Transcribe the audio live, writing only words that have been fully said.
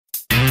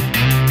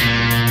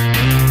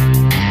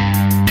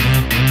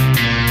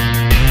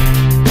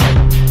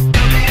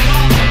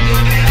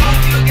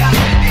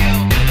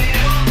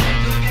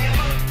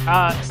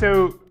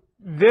so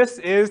this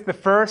is the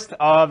first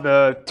of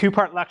the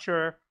two-part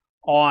lecture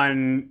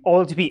on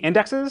OLTP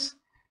indexes.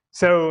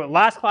 So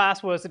last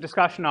class was a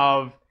discussion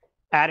of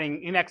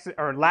adding indexes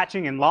or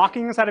latching and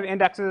locking inside of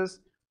indexes,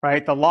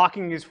 right? The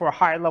locking is for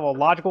higher level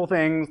logical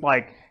things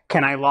like,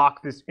 can I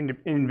lock this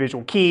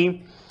individual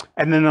key?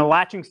 And then the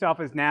latching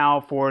stuff is now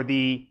for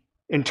the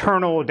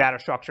internal data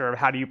structure of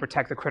how do you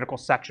protect the critical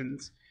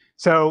sections.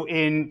 So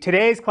in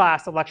today's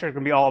class, the lecture is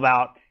going to be all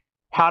about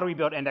how do we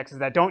build indexes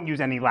that don't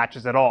use any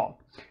latches at all.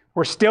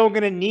 We're still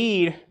going to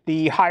need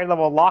the higher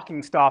level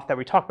locking stuff that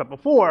we talked about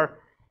before,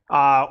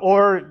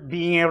 or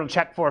being able to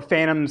check for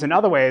phantoms in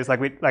other ways,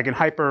 like in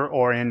Hyper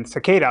or in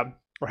Cicada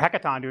or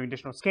Hackathon doing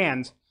additional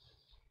scans.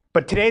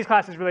 But today's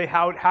class is really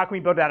how can we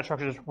build data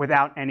structures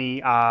without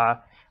any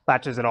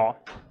latches at all.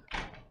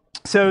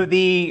 So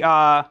the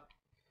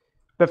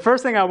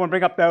first thing I want to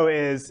bring up, though,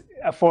 is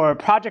for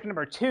project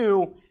number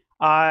 2,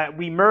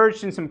 we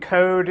merged in some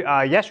code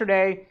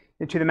yesterday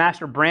into the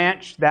master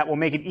branch that will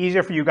make it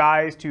easier for you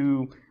guys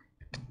to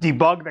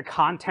debug the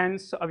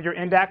contents of your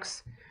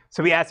index.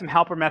 So we add some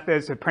helper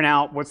methods to print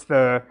out what's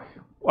the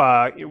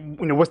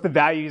what's the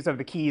values of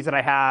the keys that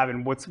I have,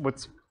 and what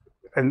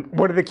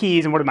are the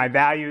keys and what are my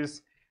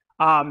values.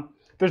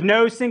 There's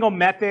no single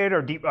method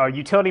or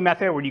utility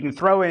method where you can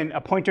throw in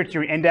a pointer to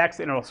your index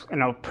and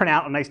it'll print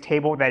out a nice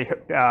table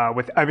that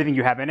with everything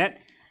you have in it.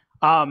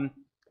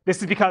 This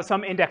is because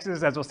some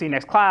indexes, as we'll see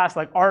next class,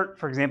 like art,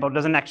 for example,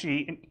 doesn't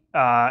actually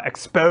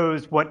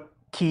expose what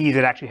keys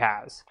it actually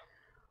has,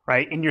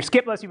 right? In your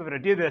skip list, you'll be able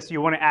to do this.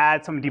 You want to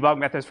add some debug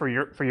methods for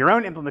your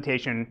own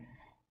implementation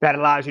that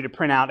allows you to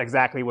print out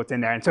exactly what's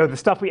in there. And so the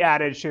stuff we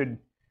added should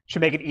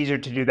make it easier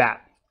to do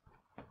that.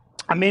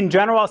 I mean, in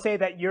general, I'll say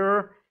that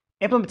your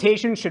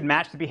implementation should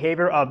match the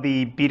behavior of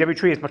the BW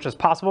tree as much as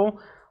possible.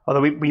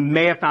 Although we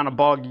may have found a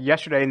bug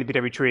yesterday in the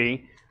BW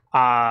tree.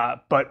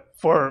 But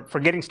for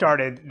getting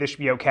started, this should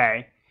be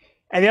OK.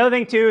 And the other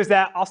thing, too, is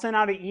that I'll send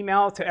out an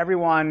email to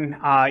everyone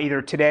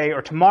either today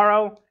or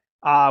tomorrow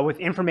with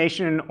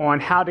information on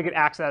how to get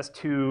access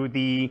to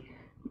the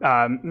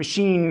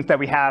machines that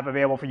we have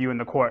available for you in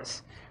the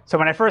course. So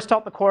when I first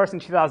taught the course in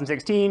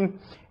 2016,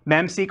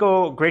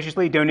 MemSQL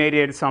graciously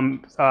donated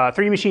some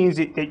 3 machines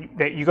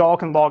that you all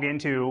can log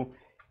into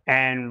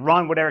and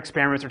run whatever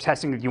experiments or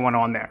testing that you want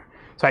on there.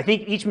 So I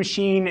think each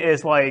machine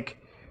is like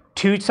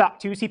two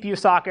CPU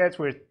sockets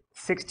with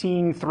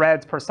 16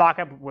 threads per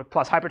socket with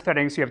plus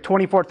hyperthreading, so you have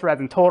 24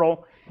 threads in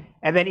total.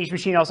 And then each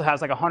machine also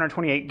has like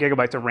 128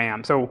 gigabytes of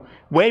RAM. So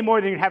way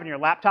more than you have in your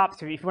laptop.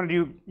 So if you want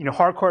to do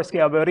hardcore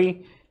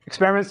scalability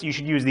experiments, you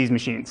should use these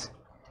machines.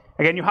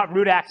 Again, you have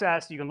root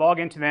access. You can log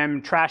into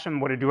them, trash them,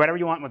 do whatever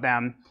you want with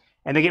them,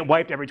 and they get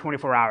wiped every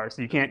 24 hours.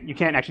 So you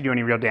can't actually do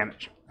any real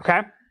damage.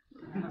 Okay?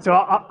 So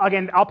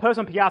I'll post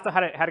on Piazza how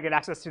to get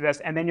access to this,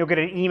 and then you'll get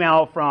an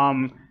email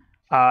from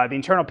the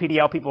internal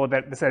PDL people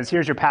that says,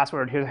 here's your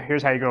password,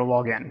 here's how you go to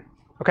log in.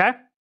 Okay?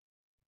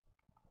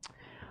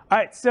 All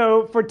right,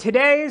 so for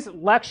today's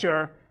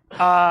lecture,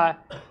 we're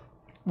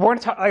going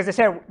to talk, as I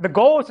said, the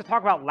goal is to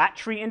talk about latch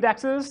tree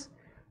indexes,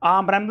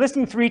 but I'm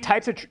listing 3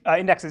 types of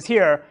indexes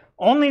here.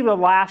 Only the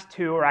last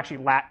 2 are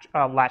actually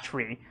latch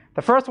free.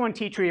 The first one,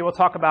 T-tree, we'll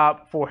talk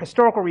about for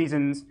historical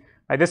reasons.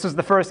 This was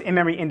the first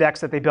in-memory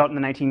index that they built in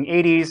the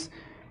 1980s.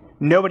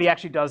 Nobody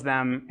actually does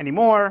them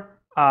anymore,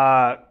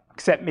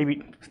 except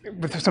maybe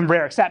with some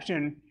rare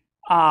exception.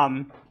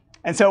 And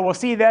so we'll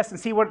see this and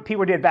see what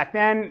people did back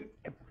then,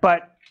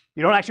 but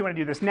you don't actually want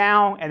to do this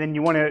now, and then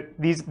you want to,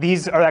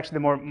 these are actually the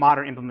more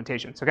modern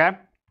implementations, okay?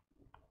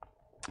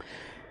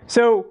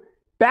 So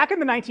back in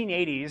the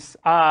 1980s,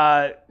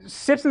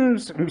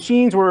 systems,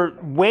 machines were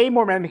way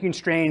more memory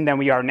constrained than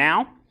we are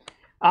now.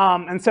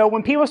 And so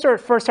when people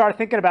first started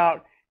thinking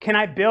about, can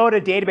I build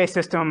a database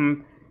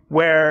system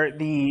where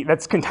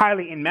that's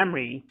entirely in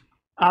memory,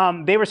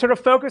 they were sort of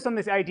focused on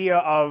this idea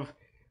of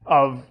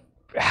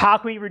how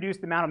can we reduce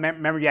the amount of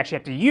memory you actually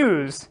have to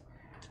use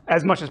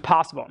as much as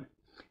possible.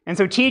 And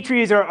so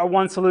T-trees are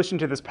one solution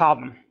to this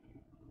problem.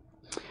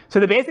 So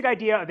the basic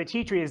idea of the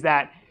T-tree is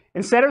that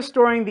instead of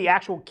storing the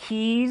actual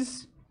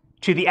keys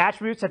to the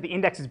attributes that the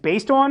index is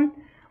based on,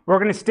 we're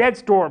going to instead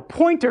store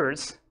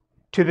pointers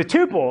to the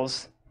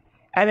tuples.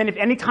 And then if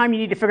any time you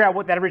need to figure out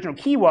what that original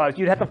key was,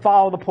 you'd have to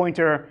follow the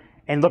pointer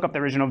and look up the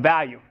original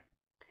value,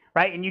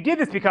 right? And you did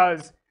this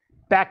because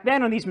back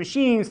then on these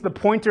machines, the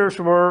pointers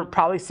were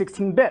probably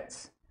 16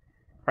 bits,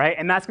 right?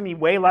 And that's going to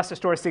be way less to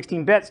store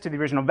 16 bits to the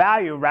original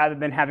value rather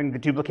than having the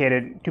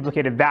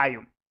duplicated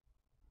value.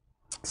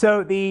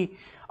 So the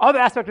other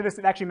aspect of this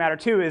that actually matter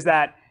too is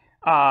that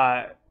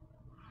the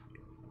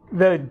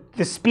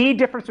speed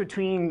difference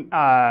between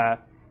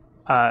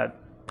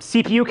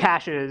CPU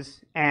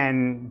caches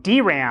and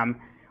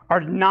DRAM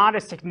are not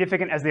as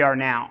significant as they are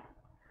now.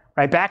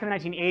 Right? Back in the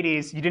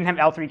 1980s, you didn't have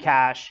L3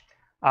 cache.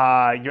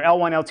 Your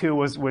L1,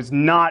 L2 was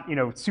not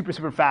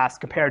super fast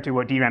compared to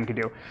what DRAM could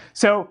do.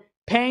 So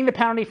paying the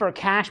penalty for a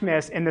cache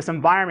miss in this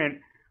environment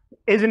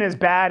isn't as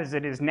bad as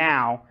it is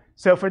now.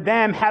 So for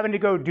them, having to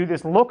go do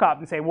this lookup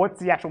and say, what's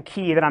the actual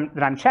key that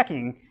I'm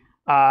checking,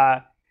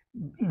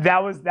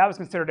 that was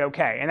considered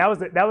okay, and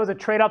that was a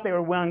trade-off they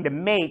were willing to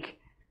make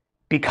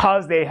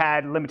because they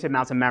had limited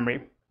amounts of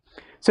memory.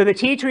 So the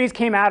T trees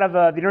came out of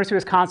the University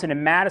of Wisconsin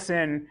in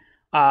Madison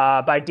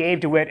by Dave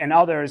DeWitt and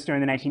others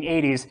during the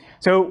 1980s.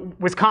 So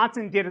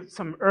Wisconsin did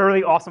some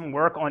early awesome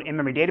work on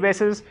in-memory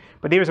databases,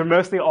 but these were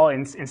mostly all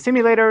in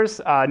simulators.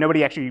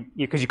 Nobody actually,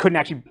 because you couldn't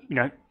actually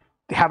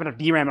have enough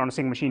DRAM on a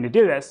single machine to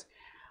do this.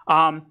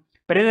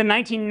 But in the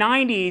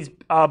 1990s,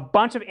 a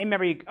bunch of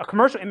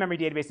commercial in-memory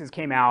databases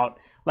came out,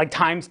 like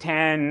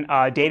Times10,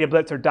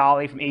 DataBlitz, or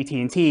Dolly from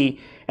AT&T,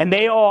 and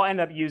they all end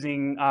up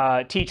using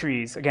T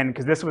trees, again,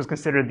 because this was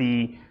considered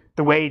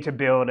the way to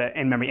build an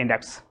in-memory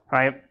index,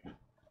 right?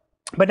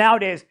 But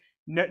nowadays,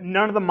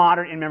 none of the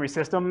modern in-memory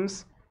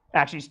systems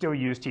actually still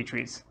use T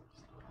trees.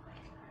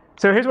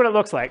 So here's what it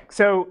looks like.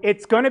 So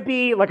it's going to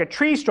be like a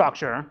tree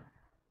structure,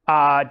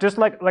 just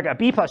like a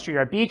B plus tree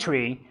or a B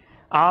tree.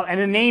 And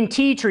the name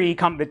T tree,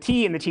 the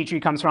T in the T tree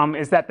comes from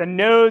is that the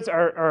nodes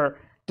are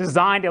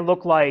designed to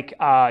look like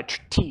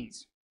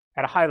T's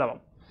at a high level.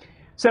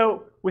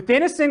 So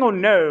within a single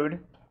node,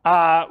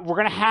 we're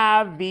going to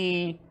have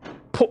the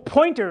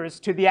pointers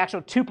to the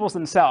actual tuples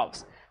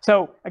themselves.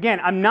 So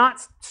again, I'm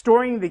not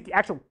storing the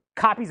actual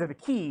copies of the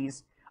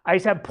keys. I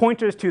just have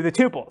pointers to the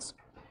tuples,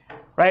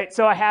 right?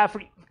 So I have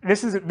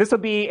this will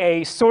be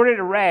a sorted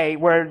array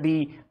where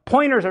the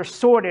pointers are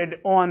sorted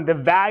on the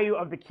value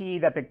of the key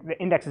that the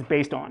index is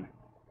based on,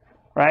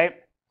 right?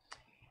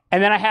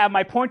 And then I have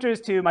my pointers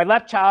to my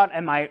left child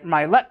and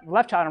my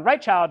left child and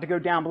right child to go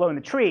down below in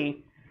the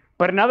tree.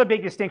 But another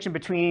big distinction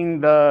between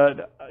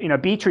the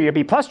B tree or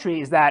B plus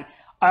tree is that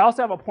I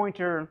also have a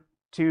pointer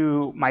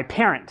to my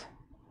parent,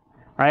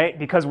 right?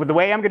 Because with the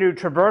way I'm going to do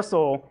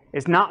traversal,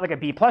 it's not like a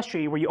B plus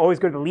tree where you always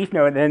go to the leaf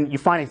node and then you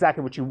find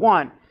exactly what you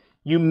want.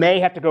 You may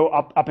have to go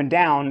up and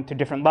down to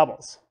different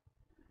levels.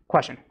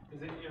 Question?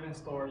 Does it even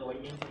store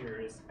like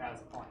integers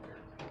as pointers?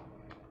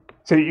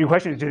 So your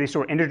question is, do they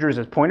store integers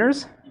as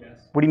pointers?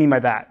 Yes. What do you mean by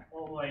that?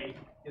 Well, like,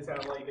 is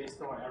that like they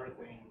store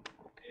everything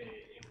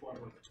in form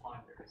of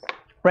pointers?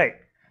 Right.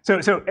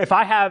 So if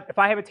I have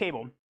a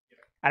table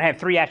and I have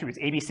 3 attributes,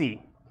 A, B,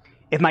 C,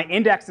 if my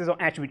index is on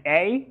attribute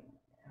A,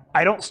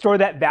 I don't store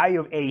that value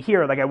of A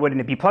here like I would in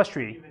a B plus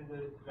tree. Even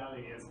the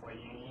value is like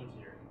an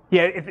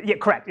integer. Yeah,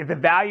 correct. If the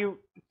value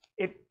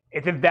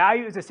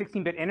is a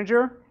 16-bit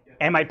integer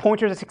and my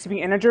pointer is a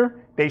 16-bit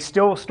integer, they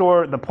still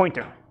store the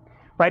pointer,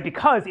 right?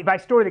 Because if I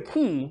store the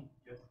key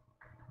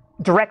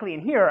directly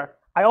in here,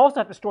 I also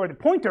have to store the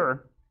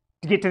pointer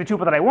to get to the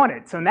tuple that I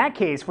wanted. So in that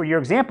case, for your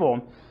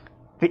example,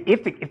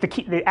 if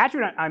the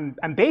attribute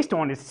I'm based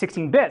on is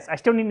 16 bits, I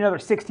still need another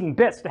 16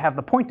 bits to have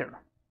the pointer.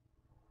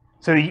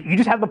 So you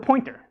just have the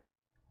pointer,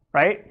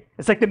 right?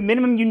 It's like the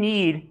minimum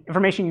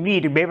information you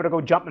need to be able to go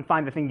jump and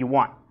find the thing you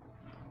want,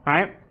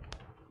 right?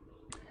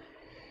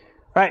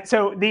 Right,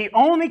 so the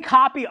only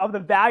copy of the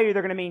value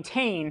they're going to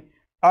maintain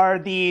are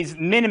these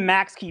min and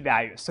max key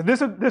values. So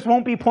this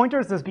won't be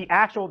pointers, this will be the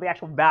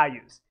actual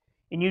values.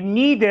 And you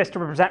need this to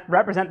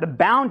represent the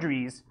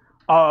boundaries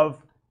of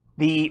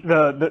the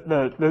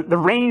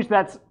range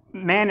that's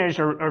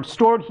managed or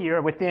stored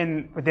here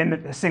within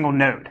the single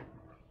node.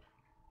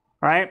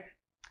 All right?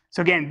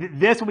 So again,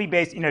 this will be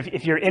based,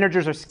 if your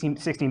integers are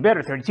 16-bit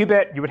or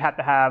 32-bit, you would have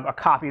to have a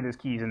copy of those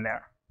keys in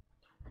there.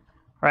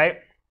 Right?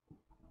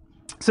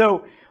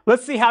 So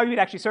let's see how you'd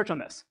actually search on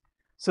this.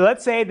 So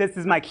let's say this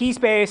is my key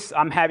space.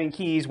 I'm having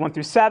keys 1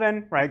 through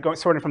 7, right,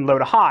 sorting from low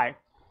to high.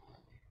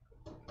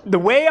 The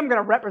way I'm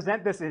going to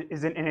represent this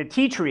is in a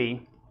T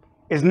tree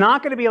is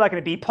not going to be like in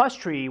a B plus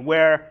tree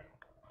where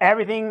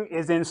everything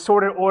is in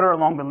sorted order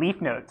along the leaf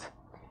nodes.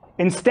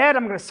 Instead,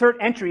 I'm going to assert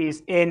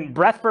entries in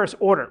breadth first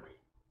order,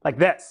 like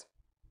this.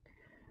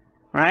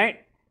 Right?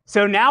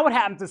 So now what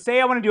happens is, say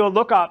I want to do a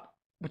lookup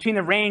between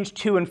the range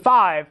 2 and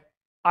 5.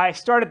 I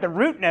start at the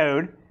root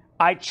node.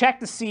 I check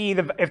to see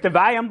if the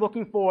value I'm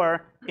looking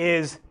for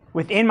is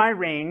within my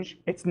range.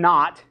 It's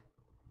not,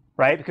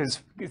 right?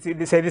 Because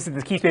they say this is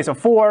the key space of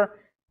 4.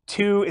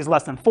 2 is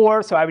less than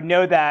 4, so I would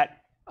know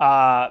that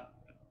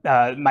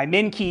my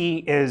min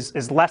key is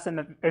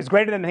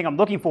greater than the thing I'm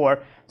looking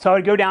for. So I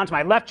would go down to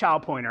my left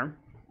child pointer,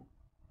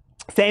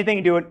 same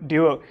thing,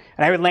 and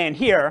I would land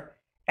here.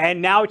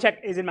 And now check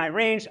is in my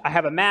range. I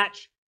have a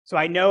match, so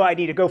I know I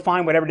need to go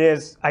find whatever it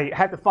is. I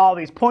have to follow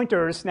these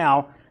pointers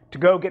now to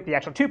go get the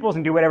actual tuples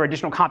and do whatever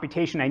additional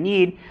computation I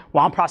need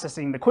while I'm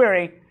processing the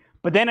query.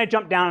 But then I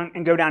jump down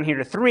and go down here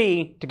to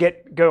 3 to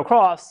go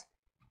across.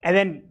 And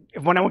then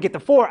when I get to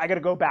 4, I got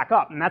to go back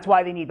up. And that's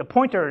why they need the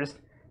pointers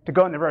to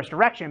go in the reverse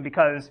direction,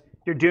 because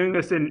you're doing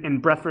this in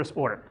breadth first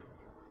order.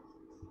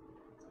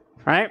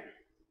 Right?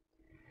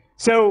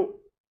 So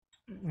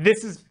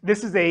this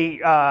is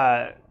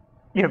a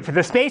for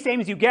the space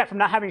aims you get from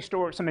not having to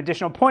store some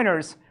additional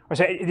pointers or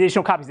some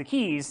additional copies of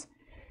keys,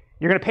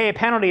 you're going to pay a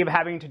penalty of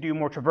having to do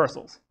more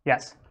traversals.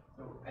 Yes?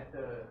 So at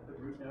the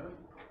root node,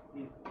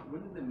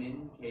 wouldn't the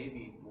min k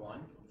be 1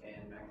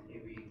 and max k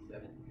be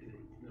 7? Because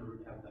the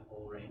root have the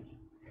whole range?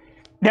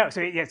 No.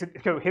 So,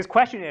 so his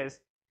question is,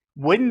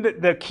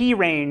 wouldn't the key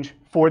range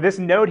for this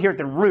node here at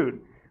the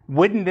root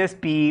wouldn't this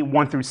be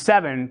 1 through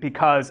 7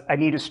 because I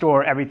need to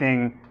store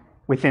everything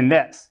within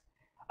this?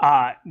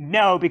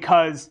 No,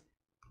 because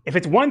if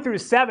it's 1 through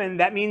 7,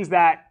 that means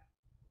that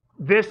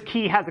this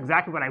key has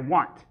exactly what I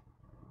want,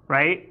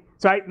 right?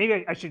 So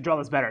maybe I should draw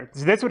this better.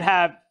 So this would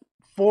have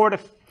 4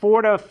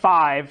 to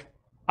 5,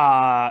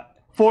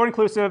 4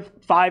 inclusive,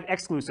 5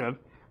 exclusive.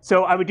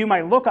 So I would do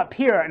my lookup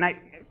here, and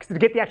to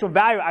get the actual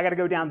value, I got to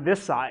go down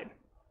this side,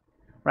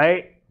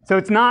 right? So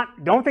it's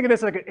not. Don't think of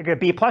this like a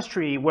B plus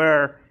tree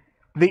where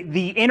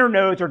the inner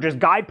nodes are just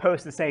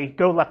guideposts that say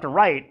go left or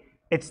right.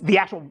 It's the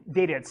actual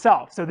data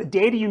itself. So the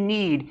data you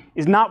need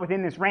is not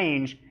within this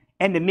range,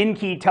 and the min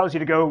key tells you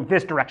to go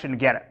this direction to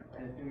get it.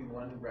 And it's going to be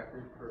 1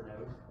 record per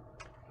node?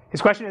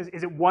 His question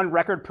is it 1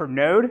 record per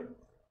node?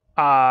 Value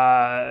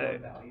per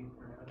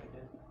node, I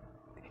guess?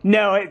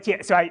 No,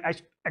 yeah, so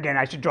again,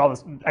 I should draw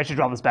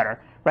this better,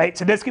 right?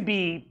 So this could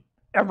be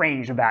a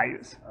range of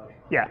values. Okay.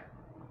 Yeah.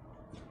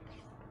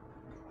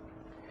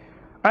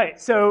 All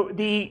right, so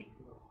the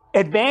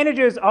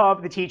advantages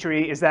of the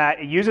T-tree is that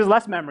it uses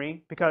less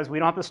memory because we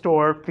don't have to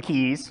store the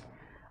keys,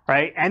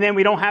 right? And then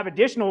we don't have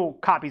additional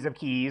copies of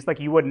keys like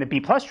you would in the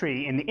B plus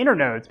tree in the inner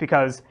nodes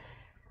because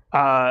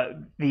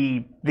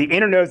the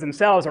inner nodes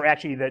themselves are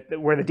actually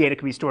where the data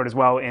can be stored as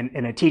well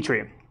in a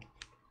T-tree.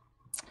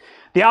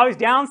 The obvious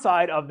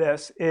downside of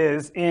this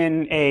is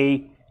in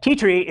a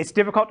T-tree, it's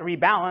difficult to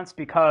rebalance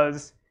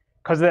because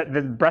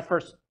the breadth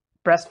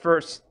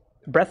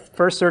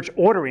first search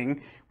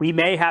ordering, we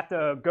may have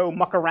to go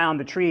muck around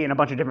the tree in a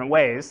bunch of different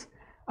ways.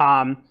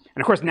 And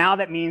of course, now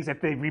that means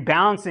that the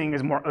rebalancing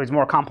is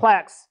more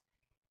complex.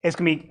 It's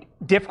going to be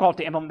difficult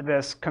to implement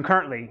this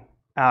concurrently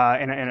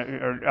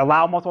or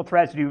allow multiple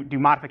threads to do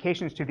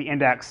modifications to the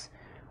index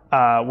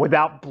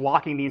without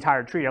blocking the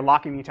entire tree or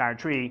locking the entire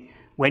tree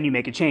when you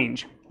make a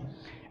change.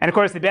 And of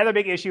course, the other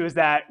big issue is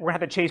that we're going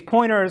to have to chase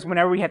pointers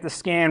whenever we have to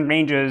scan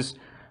ranges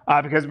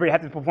because we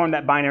have to perform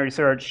that binary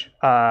search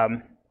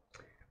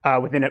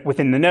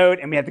within the node,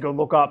 and we have to go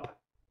look up,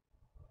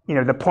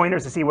 the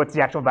pointers to see what's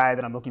the actual value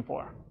that I'm looking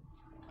for.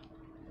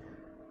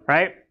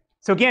 Right?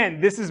 So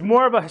again, this is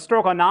more of a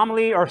historical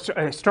anomaly or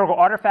a historical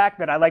artifact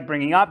that I like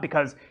bringing up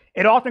because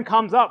it often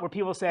comes up where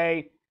people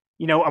say,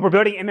 we're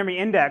building in-memory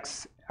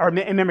index or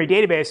in-memory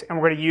database, and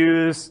we're going to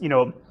use,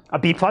 a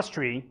B plus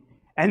tree.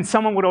 And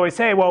someone would always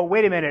say, well,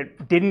 wait a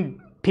minute,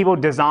 didn't people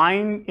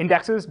design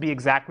indexes be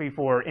exactly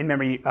for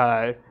in-memory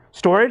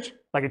storage,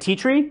 like a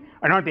T-tree?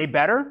 And aren't they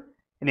better?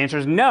 And the answer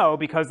is no,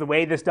 because the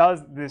way this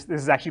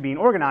is actually being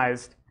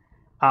organized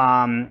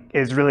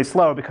is really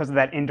slow because of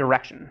that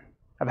indirection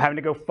of having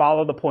to go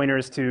follow the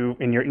pointers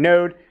in your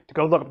node to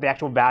go look up the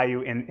actual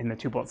value in the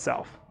tuple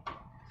itself,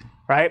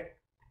 right?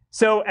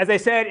 So as I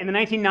said, in the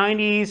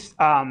 1990s,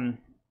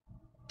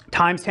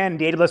 times 10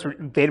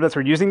 database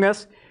were using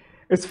this.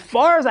 As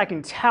far as I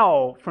can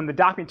tell from the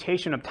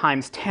documentation of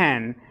times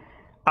 10,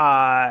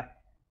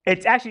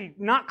 it's actually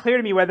not clear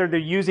to me whether they're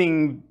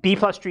using B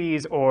plus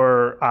trees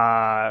or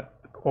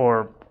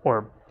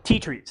T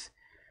trees.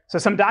 So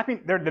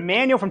the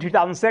manual from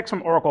 2006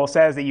 from Oracle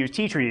says they use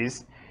T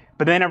trees,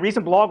 but then a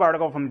recent blog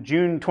article from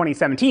June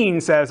 2017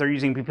 says they're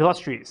using B plus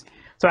trees.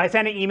 So I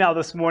sent an email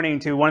this morning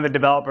to one of the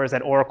developers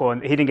at Oracle,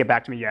 and he didn't get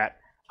back to me yet.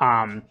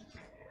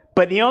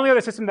 But the only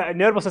other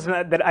notable system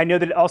that I know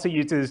that also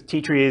uses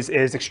T trees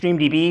is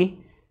ExtremeDB,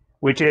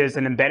 which is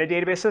an embedded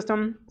database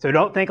system. So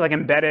don't think think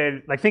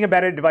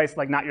embedded device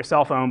like not your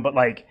cell phone, but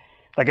like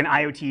an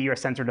IoT or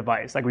sensor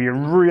device, like where you're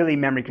really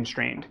memory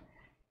constrained.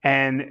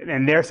 And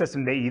in their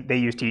system, they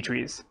use T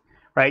trees,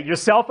 right? Your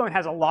cell phone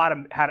has a lot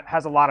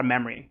of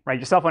memory, right?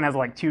 Your cell phone has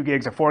like 2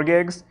 gigs or 4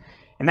 gigs.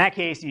 In that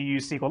case, you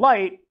use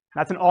SQLite.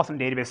 That's an awesome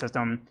database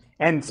system,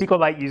 and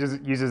SQLite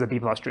uses a B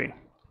plus tree,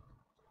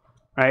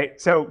 right?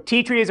 So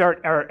T trees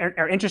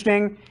are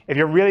interesting. If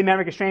you're really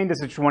memory constrained, this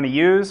is what you want to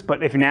use.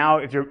 But if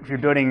you're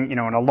building in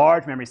a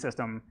large memory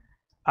system,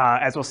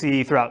 as we'll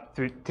see through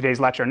today's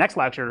lecture, next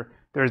lecture,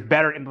 there's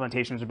better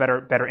implementations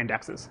or better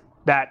indexes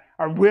that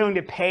are willing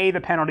to pay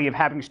the penalty of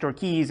having to store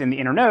keys in the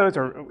inner nodes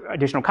or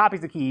additional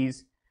copies of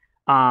keys.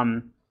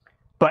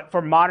 But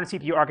for modern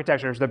CPU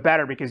architectures, they're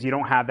better because you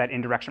don't have that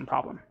indirection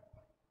problem.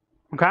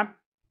 Okay?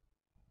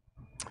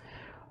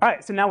 All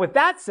right, so now with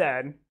that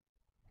said,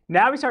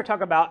 now we start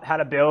talking about how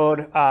to build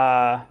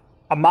a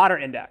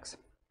modern index.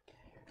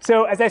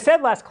 So as I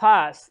said last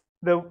class,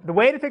 the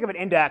way to think of an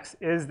index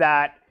is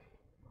that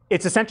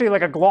it's essentially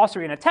like a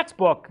glossary in a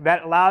textbook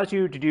that allows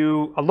you to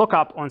do a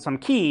lookup on some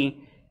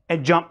key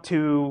and jump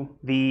to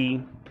the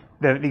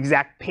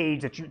exact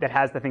page that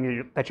has the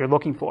thing that you're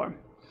looking for.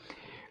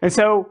 And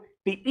so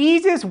the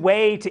easiest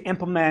way to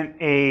implement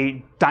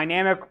a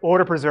dynamic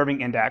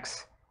order-preserving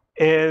index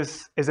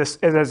is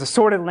a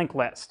sorted linked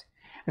list.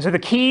 And so the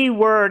key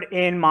word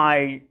in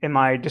my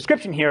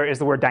description here is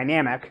the word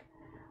dynamic,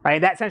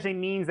 right? That essentially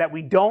means that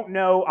we don't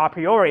know a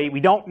priori, we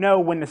don't know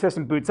when the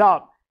system boots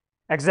up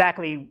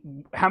exactly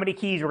how many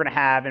keys we're going to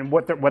have and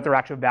what their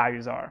actual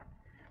values are.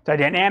 So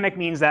dynamic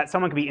means that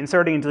someone can be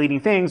inserting and deleting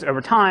things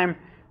over time,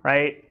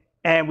 right?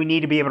 And we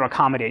need to be able to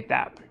accommodate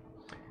that.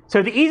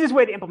 So the easiest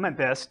way to implement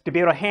this, to be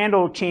able to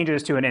handle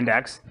changes to an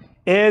index,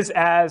 is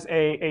as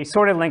a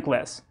sorted linked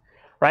list,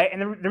 right?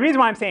 And the reason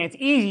why I'm saying it's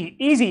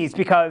easy is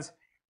because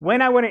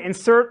when I want to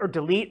insert or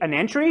delete an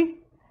entry,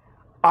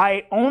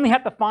 I only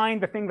have to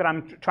find the thing that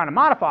I'm trying to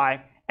modify,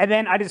 and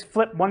then I just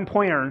flip one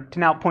pointer to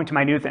now point to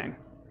my new thing,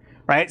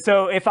 right?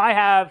 So if I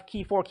have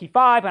key 4, key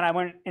 5, and I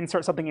want to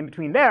insert something in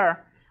between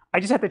there, I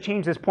just have to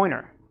change this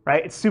pointer,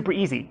 right? It's super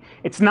easy.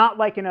 It's not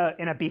like in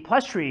a B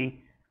plus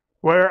tree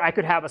where I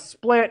could have a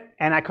split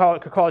and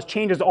could cause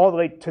changes all the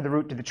way to the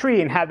root to the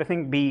tree and have the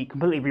thing be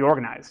completely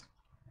reorganized,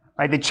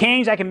 right? The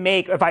change I can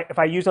make if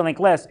I use a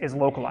linked list is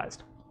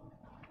localized.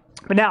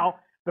 But now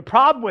the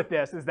problem with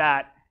this is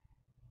that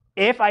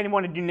if I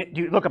want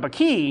to look up a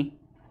key,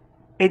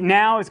 it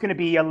now is going to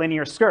be a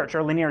linear search or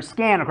a linear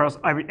scan across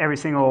every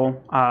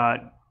single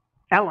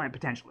element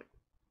potentially,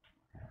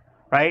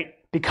 right?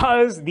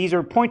 Because these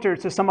are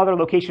pointers to some other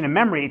location in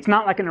memory, it's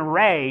not like an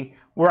array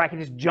where I can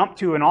just jump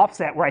to an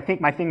offset where I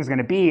think my thing is going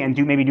to be and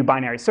maybe do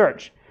binary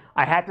search.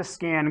 I had to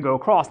scan and go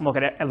across and look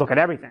at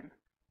everything.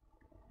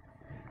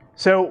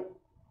 So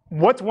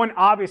what's one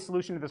obvious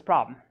solution to this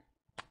problem?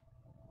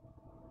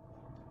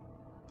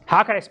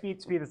 How can I speed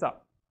this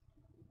up?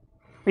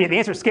 Yeah, the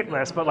answer is skip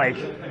list, but like,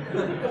 does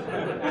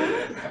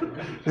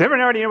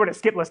everyone already know what a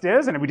skip list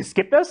is? And we just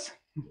skip this?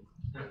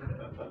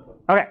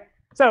 Okay,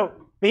 so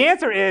the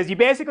answer is you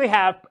basically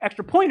have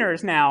extra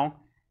pointers now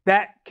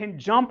that can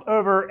jump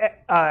over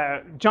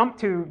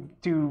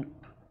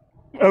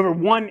over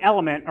one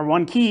element or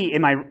one key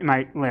in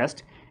my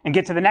list and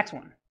get to the next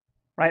one,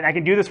 right? I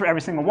can do this for every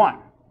single one,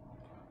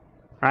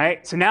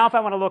 right? So now if I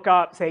want to look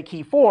up, say,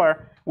 key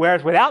 4,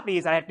 whereas without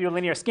these I have to do a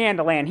linear scan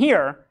to land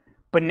here.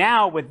 But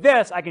now with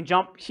this, I can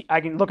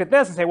look at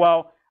this and say,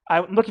 well,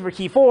 I'm looking for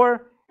key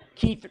 4.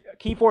 Key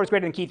 4 is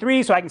greater than key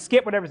 3, so I can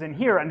skip whatever's in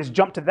here and just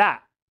jump to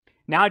that.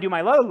 Now I do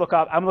my load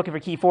lookup. I'm looking for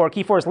key 4.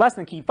 Key 4 is less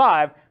than key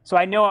 5, so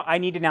I know I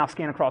need to now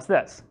scan across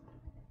this.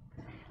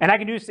 And I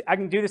can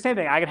do the same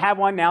thing. I can have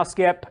one now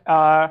skip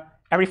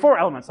every 4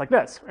 elements like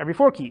this, every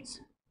 4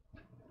 keys,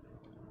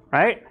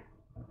 right?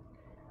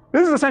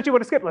 This is essentially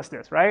what a skip list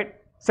is, right?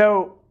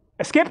 So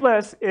a skip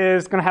list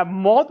is going to have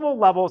multiple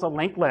levels of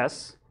linked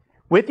lists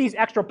with these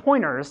extra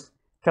pointers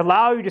to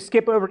allow you to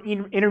skip over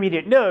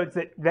intermediate nodes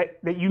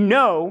that you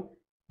know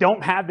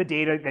don't have the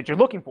data that you're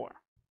looking for,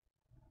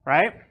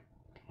 right?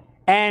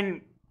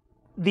 And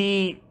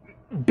the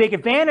big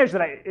advantage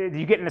that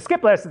you get in a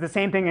skip list is the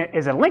same thing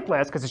as a linked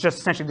list, because it's just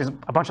essentially just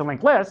a bunch of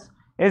linked lists,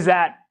 is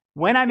that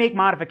when I make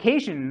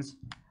modifications,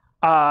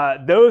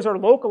 those are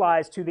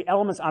localized to the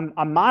elements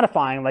I'm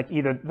modifying, like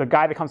either the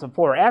guy that comes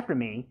before or after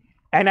me,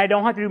 and I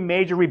don't have to do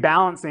major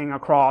rebalancing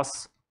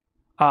across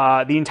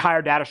the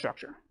entire data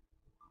structure,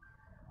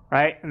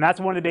 right? And that's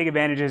one of the big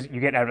advantages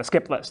you get out of a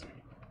skip list.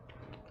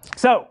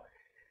 So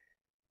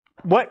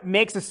what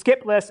makes a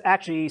skip list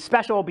actually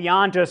special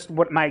beyond just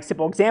what my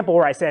simple example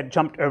where I said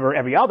jumped over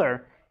every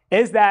other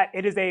is that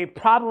it is a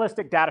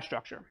probabilistic data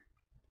structure.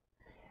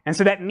 And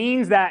so that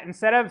means that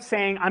instead of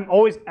saying I'm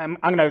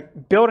going to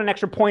build an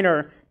extra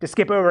pointer to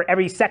skip over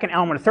every second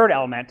element or third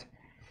element,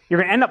 you're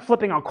going to end up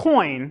flipping a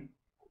coin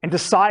and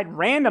decide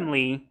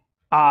randomly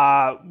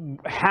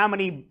how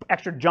many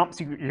extra jumps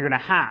you're going to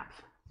have,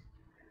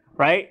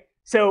 right?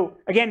 So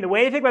again, the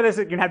way to think about this is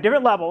you're going to have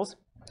different levels.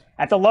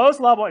 At the lowest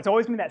level, it's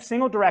always been that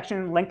single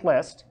direction linked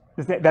list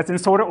that's in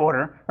sorted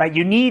order, right?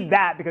 You need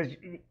that because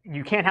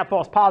you can't have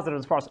false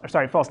positives,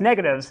 false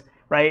negatives,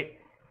 right?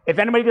 If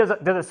anybody does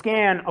a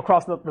scan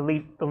across the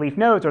leaf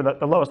nodes or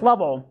the lowest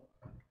level,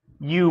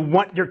 you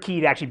want your key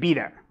to actually be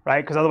there,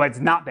 right? Because otherwise it's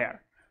not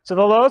there. So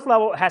the lowest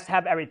level has to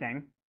have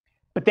everything.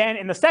 But then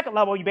in the second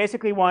level, you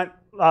basically want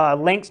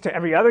links to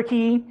every other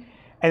key.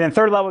 And then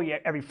third level, you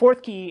get every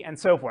fourth key and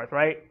so forth,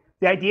 right?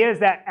 The idea is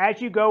that as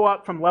you go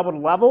up from level to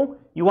level,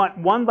 you want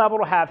one level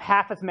to have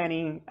half as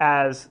many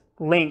as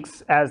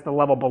links as the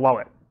level below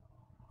it.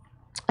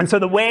 And so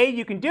the way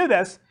you can do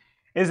this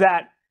is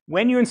that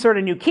when you insert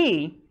a new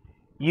key,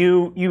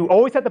 you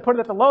always have to put it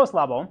at the lowest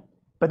level,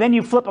 but then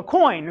you flip a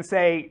coin and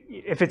say,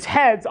 if it's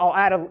heads, I'll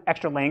add an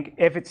extra link.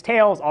 If it's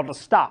tails, I'll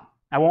just stop.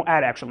 I won't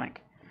add an extra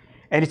link.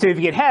 And so if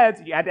you get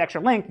heads, you add the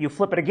extra link, you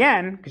flip it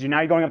again, because now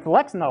you're going up to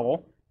the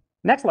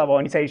next level,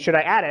 and you say, should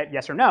I add it,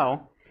 yes or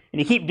no? And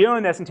you keep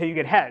doing this until you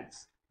get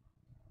heads.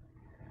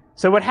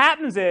 So what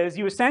happens is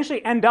you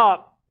essentially end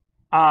up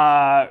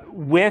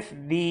with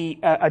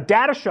a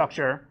data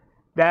structure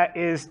that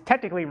is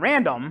technically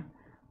random,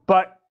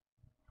 but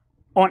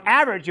on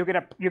average, you'll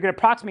get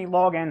approximately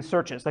log n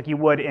searches like you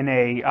would in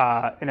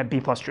a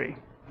B plus tree.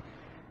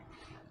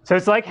 So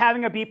it's like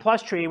having a B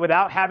plus tree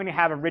without having to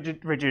have a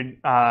rigid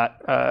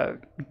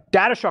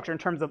data structure in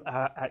terms of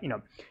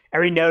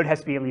every node has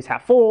to be at least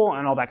half full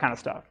and all that kind of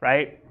stuff,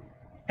 right?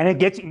 And it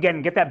gets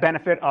get that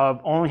benefit of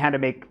only having to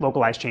make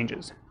localized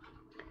changes.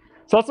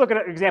 So let's look at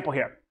an example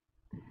here.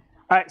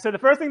 All right, so the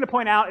first thing to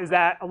point out is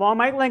that along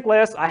my linked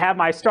list, I have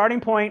my starting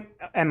point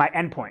and my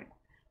end point,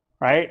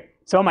 right?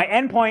 So my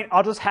endpoint,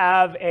 I'll just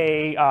have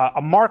a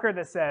marker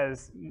that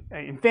says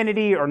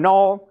infinity or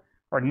null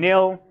or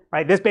nil,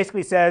 right? This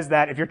basically says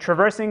that if you're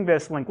traversing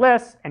this linked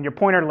list and your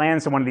pointer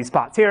lands in one of these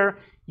spots here,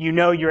 you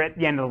know you're at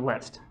the end of the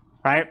list,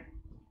 right?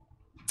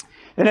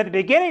 Then at the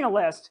beginning of the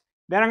list,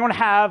 then I'm going to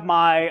have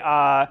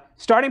my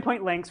starting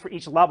point links for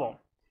each level.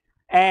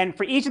 And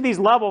for each of these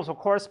levels will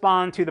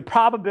correspond to the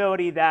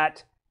probability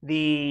that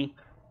a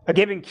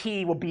given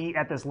key will be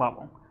at this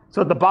level.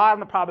 So at the bottom,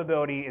 the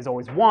probability is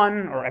always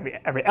 1, or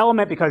every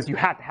element, because you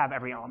have to have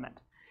every element.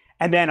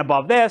 And then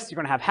above this, you're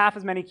going to have half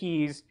as many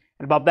keys.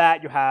 And above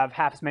that, you have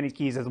half as many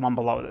keys as the one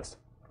below this.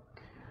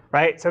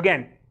 Right? So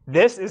again,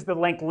 this is the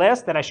linked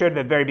list that I showed at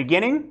the very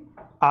beginning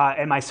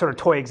in my sort of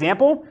toy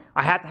example.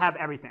 I have to have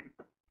everything.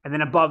 And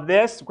then above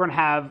this, we're going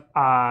to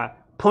have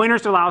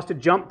pointers to allow us to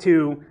jump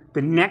to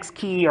the next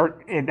key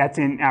that's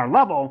in our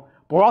level.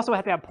 But we'll also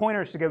have to have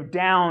pointers to go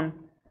down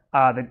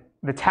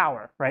the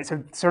tower, right?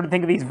 So sort of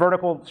think of these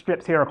vertical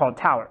strips here are called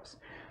towers.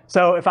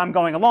 So if I'm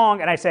going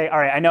along and I say, all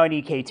right, I know I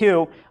need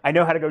K2, I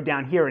know how to go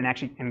down here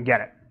and get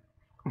it,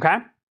 okay?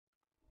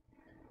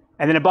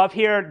 And then above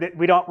here,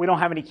 we don't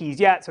have any keys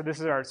yet, so this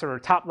is our sort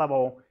of top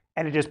level,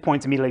 and it just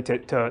points immediately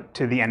to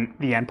the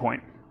end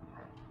point.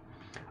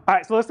 All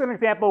right, so let's do an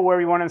example where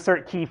we want to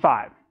insert key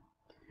 5.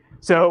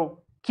 So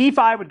key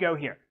 5 would go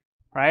here,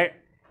 right?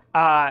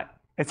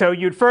 And so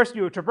you'd first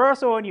do a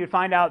traversal, and you'd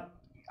find out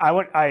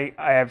I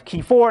have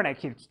key 4 and I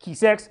have key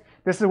 6.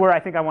 This is where I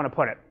think I want to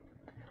put it,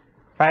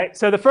 right?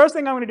 So the first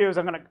thing I'm going to do is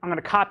I'm going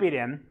to copy it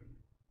in.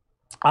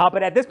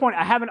 But at this point,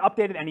 I haven't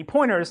updated any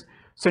pointers,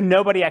 so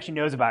nobody actually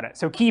knows about it.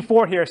 So key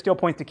 4 here still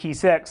points to key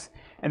 6,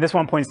 and this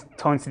one points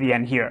to the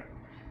end here.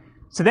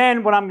 So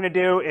then what I'm going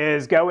to do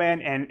is go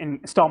in and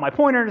install my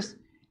pointers,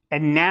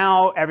 and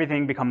now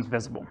everything becomes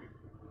visible.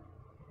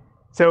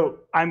 So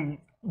I'm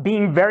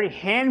being very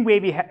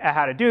hand-wavy at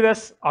how to do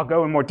this. I'll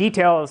go in more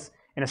details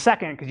in a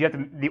second, because you have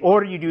to, the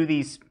order you do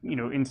these,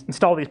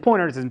 install these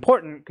pointers is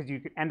important, because you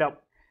could end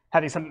up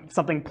having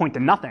something point to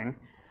nothing.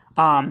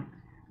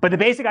 But the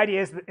basic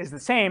idea is the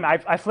same.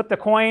 I flipped a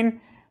coin.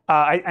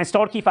 I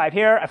installed key 5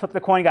 here. I flipped the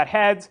coin, got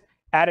heads,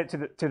 added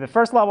to the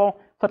first level,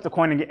 flipped the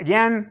coin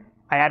again.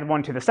 I added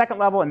one to the second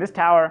level in this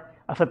tower.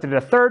 I flipped it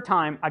a third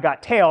time. I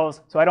got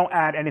tails, so I don't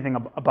add anything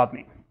above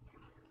me.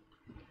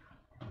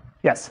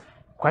 Yes?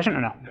 Question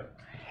or no? No.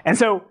 And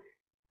so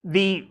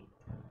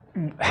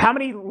how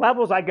many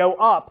levels I go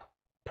up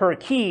per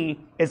key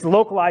is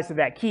localized to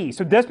that key.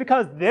 So just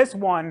because this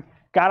one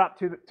got up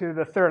to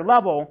the third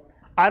level,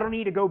 I don't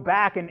need to go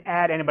back and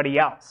add anybody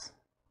else,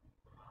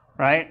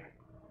 right?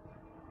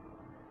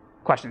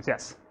 Questions?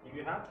 Yes?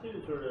 You have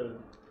to sort of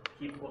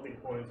keep flipping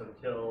coins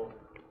until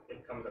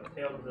it comes up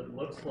tail, because it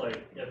looks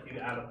like if you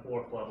add a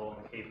 4th level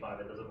on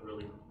K5, it doesn't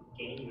really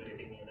gain you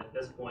anything. And at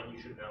this point, you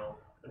should know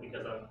that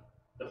because I'm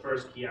the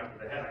first key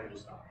after the head, I can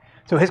just stop.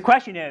 So his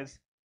question is,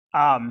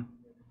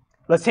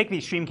 let's take the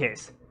extreme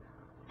case.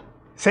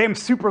 Say I'm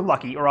super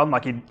lucky or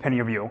unlucky, depending on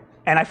your view,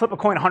 and I flip a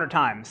coin 100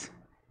 times,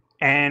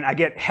 and I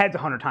get heads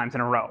 100 times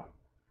in a row,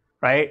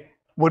 right?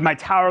 Would my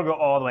tower go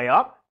all the way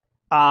up?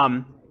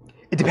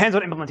 It depends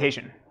on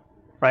implementation,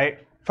 right?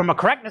 From a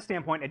correctness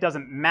standpoint, it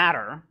doesn't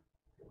matter,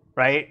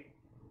 right?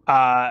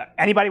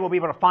 Anybody will be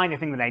able to find the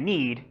thing that I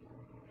need.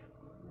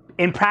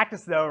 In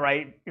practice, though,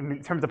 right,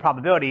 in terms of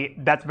probability,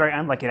 that's very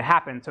unlikely to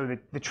happen, so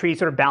the tree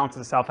sort of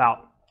balances itself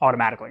out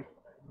automatically.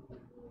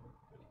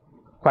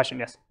 Question,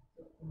 yes?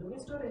 Do we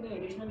store any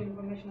additional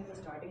information in the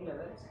starting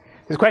levels?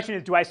 This question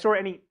is, do I store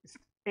any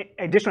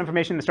additional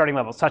information in the starting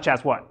levels, such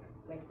as what?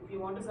 Like if you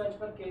want to search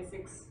for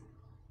K6,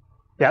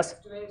 yes? the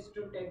best way is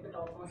to take the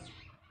topmost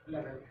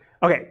level.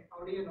 Okay.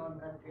 How do you know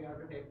that you have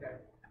to take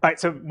that? All right,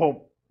 so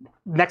well,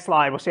 next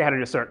slide, we'll show you how to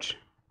do a search.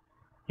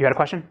 You had a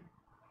question?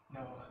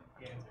 No,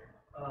 the answer.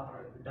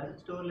 Does it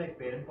store like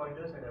parent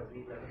pointers at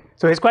every level?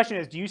 So his question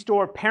is, do you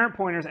store parent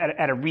pointers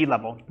at a read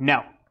level?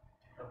 No.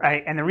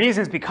 Right? And the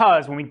reason is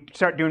because when we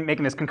start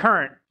making this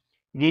concurrent,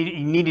 you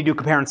need to do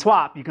compare and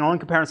swap. You can only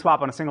compare and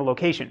swap on a single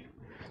location.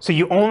 So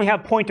you only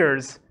have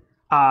pointers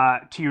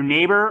to your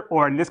neighbor,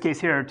 or in this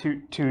case here,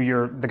 to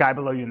the guy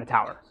below you in the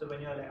tower. So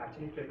when you're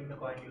actually flipping the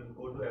coin, you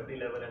go to every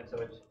level and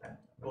search and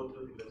go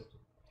through the list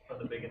from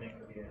the beginning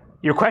to the end.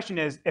 Your question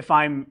is, if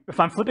I'm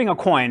flipping a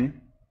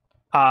coin,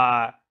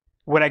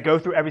 would I go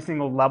through every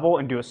single level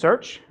and do a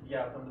search?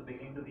 Yeah, from the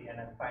beginning to the end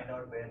and find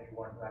out where you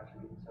want to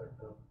actually insert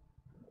the.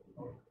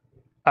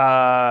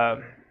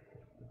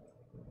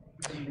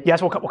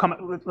 Yes, we'll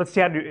come. Let's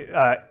see how to do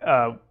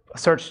a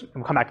search, and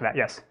we'll come back to that.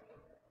 Yes.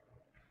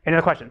 Any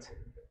other questions?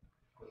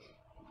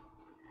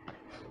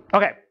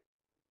 Okay.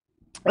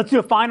 Let's do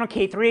a final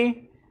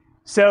K3.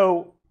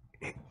 So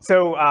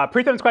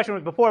Preetham's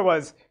question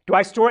was, do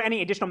I store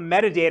any additional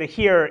metadata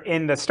here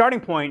in the starting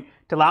point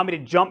to allow me to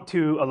jump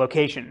to a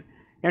location?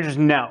 The answer is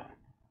no,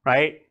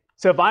 right?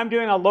 So if I'm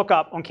doing a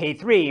lookup on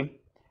K3,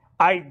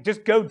 I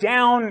just go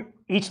down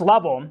each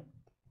level,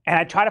 and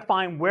I try to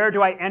find where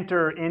do I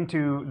enter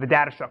into the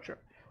data structure.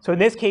 So in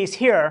this case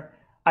here,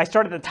 I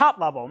start at the top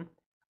level.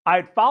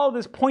 I'd follow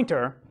this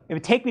pointer. It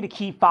would take me to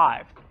key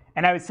 5.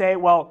 And I would say,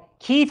 well,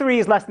 key 3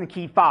 is less than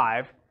key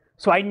 5.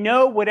 So I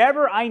know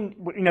whatever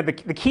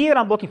the key that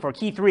I'm looking for,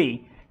 key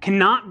 3,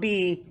 cannot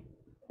be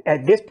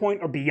at this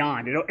point or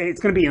beyond. It's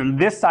going to be on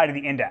this side of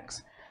the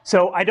index.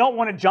 So I don't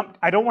want to jump.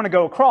 I don't want to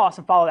go across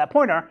and follow that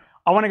pointer.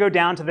 I want to go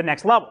down to the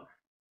next level.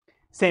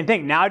 Same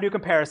thing, now I do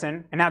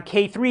comparison, and now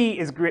K3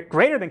 is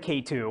greater than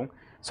K2,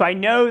 so I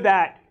know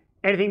that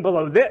anything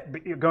below this,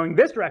 going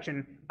this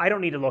direction, I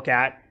don't need to look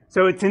at.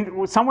 So it's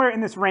somewhere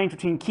in this range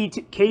between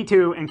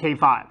K2 and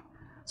K5.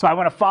 So I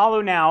want to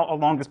follow now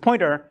along this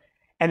pointer,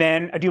 and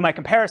then I do my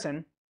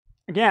comparison.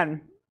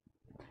 Again,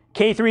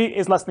 K3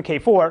 is less than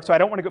K4, so I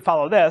don't want to go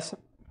follow this.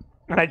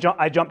 And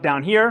I jump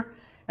down here,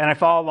 and I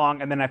follow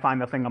along, and then I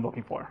find the thing I'm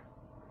looking for.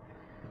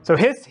 So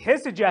his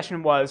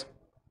suggestion was,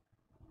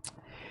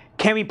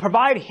 can we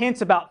provide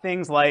hints about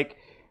things like,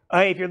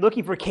 hey, if you're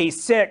looking for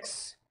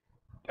K6,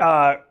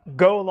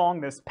 go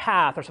along this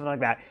path or something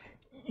like that.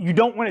 You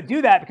don't want to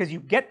do that because you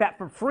get that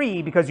for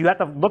free because you have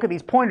to look at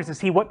these pointers to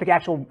see what the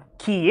actual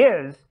key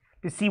is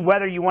to see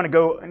whether you want to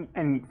go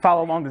and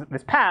follow along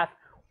this path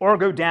or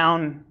go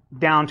down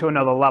to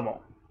another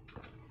level.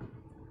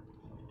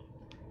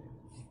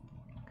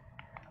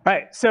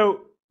 Right,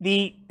 so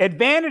the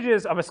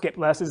advantages of a skip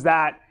list is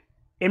that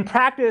in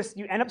practice,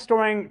 you end up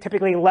storing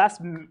typically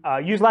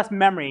use less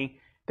memory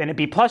than a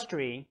B+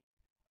 tree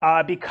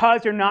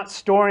because you're not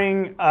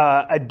storing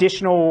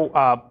additional,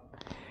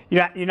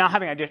 you're not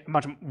having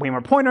way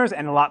more pointers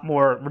and a lot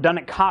more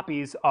redundant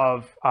copies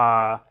of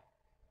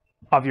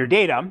your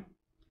data.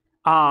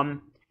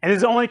 And this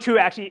is only true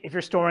actually if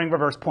you're storing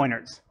reverse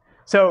pointers.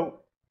 So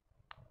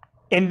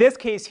in this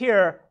case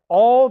here,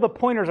 all the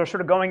pointers are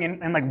sort of going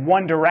in like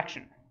one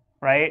direction,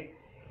 right?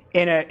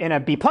 In a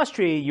B+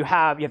 tree, you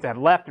have to have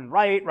left and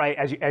right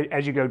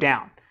as you go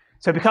down.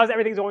 So because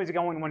everything's always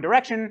going in one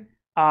direction,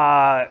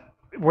 we're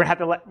gonna have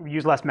to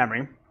use less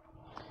memory.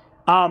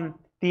 The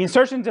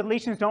insertions and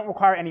deletions don't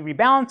require any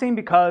rebalancing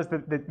because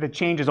the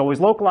change is always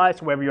localized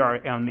to wherever you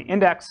are on the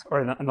index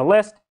or on the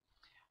list.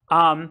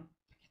 And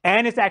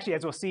it's actually,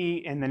 as we'll see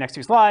in the next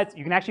two slides,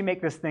 you can actually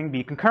make this thing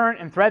be concurrent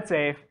and thread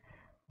safe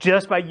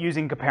just by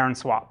using compare and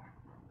swap.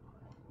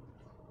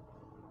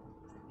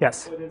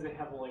 Yes? So does it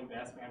have like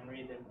vast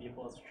memory than B+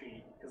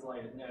 tree? Because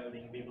like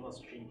noting B+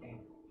 tree can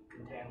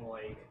contain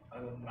like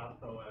a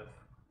number of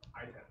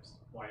items,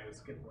 while a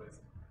skip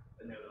list,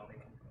 the node only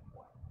contains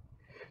one.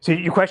 So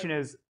your question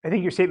is, I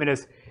think your statement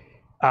is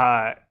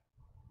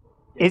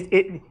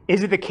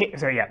it the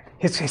case? So yeah,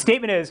 his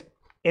statement is,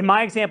 in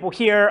my example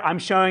here, I'm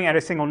showing at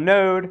a single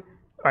node.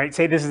 Right,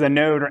 say this is a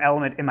node or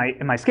element in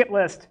my skip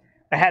list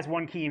that has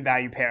one key and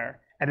value pair,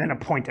 and then a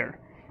pointer.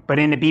 But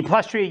in a B+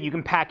 tree, you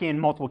can pack in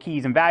multiple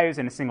keys and values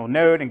in a single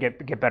node and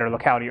get better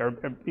locality or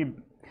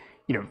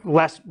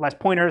less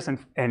pointers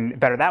and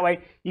better that way.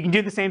 You can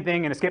do the same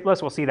thing in a skip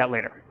list. We'll see that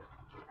later.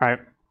 All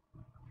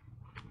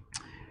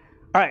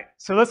right.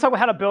 So let's talk about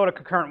how to build a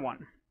concurrent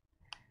one.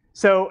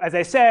 So as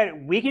I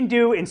said, we can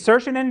do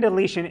insertion and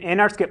deletion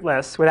in our skip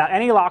lists without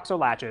any locks or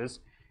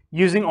latches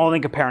using only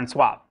compare and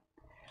swap.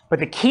 But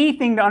the key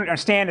thing to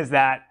understand is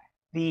that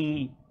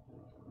the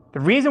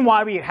reason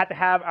why we had to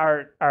have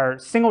our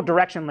single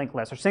direction linked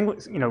list, or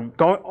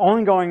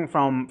only going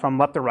from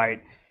left to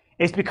right,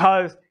 is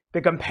because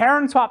the compare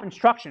and swap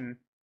instruction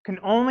can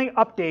only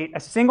update a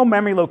single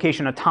memory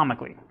location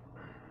atomically.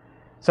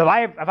 So if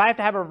I have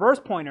to have reverse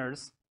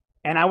pointers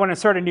and I want to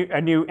insert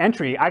a new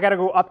entry, I got to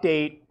go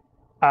update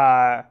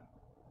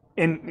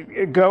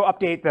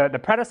the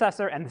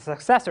predecessor and the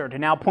successor to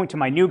now point to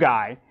my new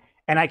guy,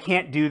 and I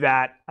can't do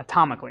that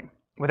atomically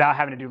without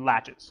having to do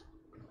latches.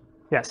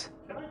 Yes?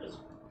 Can I just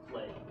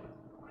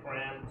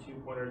cram two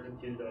pointers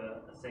into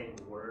the same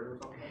word or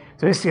something?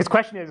 So his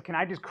question is, can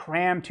I just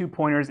cram two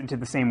pointers into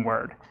the same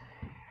word?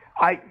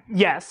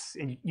 Yes,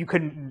 you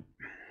couldn't.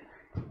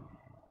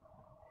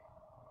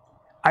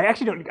 I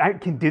actually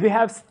don't. Do they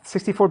have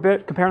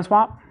 64-bit compare and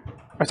swap?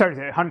 Or sorry,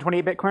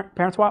 128-bit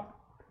compare and swap?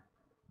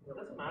 It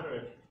doesn't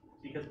matter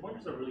because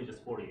pointers are really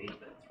just 48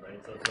 bits, right?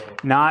 So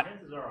not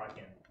chances are I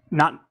can.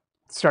 Not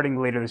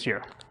starting later this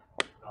year.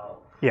 Oh.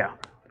 Yeah.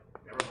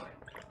 Never mind.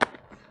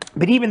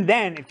 But even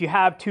then, if you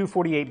have two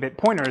 48-bit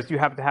pointers, you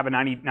have to have a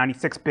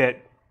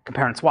 96-bit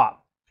compare and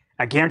swap.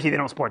 I guarantee they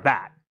don't support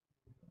that.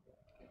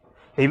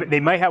 They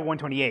might have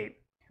 128,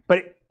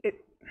 but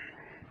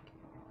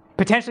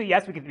potentially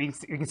yes, we can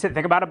sit and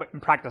think about it, but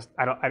in practice,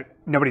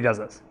 nobody does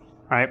this.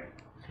 All right.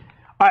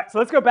 So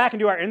let's go back and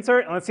do our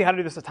insert, and let's see how to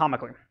do this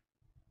atomically.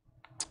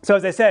 So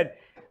as I said,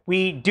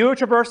 we do a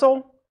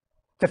traversal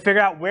to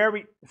figure out where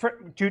we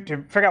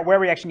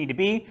actually need to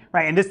be,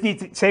 right? And this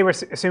needs to say we're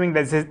assuming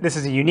that this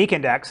is a unique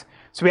index,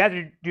 so we have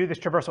to do this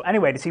traversal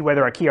anyway to see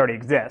whether our key already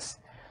exists.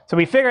 So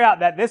we figure out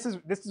that this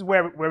is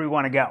where we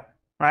want to go,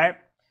 right?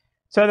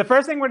 So the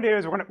first thing we're going to do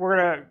is we're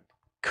going to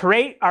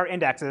create our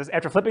indexes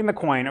after flipping the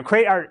coin, or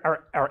create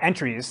our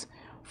entries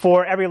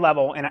for every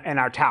level in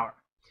our tower.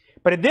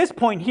 But at this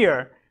point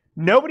here,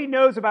 nobody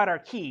knows about our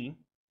key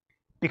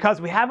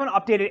because we haven't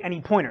updated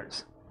any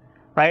pointers,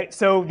 right?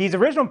 So these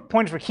original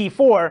pointers for key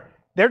 4,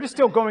 they're just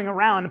still going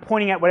around and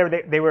pointing at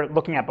whatever they were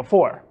looking at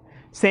before.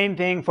 Same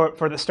thing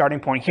for the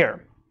starting point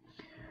here.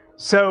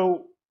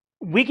 So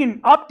we can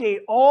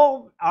update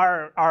all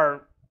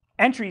our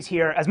entries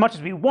here as much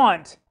as we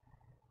want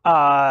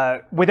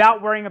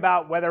without worrying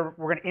about whether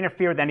we're going to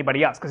interfere with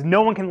anybody else, because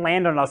no one can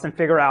land on us and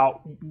figure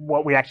out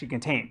what we actually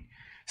contain.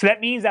 So that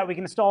means that we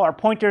can install our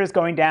pointers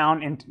going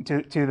down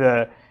into to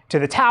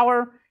the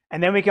tower,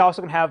 and then we can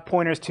also have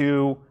pointers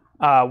to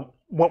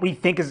what we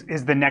think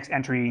is the next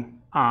entry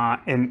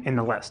in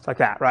the list, like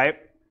that, right?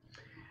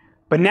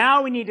 But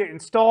now we need to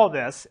install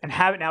this and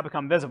have it now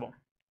become visible.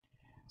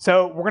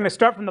 So we're going to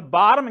start from the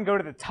bottom and go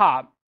to the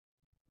top,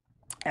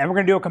 and we're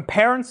going to do a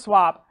compare and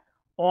swap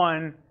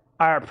on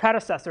our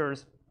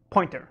predecessor's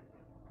pointer.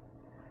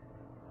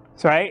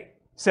 So, right?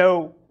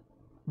 So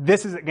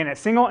this is, again, a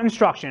single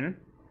instruction.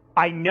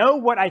 I know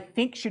what I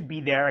think should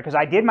be there because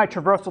I did my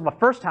traversal the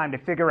first time to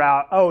figure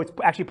out, oh, it's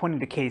actually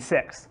pointing to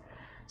K6.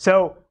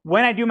 So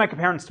when I do my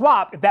compare and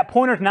swap, if that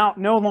pointer is now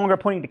no longer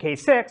pointing to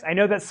K6, I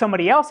know that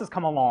somebody else has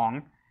come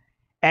along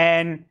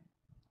and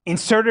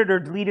inserted or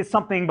deleted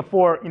something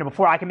before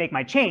I can make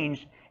my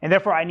change, and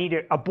therefore I need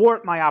to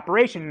abort my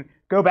operation,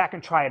 go back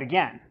and try it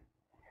again.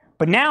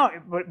 But now,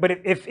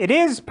 if it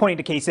is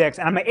pointing to K6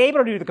 and I'm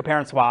able to do the compare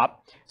and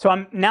swap, so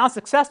I'm now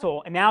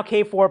successful, and now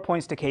K4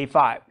 points to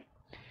K5.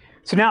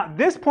 So now at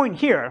this point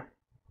here,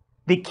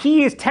 the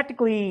key is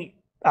technically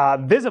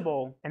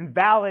visible and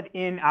valid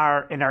in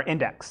our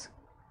index.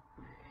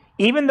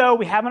 Even though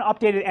we haven't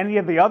updated any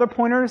of the other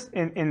pointers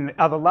in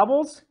other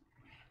levels,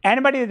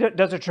 anybody that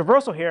does a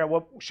traversal here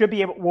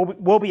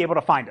will be able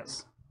to find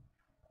us,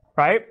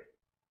 right?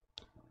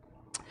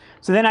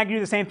 So then I can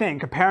do the same thing,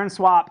 compare and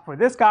swap for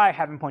this guy,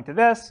 have him point to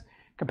this,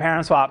 compare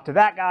and swap to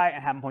that guy,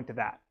 and have him point to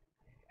that.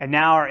 And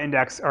now our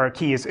index, or our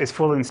key is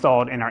fully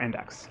installed in our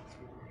index.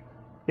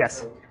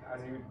 Yes? So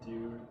as you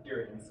do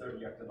your insert,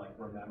 you have to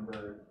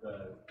remember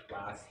the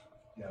last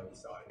node you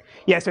saw.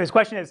 Yeah, so his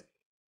question is,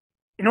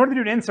 in order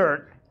to do an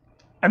insert,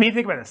 I mean,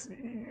 think about this.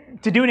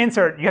 To do an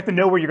insert, you have to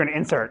know where you're going to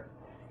insert.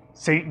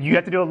 So you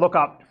have to do a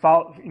lookup,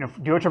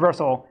 do a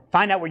traversal,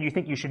 find out where you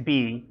think you should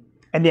be,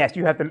 and yes,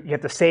 you have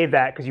to save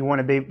that because you want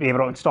to be able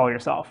to install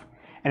yourself.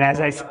 And as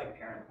I said, like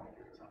parent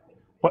pointers or something.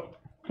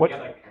 what? You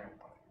got like parent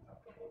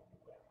pointers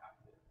or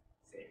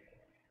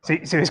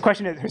something. So his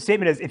question is, his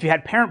statement is, if you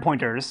had parent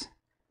pointers,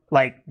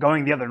 like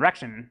going the other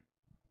direction,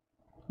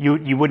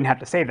 you wouldn't have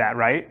to save that,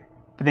 right?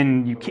 But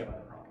then you can't.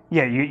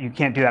 Yeah, you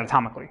can't do that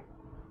atomically.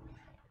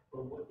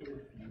 But what if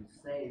you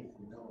save,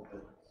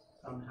 but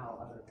somehow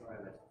other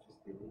parameters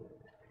just delete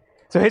it?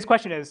 So his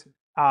question is,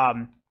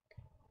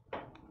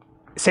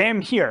 say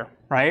I'm here,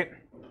 right?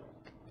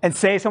 And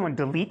say someone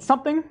deletes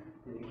something.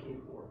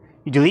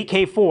 You delete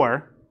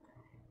K4,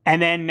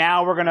 and then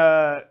now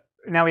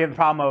we have the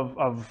problem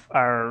of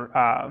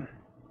our.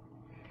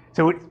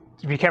 So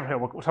be careful here.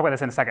 We'll talk about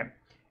this in a second.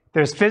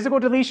 There's physical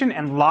deletion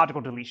and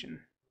logical deletion.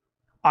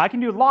 I can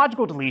do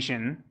logical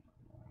deletion.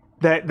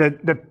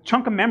 The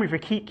chunk of memory for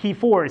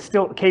K4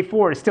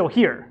 is still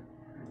here.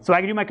 So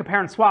I can do my compare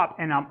and swap,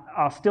 and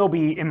I'll still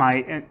be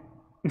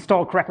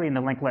installed correctly in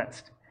the linked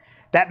list.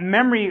 That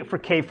memory for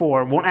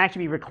K4 won't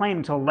actually be reclaimed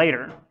until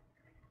later.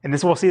 And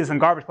we'll see this in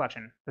garbage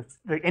collection.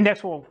 The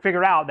index will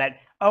figure out that,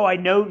 oh, I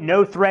know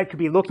no thread could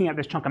be looking at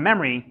this chunk of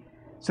memory,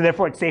 so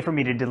therefore it's safe for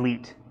me to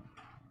delete.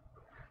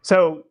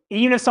 So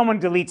even if someone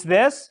deletes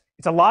this,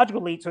 it's a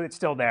logical delete, so it's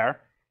still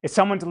there. If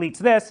someone deletes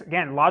this,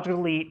 again, logical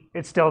delete,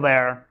 it's still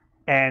there,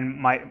 and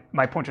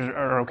my pointers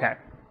are okay.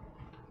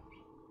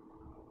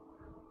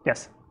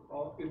 Yes?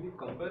 If the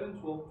compare and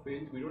swap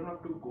fails, we don't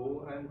have to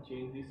go and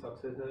change the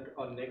successor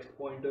or next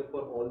pointer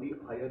for all the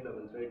higher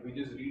levels, right? We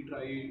just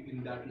retry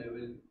in that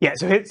level. Yeah,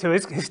 so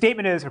his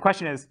statement is, her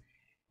question is,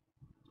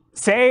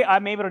 say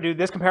I'm able to do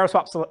this compare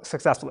swap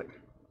successfully.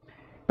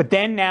 But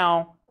then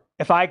now,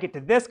 if I get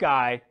to this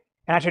guy,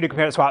 and I try to do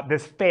compare swap,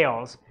 this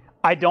fails.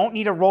 I don't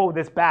need to roll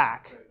this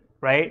back,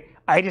 right?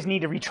 I just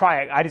need to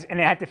retry it.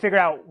 And I have to figure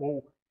out,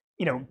 well,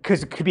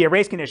 because it could be a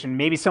race condition.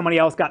 Maybe somebody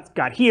else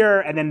got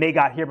here, and then they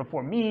got here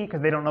before me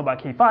because they don't know about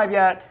K5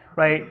 yet,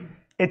 right?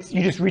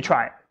 You just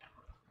retry it,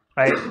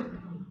 right?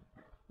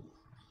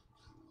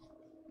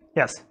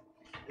 Yes?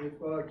 If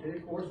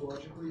K4 is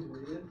logically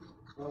deleted,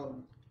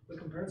 the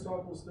compare and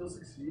swap will still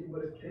succeed,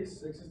 but if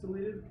K6 is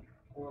deleted,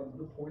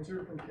 the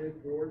pointer from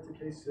K4 to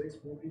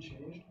K6 won't be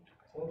changed.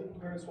 So the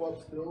compare and swap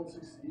still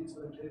succeeds,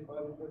 so then K5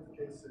 will point to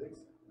K6,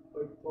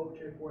 but both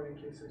K4 and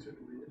K6 are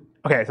deleted.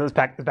 Okay, so this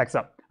backs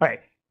up. All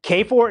right.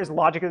 K4 is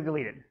logically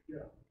deleted. Yeah.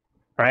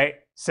 All right,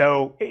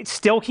 so it's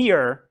still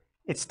here.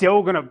 It's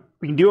still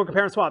we can do a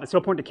compare and swap. It's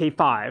still pointing to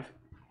K5.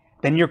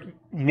 Then you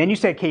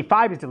say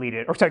K5 is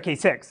deleted, or sorry,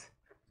 K6.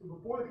 So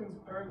before the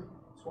compare and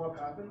swap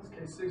happens,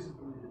 K6 is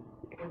deleted.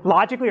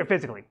 Logically or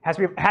physically? Has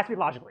to be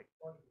logically.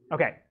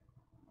 Okay.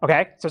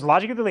 Okay, so it's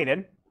logically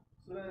deleted.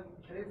 So then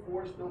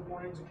K4 is still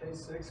pointing to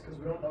K6 because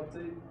we don't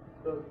update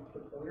the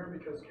pointer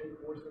because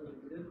K4 is still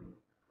deleted,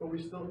 but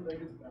we still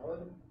think it's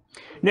valid.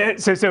 No,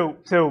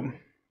 so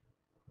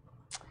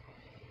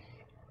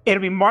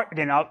it'll be marked,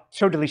 again, I'll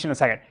show deletion in a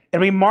second.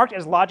 It'll be marked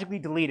as logically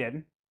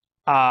deleted,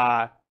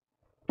 but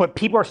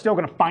people are still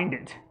going to find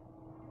it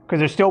because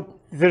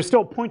there's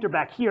still a pointer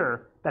back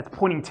here that's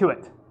pointing to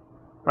it,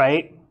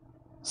 right?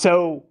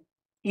 So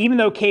even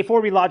though K4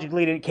 will be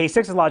logically deleted,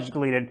 K6 is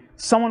logically deleted,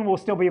 someone will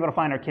still be able to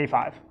find our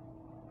K5.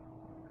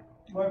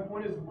 My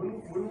point is,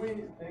 wouldn't we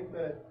think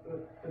that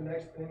the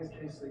next thing is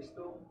K6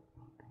 still?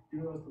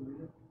 even though it's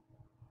deleted?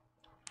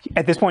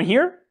 At this point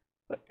here,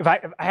 if I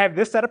have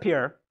this set up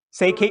here,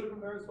 say K,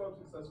 Compare swap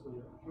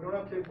successfully. We don't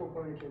have K4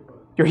 pointing to K5.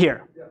 you're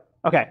here. Yeah.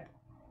 Okay.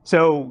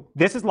 So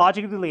this is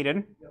logically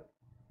deleted. Yep.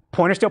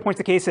 Pointer still points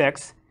to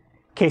K6.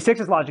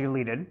 K6 is logically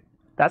deleted.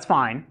 That's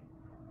fine.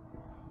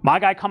 My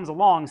guy comes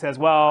along and says,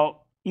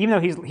 well, even though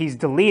he's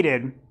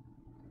deleted,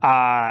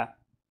 I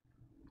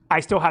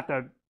still have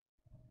to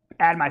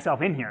add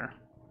myself in here,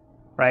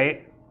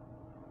 right?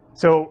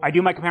 So I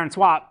do my compare and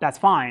swap. That's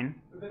fine.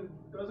 But then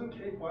doesn't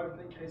K5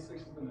 think K6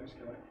 is the next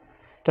guy?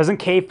 Doesn't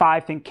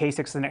K5 think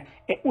K6 is the next?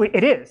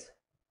 It is.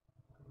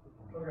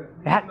 Okay.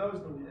 That- Even though it's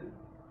deleted?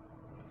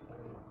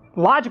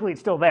 Logically,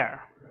 it's still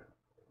there,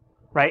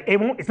 right?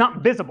 It's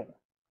not visible.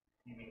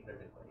 You mean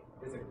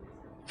physically?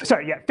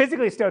 Sorry, yeah,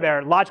 physically it's still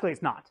there. Logically,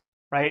 it's not,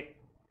 right?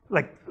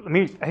 Like,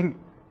 I think,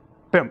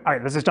 boom. All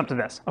right, let's just jump to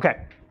this.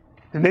 Okay,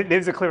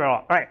 this is a clear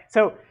all. All right,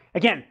 so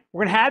again,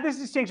 we're gonna have this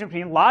distinction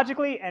between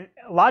logically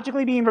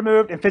being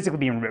removed and physically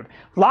being removed.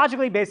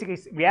 Logically, basically,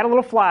 we add a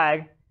little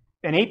flag,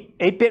 an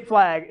 8-bit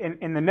flag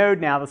in the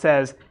node now that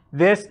says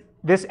this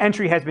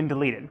entry has been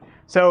deleted.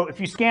 So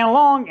if you scan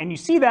along and you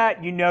see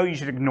that, you know you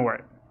should ignore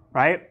it,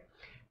 right?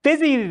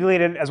 Physically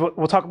deleted, as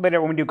we'll talk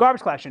later when we do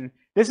garbage collection,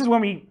 this is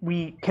when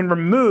we can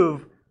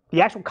remove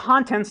the actual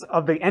contents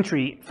of the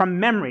entry from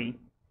memory,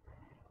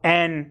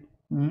 and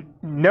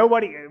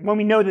when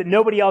we know that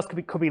nobody else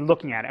could be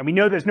looking at it, and we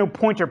know there's no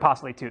pointer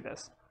possibly to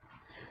this.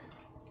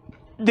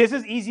 This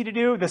is easy to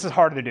do. This is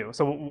harder to do.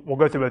 So we'll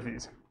go through both of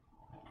these.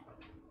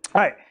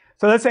 All right.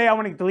 So let's say I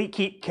want to delete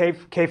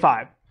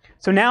K5.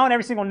 So now in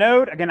every single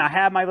node, again, I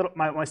have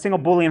my single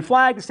Boolean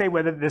flag to say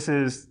whether this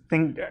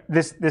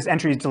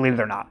entry is deleted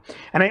or not.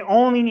 And I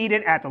only need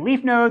it at the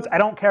leaf nodes. I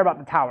don't care about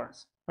the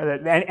towers or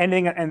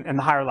anything in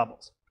the higher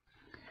levels.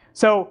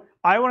 So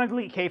I want to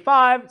delete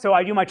K5. So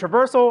I do my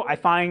traversal. I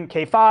find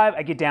K5.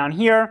 I get down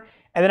here.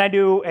 And then I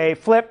do a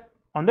flip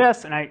on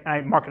this, and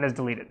I mark it as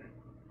deleted,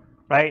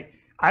 right?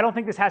 I don't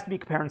think this has to be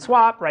compare and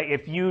swap, right?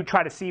 If you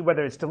try to see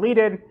whether it's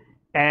deleted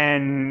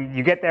and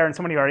you get there and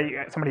somebody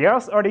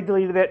else already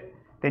deleted it,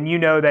 then you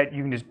know that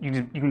you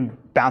can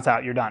bounce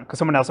out, you're done, because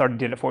someone else already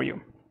did it for you,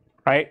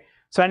 right?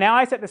 So now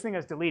I set this thing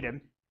as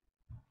deleted,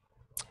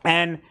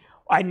 and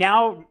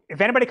if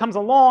anybody comes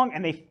along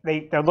and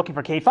they're looking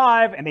for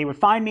K5 and they would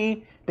find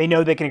me, they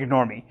know they can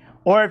ignore me.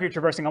 Or if you're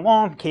traversing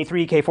along,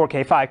 K3, K4,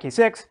 K5,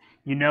 K6,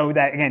 you know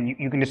that, again,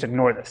 you can just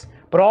ignore this.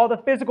 But all the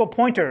physical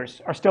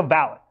pointers are still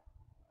valid,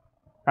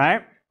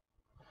 right?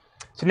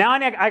 So now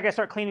I gotta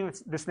start cleaning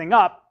this thing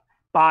up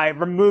by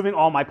removing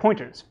all my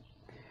pointers.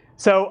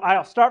 So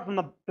I'll start from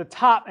the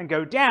top and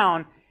go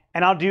down,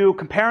 and I'll do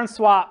compare and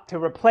swap to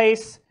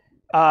replace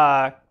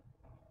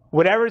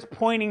whatever is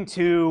pointing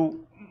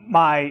to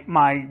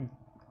my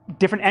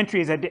different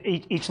entries at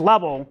each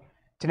level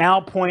to now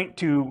point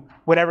to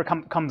whatever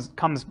comes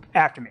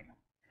after me.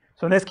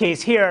 So in this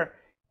case here,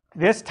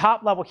 this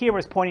top level here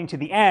was pointing to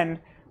the end,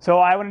 so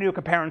I want to do a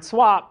compare and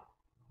swap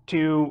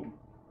to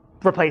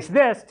replace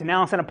this to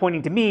now, instead of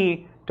pointing to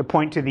me, to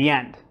point to the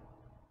end.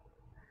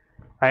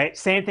 Right?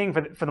 Same thing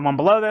for the one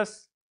below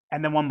this,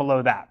 and then one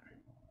below that.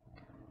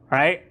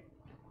 Right?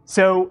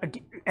 So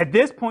at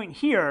this point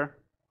here,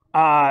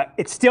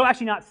 it's still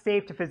actually not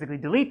safe to physically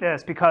delete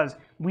this because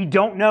we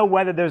don't know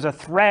whether there's a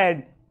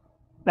thread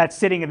that's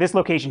sitting at this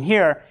location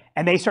here,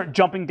 and they start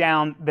jumping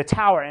down the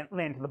tower and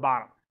land to the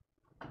bottom.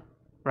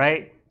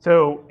 Right?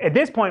 So at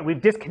this point,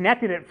 we've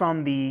disconnected it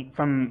from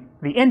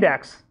the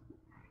index,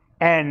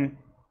 and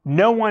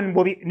no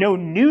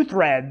new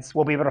threads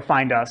will be able to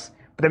find us.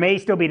 But there may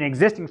still be an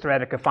existing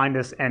thread that could find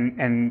us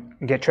and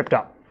get tripped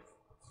up.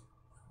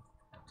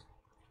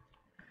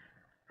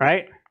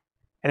 Right?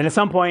 And then at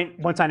some point,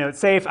 once I know it's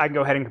safe, I can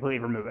go ahead and completely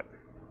remove it.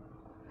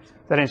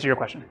 Does that answer your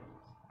question?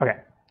 Okay.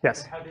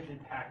 Yes? How to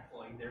detect,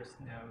 like, there's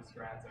no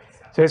threads or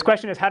etc. So his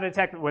question is how to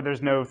detect where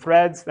there's no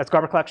threads. That's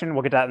garbage collection.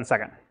 We'll get to that in a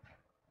second.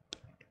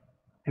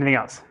 Anything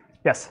else?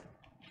 Yes?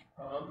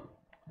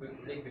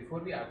 Like before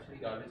we actually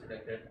garbage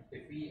selected,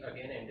 if we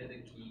again enter the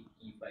key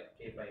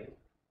K5,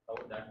 how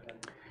would that happen?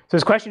 So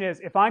his question is,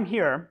 if I'm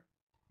here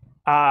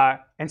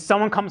and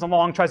someone comes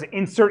along, tries to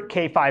insert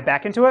K5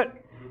 back into it,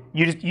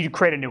 you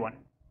create a new one.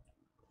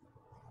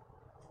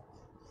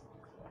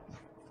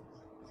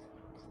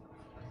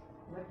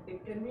 But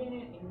it can be in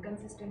an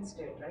inconsistent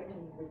state, right,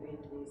 in between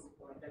these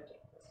pointer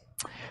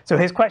changes. So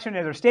his question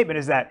is, or statement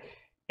is that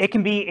it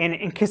can be in an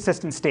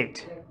inconsistent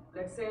state. Like,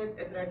 let's say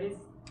a thread is,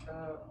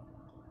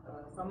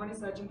 someone is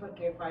searching for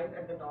K5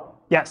 at the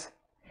top. Yes.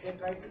 They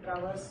try to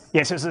traverse.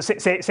 Yeah, so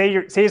say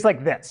it's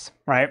like this,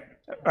 right?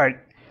 All right.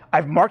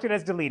 I've marked it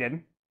as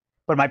deleted,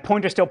 but my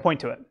pointers still point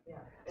to it. Yeah.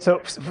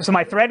 So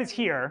my thread is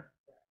here,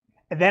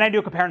 and then I do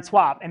a compare and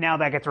swap, and now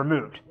that gets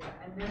removed. Yeah.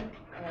 And then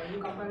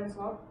you compare and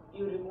swap,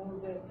 you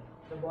remove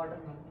the bottom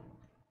one.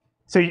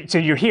 So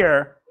you're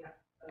here.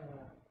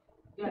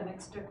 Yeah.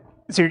 Next step.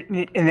 So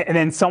and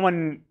then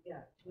someone.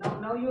 Yeah.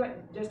 Now you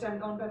just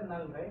encounter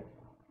null, right?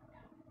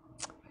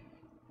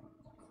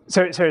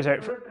 Sorry. So a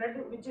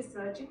thread which is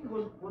searching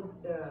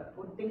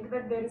would think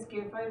that there is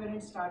K5 when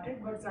it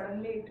started, but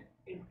suddenly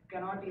it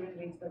cannot even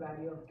reach the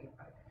value of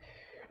K5.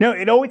 No,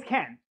 it always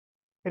can.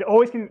 It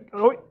always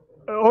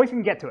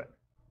can get to it.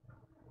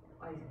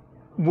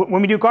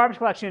 When we do garbage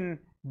collection,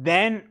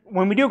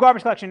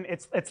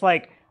 it's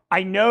like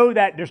I know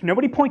that there's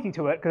nobody pointing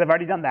to it because I've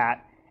already done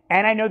that,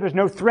 and I know there's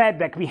no thread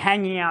that could be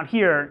hanging out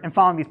here and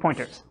following these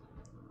pointers.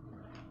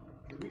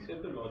 Do we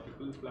set the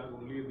logical flag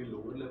only at the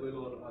lower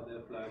level, or are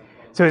there flags?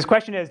 So his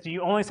question is, do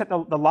you only set the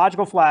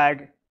logical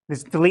flag,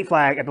 this delete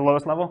flag, at the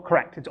lowest level?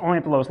 Correct. It's only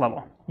at the lowest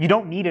level. You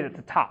don't need it at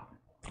the top.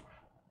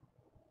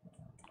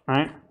 All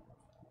right?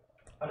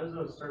 How does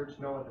a search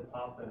know at the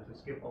top then to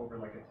skip over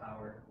like a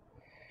tower?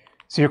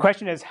 So your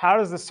question is, how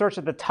does the search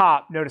at the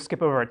top know to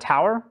skip over a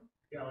tower?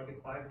 Yeah, like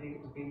if 5 is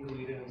being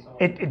deleted and so on.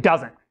 It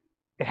doesn't.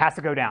 It has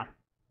to go down.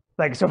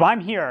 Like, so if I'm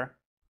here,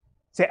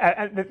 say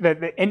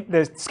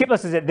the skip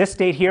list is at this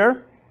state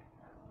here.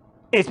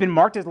 It's been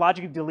marked as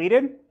logically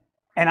deleted,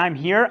 and I'm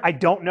here. I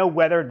don't know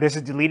whether this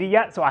is deleted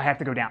yet, so I have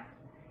to go down.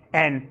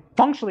 And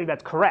functionally,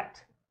 that's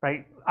correct,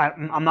 right?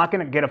 I'm not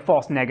going to get a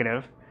false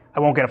negative. I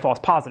won't get a false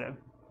positive.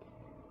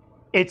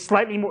 It's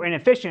slightly more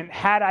inefficient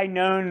had I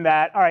known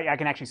that, all right, I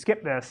can actually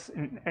skip this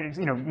and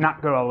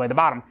not go all the way to the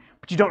bottom.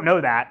 But you don't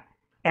know that.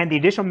 And the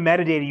additional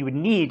metadata you would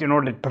need in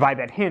order to provide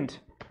that hint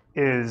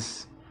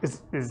is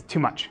too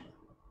much.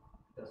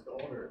 Does the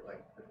order,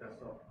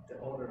 the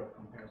order of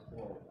compare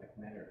score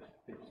matters?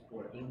 Because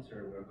for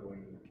insert, we're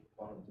going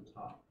bottom to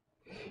top.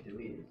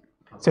 Delete.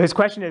 So his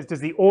question is,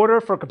 does the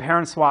order for compare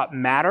and swap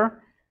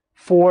matter?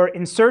 For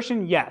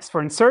insertion, yes.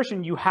 For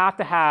insertion, you have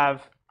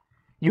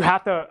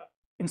to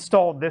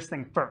install this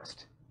thing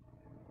first,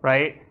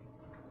 right?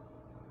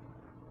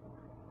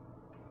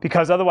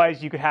 Because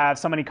otherwise, you could have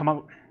somebody come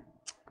up.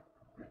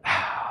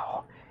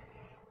 I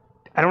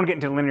don't want to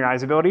get into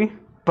linearizability,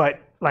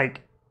 but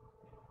like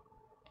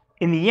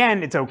in the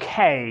end, it's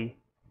okay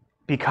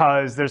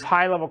because there's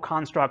high-level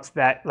constructs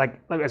that,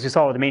 like as you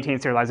saw with the maintain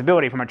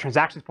serializability from a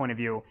transactions point of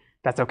view,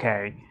 that's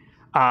okay.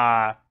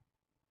 But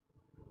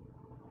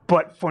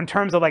in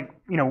terms of what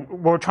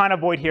we're trying to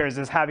avoid here is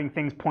just having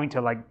things point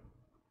to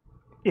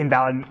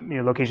invalid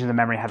locations of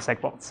memory have seg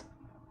faults.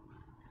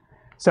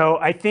 So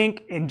I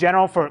think in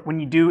general, for when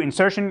you do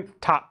insertion,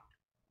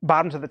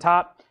 bottom to the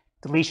top,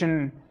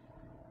 deletion,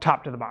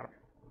 top to the bottom.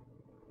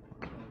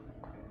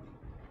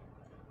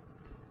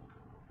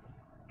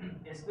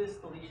 Is this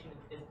deletion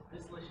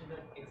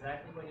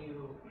exactly when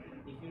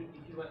if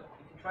you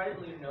try to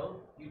delete a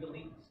node, you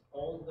delete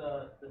all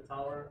the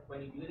tower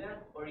when you do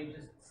that, or you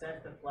just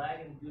set the flag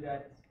and do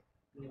that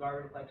in the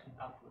garbage collection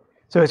afterwards?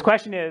 So his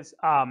question is,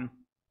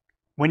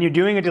 when you're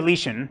doing a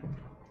deletion,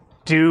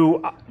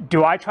 do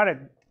I try to,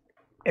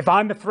 if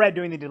I'm the thread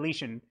doing the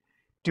deletion,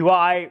 do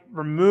I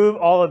remove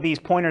all of these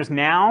pointers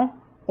now,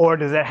 or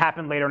does that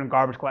happen later in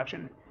garbage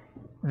collection?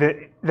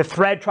 The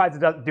thread tries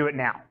to do it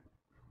now.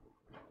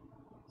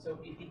 So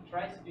if he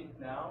tries to do it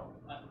now,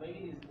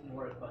 maybe this doesn't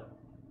work, but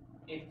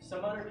if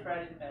some other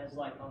thread is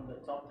like on the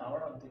top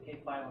tower, on the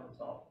K5 on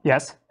the top,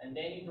 yes, and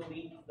then you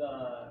delete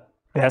the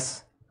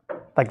yes,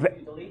 like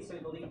you delete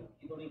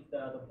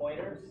the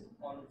pointers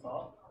on the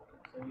top,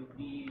 so you'd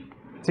be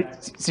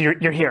exactly, so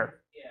you're here.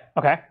 Yeah.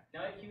 Okay.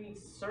 Now if you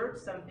insert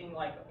something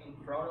like in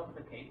front of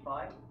the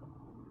K5,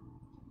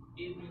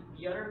 if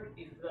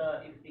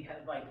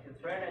the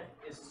thread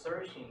that is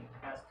searching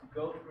has to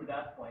go through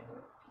that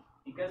pointer,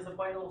 because the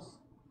pointers,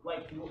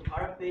 you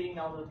are updating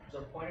now the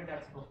pointer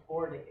that's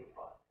before the K5,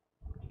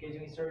 because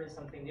you inserted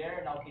something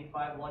there. Now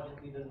K5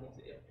 logically doesn't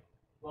exist.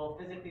 Well,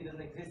 physically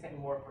doesn't exist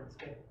anymore for the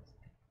skip.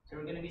 So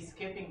we're going to be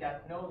skipping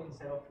that node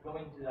instead of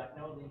going to that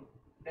node, and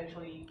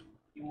eventually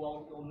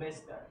you'll miss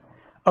that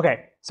node.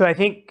 Okay, so I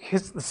think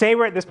say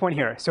we're at this point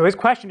here. So his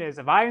question is,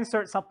 if I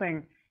insert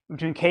something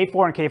between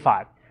K4 and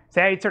K5,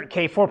 say I insert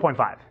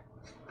K4.5,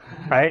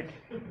 right?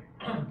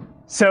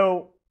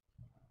 So,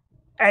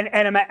 and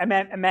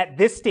I'm at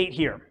this state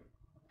here.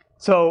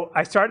 So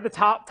I start at the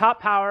top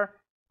power,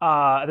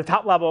 at the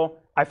top level.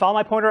 I follow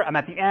my pointer. I'm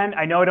at the end.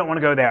 I know I don't want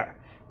to go there.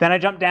 Then I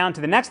jump down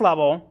to the next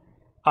level.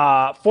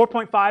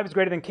 4.5 is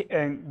greater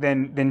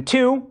than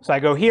 2, so I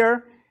go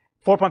here.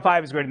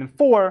 4.5 is greater than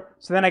 4,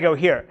 so then I go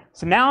here.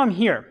 So now I'm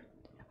here.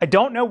 I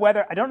don't know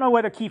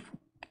whether key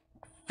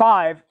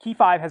 5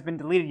 has been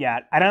deleted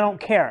yet, and I don't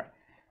care.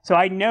 So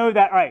I know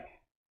that, all right,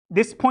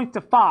 this points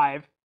to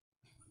 5.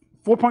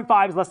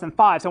 4.5 is less than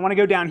 5, so I want to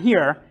go down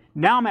here.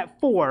 Now I'm at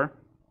 4,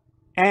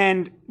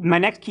 and my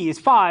next key is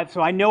 5,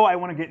 so I know I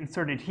want to get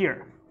inserted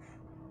here.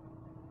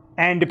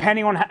 And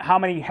depending on how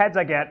many heads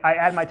I get, I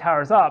add my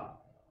towers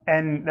up,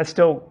 and that's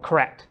still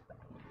correct.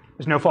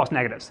 There's no false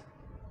negatives.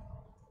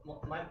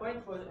 Well, my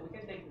point was, we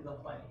can take this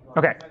offline.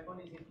 Okay. My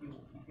point is if you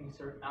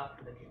insert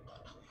after the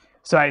K5.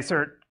 So I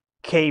insert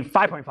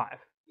K5.5.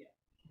 Yeah.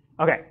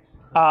 Okay.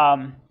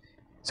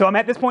 So I'm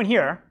at this point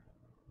here.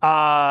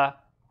 I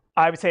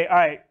would say, all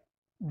right,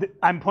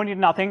 I'm pointing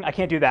to nothing. I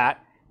can't do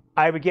that.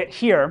 I would get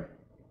here.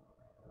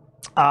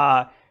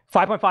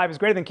 5.5 is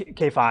greater than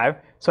K5,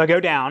 so I go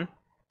down.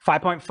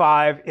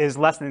 5.5 is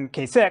less than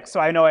K6, so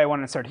I know I want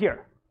to insert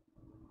here.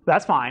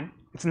 That's fine.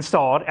 It's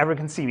installed. Everyone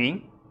can see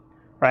me,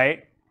 right?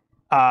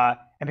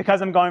 And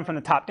because I'm going from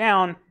the top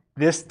down,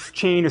 this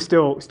chain is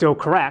still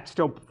correct,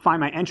 still find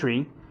my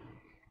entry.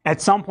 At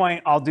some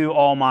point, I'll do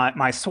all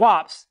my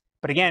swaps.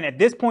 But again, at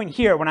this point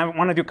here, when I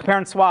want to do compare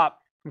and swap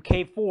from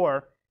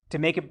K4 to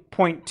make it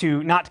point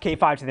to not to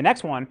K5 to the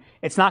next one,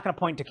 it's not going to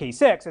point to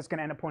K6. It's going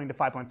to end up pointing to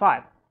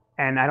 5.5.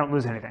 And I don't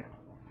lose anything.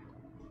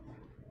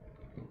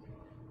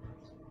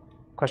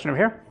 Question over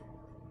here?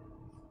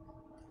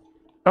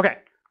 OK.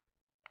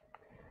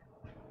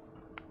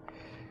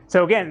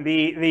 So again,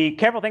 the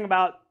careful thing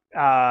about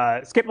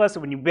skip lists,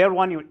 when you build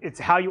one, it's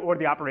how you order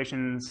the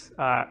operations,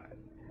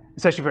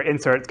 especially for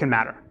inserts, can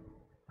matter,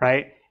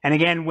 right? And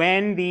again,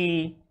 when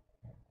the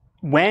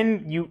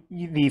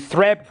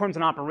thread performs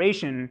an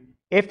operation,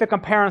 if the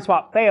compare and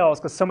swap fails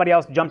because somebody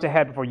else jumped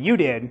ahead before you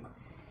did,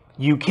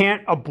 you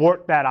can't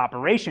abort that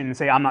operation and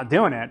say, I'm not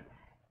doing it.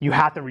 You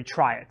have to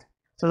retry it.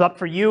 So it's up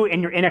for you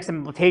in your index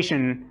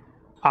implementation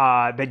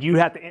that you're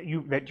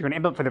going to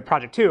implement for the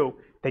project too,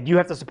 that you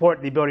have to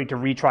support the ability to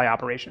retry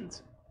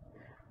operations.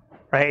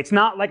 Right? It's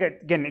not like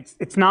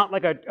it's not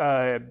like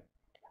a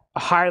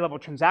higher level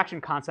transaction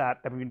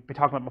concept that we've been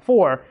talking about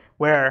before,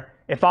 where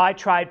if I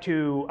tried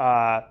to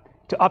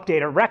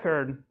update a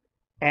record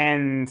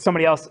and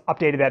somebody else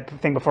updated that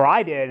thing before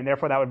I did, and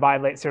therefore that would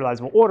violate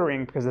serializable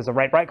ordering because there's a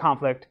write-write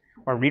conflict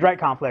or a read-write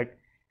conflict,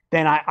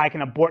 then I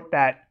can abort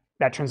that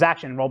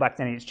transaction and roll back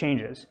to any of its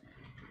changes.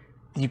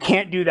 You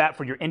can't do that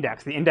for your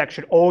index. The index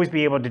should always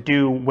be able to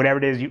do whatever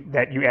it is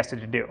that you asked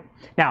it to do.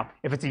 Now,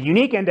 if it's a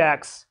unique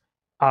index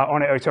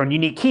on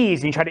unique keys,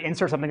 and you try to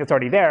insert something that's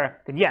already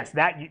there, then yes,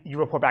 that you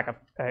report back,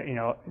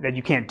 that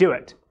you can't do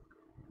it.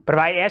 But if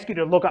I ask you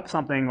to look up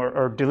something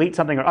or delete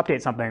something or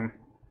update something,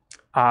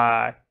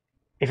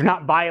 if you're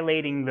not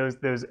violating those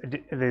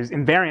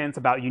invariants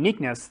about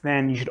uniqueness,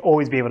 then you should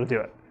always be able to do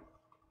it.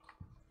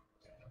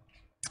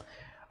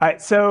 All right,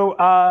 so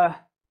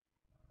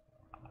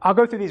I'll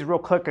go through these real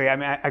quickly. I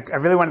mean, I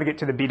really wanted to get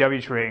to the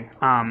BW tree,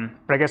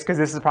 but I guess because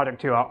this is a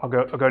project too, I'll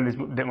go into this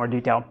a bit more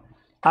detail.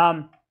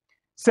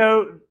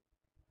 So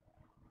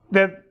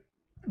the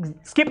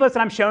skip list that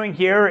I'm showing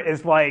here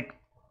is like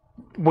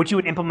what you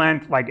would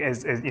implement, like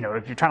if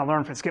you're trying to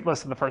learn for skip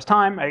list for the first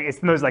time. It's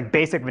the most like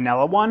basic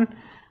vanilla one,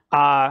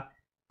 but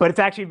it's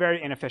actually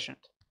very inefficient.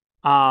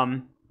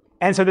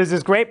 And so there's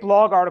this great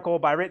blog article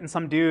by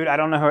some dude, I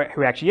don't know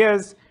who he actually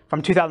is,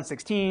 from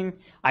 2016.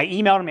 I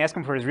emailed him, asked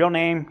him for his real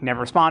name,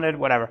 never responded,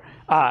 whatever.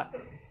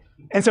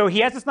 And so he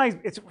has this nice,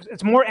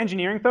 it's more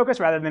engineering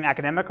focused rather than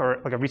academic or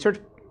like a research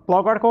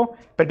blog article.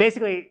 But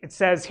basically it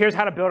says, here's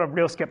how to build a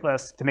real skip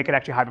list to make it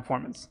actually high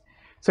performance.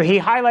 So he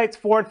highlights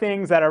 4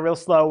 things that are real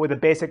slow with a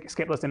basic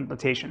skip list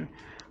implementation.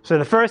 So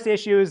the first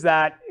issue is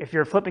that if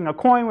you're flipping a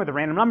coin with a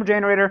random number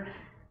generator,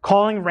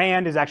 calling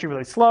rand is actually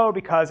really slow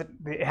because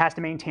it has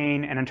to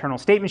maintain an internal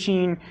state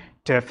machine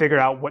to figure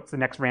out what's the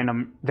next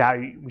random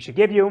value we should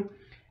give you.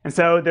 And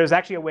so there's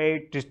actually a way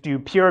to just do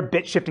pure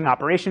bit shifting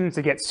operations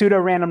to get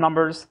pseudo-random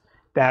numbers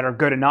that are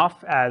good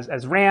enough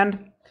as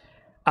rand.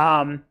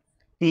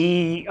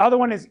 The other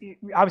one is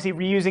obviously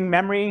reusing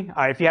memory.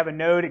 If you have a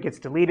node, it gets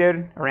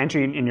deleted, or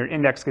entry in your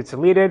index gets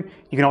deleted.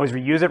 You can always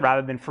reuse it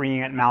rather than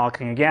freeing it and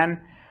mallocing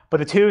again. But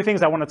the 2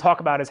 things I want to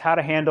talk about is how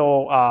to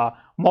handle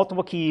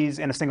multiple keys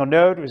in a single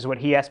node, which is what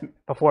he asked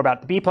before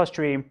about the B+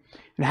 tree,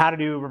 and how to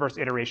do reverse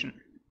iteration.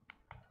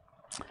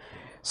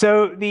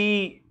 So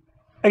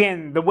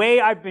again, the way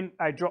I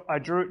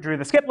drew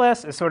the skip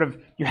list is sort of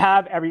you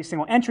have every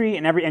single entry,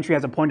 and every entry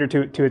has a pointer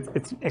to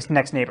its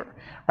next neighbor,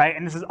 right?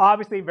 And this is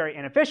obviously very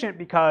inefficient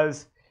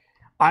because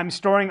I'm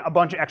storing a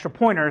bunch of extra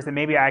pointers that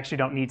maybe I actually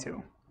don't need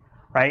to,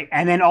 right?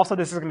 And then also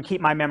this is going to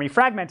keep my memory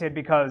fragmented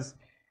because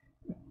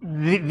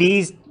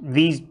these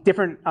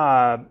different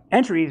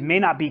entries may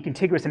not be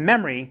contiguous in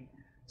memory,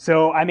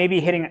 so I may be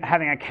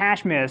having a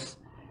cache miss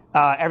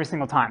every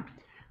single time.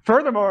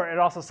 Furthermore, it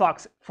also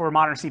sucks for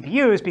modern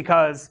CPUs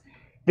because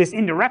this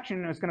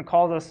indirection is going to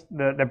cause us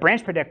the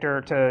branch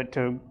predictor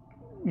to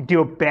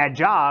do a bad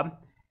job,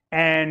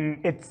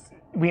 and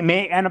we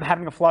may end up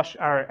having to flush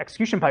our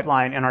execution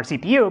pipeline in our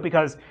CPU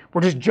because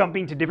we're just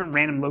jumping to different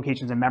random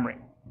locations in memory,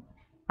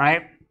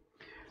 right?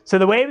 So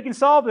the way we can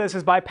solve this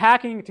is by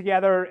packing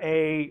together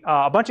a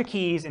bunch of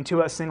keys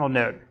into a single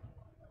node.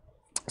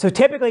 So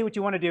typically what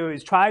you want to do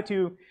is try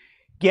to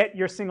get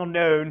your single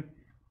node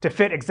to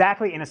fit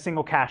exactly in a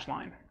single cache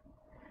line.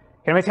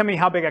 Can anybody tell me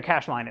how big a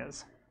cache line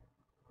is?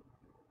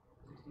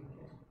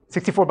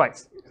 64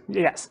 bytes,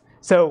 yes.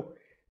 So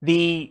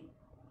in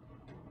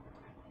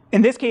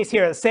this case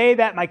here, say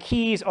that my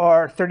keys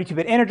are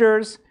 32-bit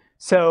integers.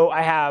 So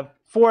I have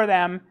 4 of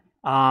them.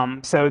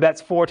 So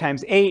that's 4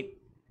 times 8.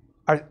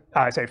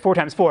 4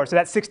 times 4, so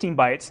that's 16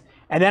 bytes.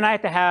 And then I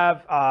have to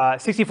have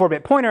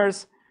 64-bit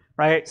pointers,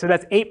 right? So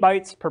that's 8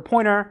 bytes per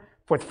pointer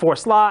with 4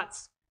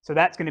 slots. So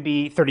that's going to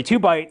be 32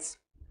 bytes.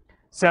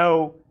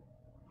 So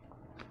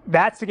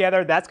that's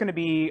together, that's going to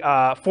be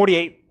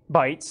 48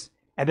 bytes.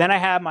 And then I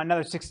have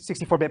another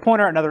 64-bit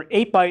pointer, another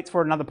 8 bytes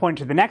for another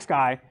pointer to the next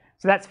guy.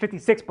 So that's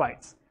 56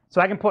 bytes.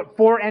 So I can put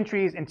 4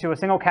 entries into a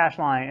single cache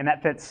line, and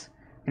that fits,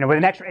 with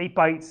an extra 8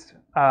 bytes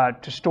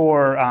to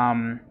store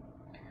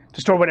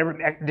whatever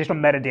additional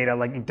metadata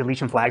like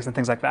deletion flags and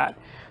things like that.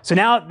 So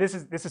now this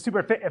is super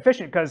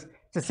efficient because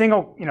it's a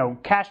single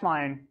cache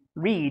line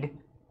read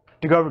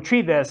to go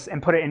retrieve this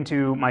and put it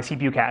into my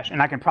CPU cache,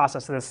 and I can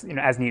process this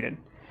as needed.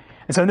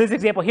 And so in this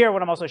example here,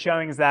 what I'm also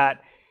showing is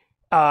that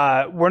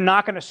we're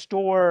not going to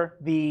store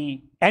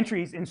the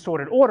entries in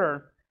sorted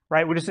order,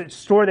 right? We just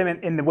store them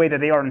in the way that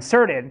they are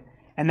inserted,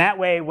 and that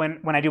way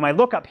when I do my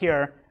lookup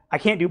here, I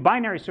can't do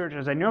binary search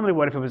as I normally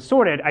would if it was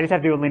sorted. I just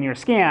have to do a linear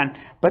scan,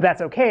 but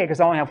that's okay because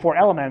I only have 4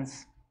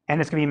 elements, and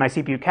it's going to be my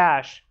CPU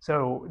cache,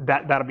 so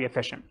that'll be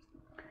efficient.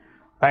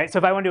 Right? So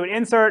if I want to do an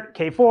insert,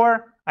 K4,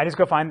 I just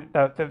go find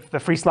the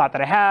free slot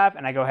that I have,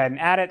 and I go ahead and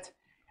add it.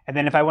 And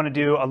then if I want to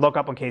do a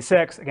lookup on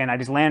K6, again, I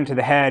just land to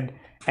the head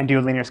and do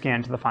a linear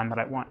scan to the find that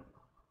I want.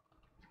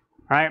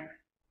 All right?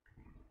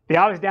 The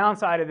obvious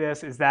downside of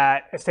this is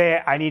that,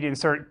 say I need to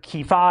insert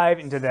key 5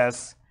 into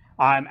this,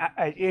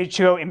 it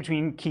should go in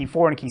between key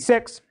 4 and key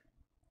 6.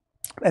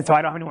 And so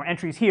I don't have any more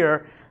entries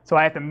here. So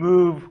I have to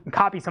move and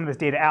copy some of this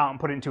data out and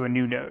put it into a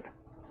new node.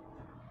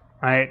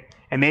 Right?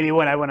 And maybe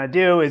what I want to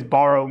do is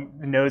borrow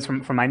the nodes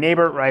from my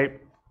neighbor,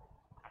 right?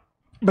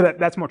 But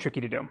that's more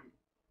tricky to do.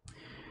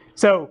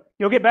 So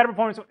you'll get better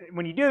performance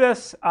when you do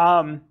this.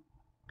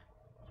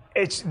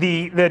 It's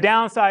the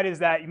downside is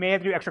that you may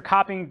have to do extra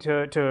copying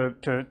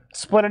to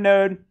split a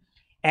node.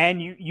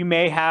 And you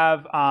may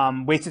have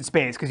wasted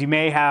space because you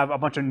may have a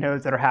bunch of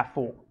nodes that are half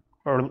full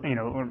or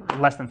or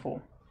less than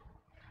full.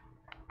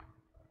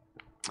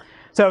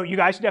 So you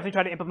guys should definitely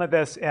try to implement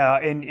this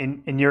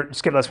in your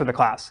skip list for the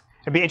class.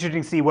 It'd be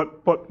interesting to see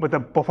what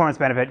the performance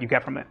benefit you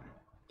get from it.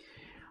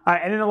 All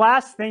right, and then the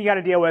last thing you got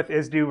to deal with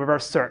is do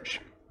reverse search.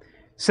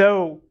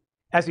 So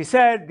as we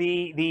said,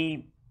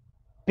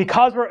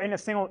 because we're in a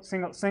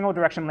single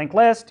direction linked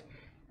list,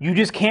 you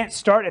just can't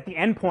start at the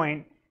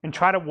endpoint and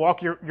try to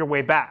walk your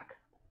way back.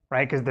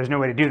 Right? Because there's no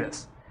way to do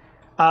this.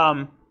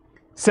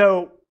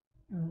 So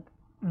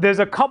there's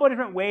a couple of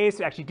different ways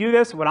to actually do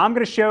this. What I'm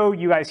going to show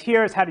you guys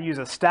here is how to use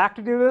a stack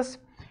to do this.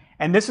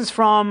 And this is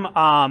from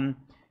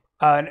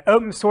an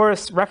open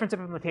source reference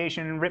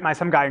implementation written by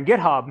some guy on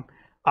GitHub,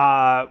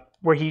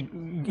 where he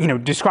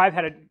described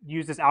how to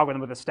use this algorithm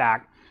with a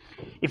stack.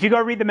 If you go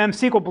read the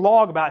MemSQL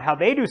blog about how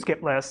they do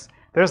skip lists,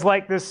 there's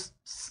like this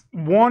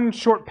one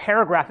short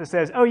paragraph that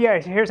says, oh yeah,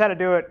 here's how to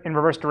do it in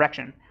reverse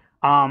direction.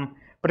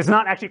 But it's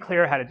not actually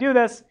clear how to do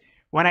this.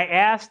 When I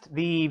asked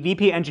the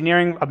VP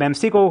engineering of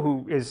MemSQL,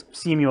 who is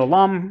CMU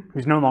alum,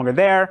 who's no longer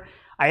there,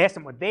 I asked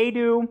them what they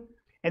do,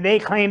 and they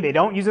claim they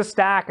don't use a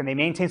stack, and they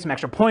maintain some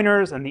extra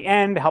pointers in the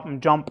end to help them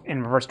jump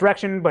in reverse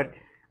direction, but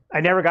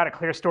I never got a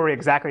clear story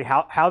exactly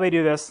how they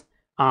do this.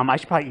 I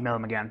should probably email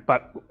them again,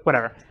 but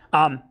whatever.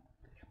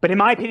 But in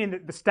my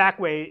opinion, the stack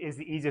way is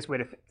the easiest way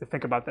to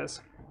think about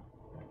this.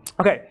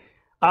 Okay,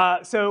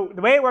 so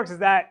the way it works is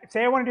that,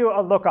 say I want to do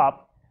a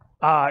lookup,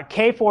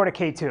 K4 to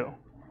K2.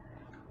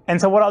 And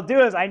so what I'll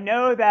do is I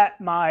know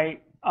that my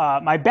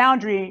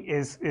boundary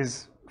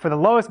is for the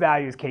lowest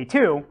value is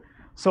K2.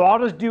 So I'll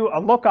just do a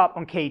lookup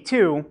on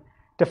K2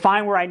 to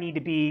find where I need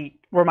to be,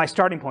 where my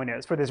starting point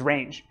is for this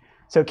range.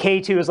 So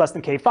K2 is less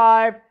than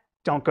K5.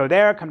 Don't go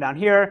there. Come down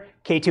here.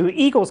 K2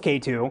 equals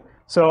K2.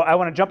 So I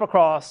want to jump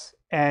across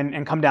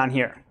and come down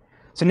here.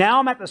 So now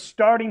I'm at the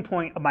starting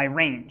point of my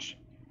range.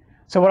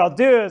 So what I'll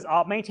do is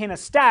I'll maintain a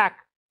stack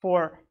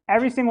for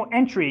every single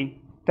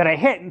entry that I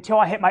hit until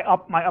I hit my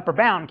upper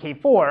bound,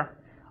 K4.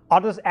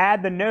 I'll just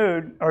add the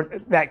node or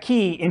that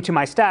key into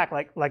my stack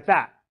like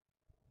that,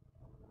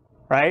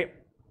 right?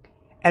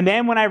 And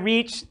then when I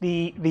reach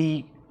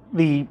the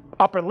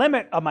upper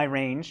limit of my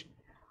range,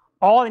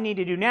 all I need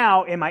to do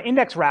now in my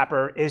index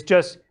wrapper is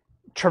just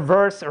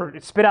traverse or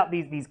spit out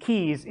these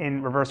keys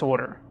in reverse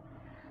order.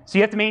 So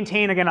you have to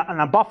maintain, again,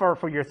 a buffer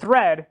for your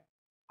thread,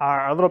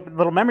 a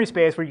little memory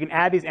space where you can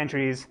add these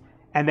entries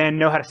and then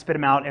know how to spit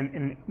them out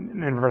in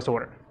reverse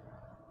order.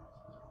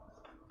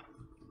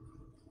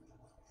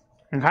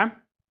 Okay? All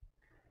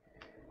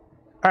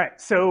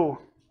right, so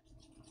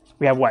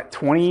we have what,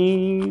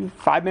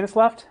 25 minutes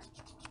left?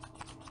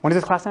 When does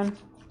this class end?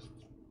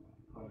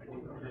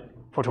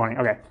 4:20,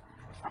 okay.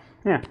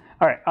 Yeah,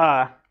 all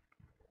right.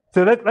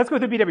 So let's go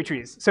through BW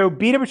trees. So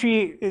BW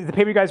tree is the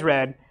paper you guys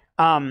read.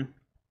 I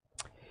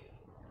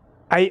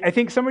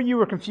think some of you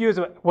were confused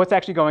about what's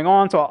actually going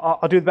on, so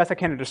I'll do the best I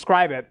can to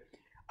describe it.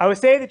 I would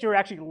say that you were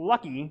actually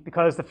lucky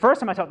because the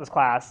first time I taught this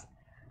class,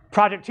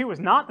 Project 2 was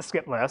not the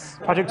skip list.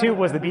 Project 2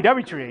 was the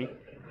BW tree.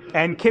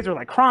 And kids were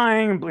like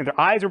crying, their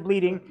eyes were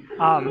bleeding.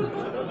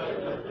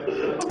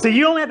 So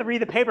you only had to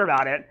read the paper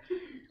about it.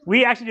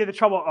 We actually did the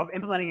trouble of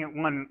implementing it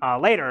one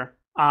later.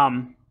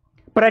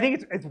 But I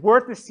think it's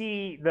worth to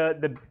see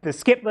the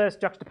skip list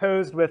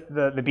juxtaposed with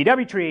the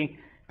BW tree,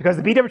 because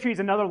the BW tree is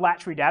another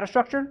latch tree data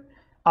structure.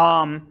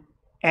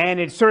 And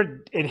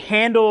it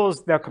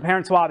handles the compare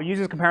and swap, it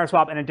uses compare and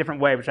swap in a different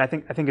way, which I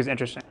think is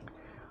interesting.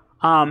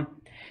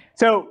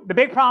 So the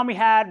big problem we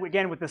had,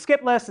 again, with the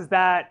skip list is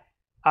that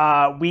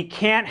we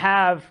can't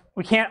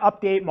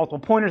update multiple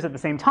pointers at the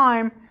same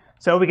time.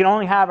 So we can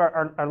only have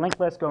our linked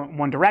list go in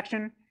one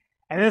direction.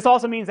 And this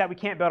also means that we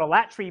can't build a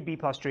lat tree B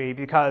plus tree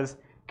because,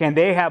 again,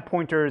 they have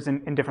pointers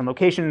in different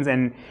locations.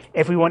 And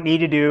if we need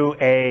to do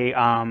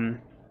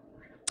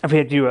if we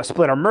have to do a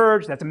split or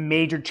merge, that's a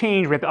major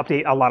change. We have to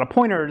update a lot of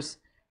pointers,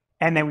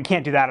 and then we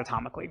can't do that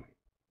atomically.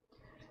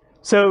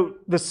 So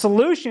the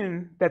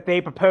solution that they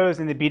propose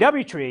in the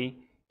BW tree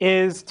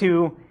is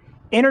to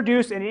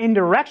introduce an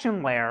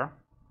indirection layer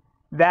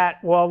that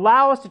will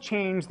allow us to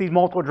change these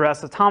multiple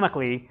addresses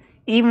atomically,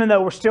 even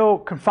though we're still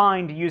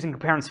confined to using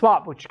compare and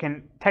swap, which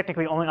can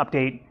technically only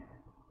update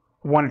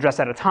one address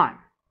at a time.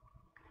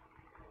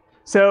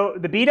 So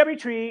the BW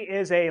tree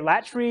is a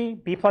lat tree,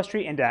 B plus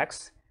tree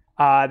index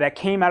that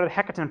came out of the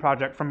Hackathon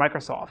project from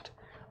Microsoft.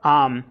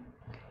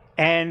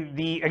 And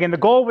again, the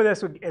goal with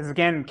this is,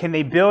 again, can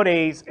they build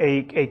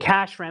a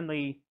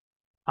cache-friendly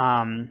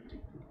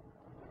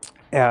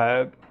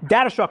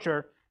data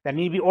structure that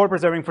need to be order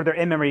preserving for their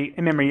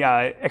in-memory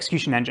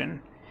execution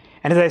engine.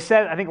 And as I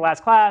said, I think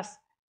last class,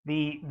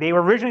 they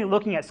were originally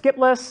looking at skip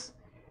lists,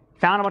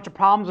 found a bunch of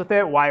problems with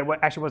it, why it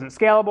actually wasn't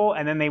scalable,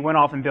 and then they went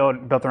off and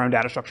built their own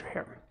data structure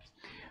here.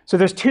 So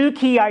there's two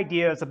key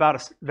ideas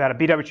about that a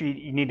BW tree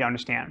you need to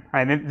understand.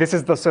 Right? And this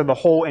is the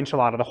whole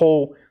enchilada, the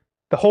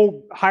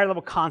whole higher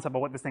level concept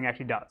of what this thing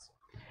actually does.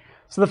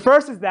 So the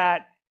first is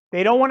that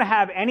they don't want to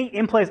have any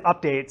in-place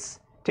updates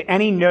to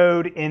any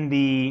node in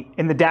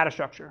the data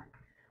structure.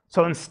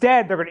 So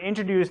instead, they're going to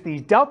introduce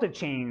these delta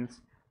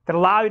chains that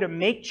allow you to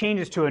make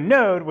changes to a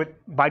node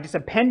by just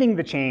appending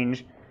the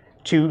change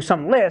to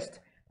some list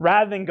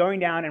rather than going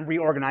down and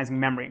reorganizing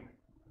memory.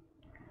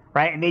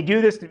 Right? And they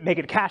do this to make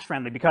it cache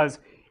friendly, because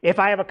if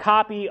I have a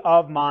copy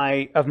of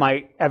my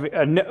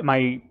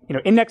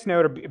index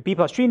node or B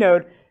plus tree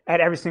node at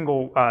every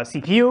single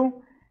CPU,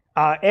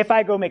 if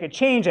I go make a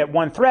change at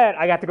one thread,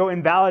 I got to go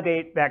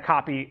invalidate that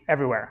copy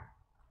everywhere.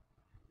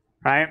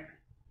 Right?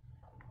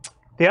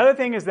 The other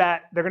thing is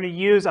that they're going to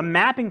use a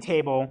mapping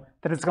table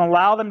that is going to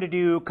allow them to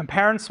do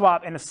compare and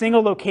swap in a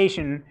single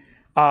location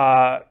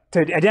to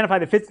identify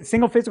the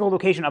single physical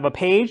location of a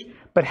page,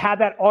 but have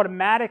that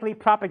automatically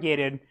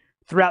propagated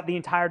throughout the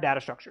entire data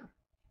structure.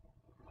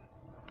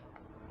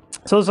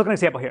 So let's look at an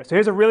example here. So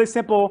here's a really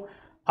simple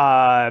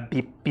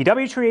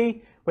BW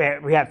tree.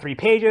 We have 3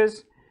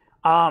 pages.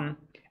 And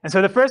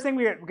so the first thing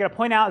we're going to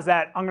point out is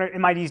that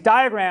in these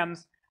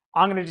diagrams,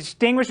 I'm going to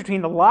distinguish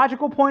between the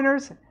logical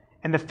pointers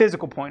and the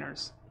physical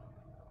pointers.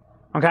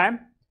 Okay?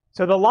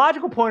 So the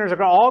logical pointers are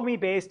going to all be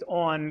based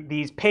on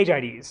these page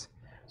IDs.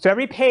 So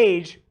every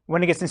page,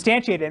 when it gets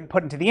instantiated and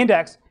put into the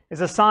index,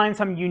 is assigned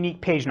some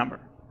unique page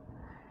number.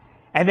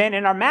 And then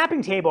in our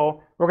mapping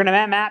table, we're going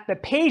to map the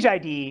page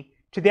ID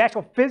to the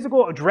actual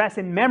physical address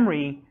in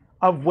memory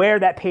of where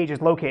that page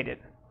is located.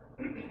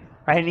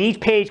 Right? And each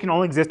page can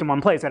only exist in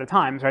one place at a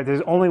time. Right?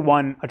 There's only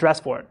one address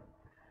for it.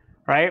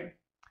 Right?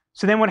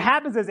 So then what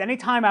happens is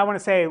anytime I want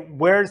to say,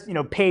 where's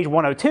page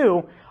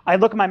 102, I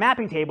look at my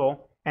mapping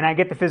table and I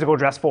get the physical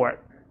address for it.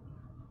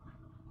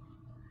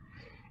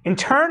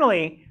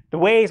 Internally, the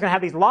way it's going to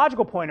have these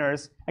logical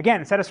pointers, again,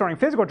 instead of storing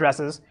physical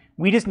addresses,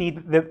 we just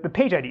need the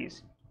page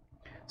IDs.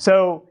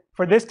 So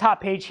for this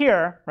top page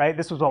here, right,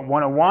 this was what,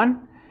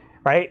 101,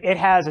 right? It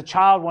has a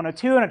child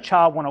 102 and a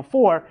child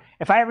 104.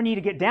 If I ever need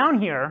to get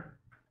down here,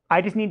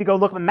 I just need to go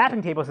look at the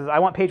mapping table. It says, I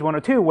want page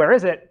 102. Where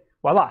is it?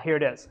 Voila, here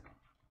it is.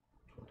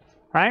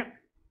 Right?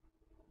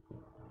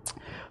 So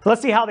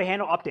let's see how they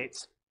handle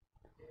updates.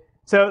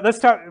 So let's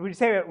start. We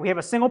say we have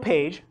a single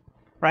page,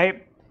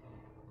 right?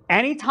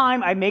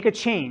 Anytime I make a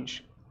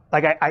change,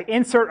 like I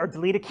insert or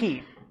delete a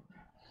key,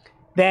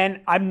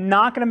 then I'm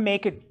not going to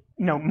make it,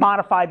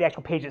 modify the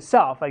actual page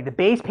itself. Like the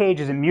base page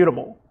is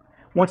immutable.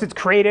 Once it's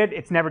created,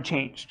 it's never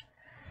changed.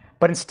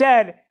 But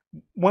instead,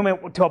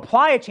 to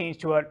apply a change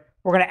to it,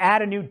 we're going to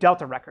add a new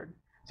delta record.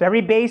 So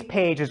every base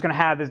page is going to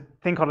have this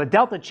thing called a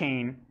delta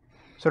chain,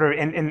 sort of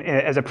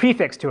as a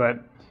prefix to it,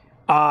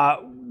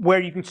 where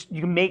you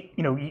can make,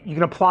 you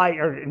can apply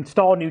or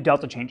install new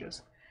delta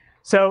changes.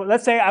 So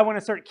let's say I want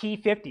to insert key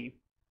 50,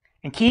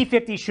 and key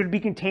 50 should be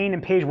contained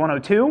in page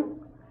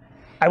 102.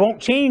 I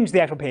won't change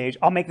the actual page.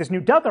 I'll make this new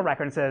delta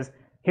record and says,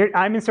 here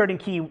I'm inserting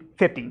key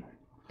 50.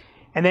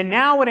 And then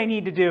now what I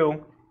need to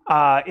do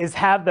is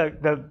have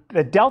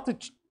the delta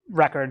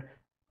record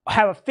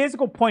have a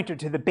physical pointer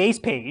to the base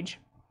page,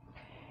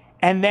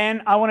 and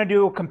then I want to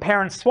do a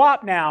compare and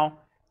swap now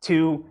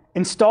to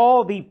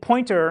install the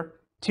pointer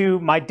to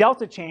my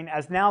delta chain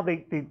as now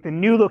the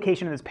new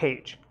location of this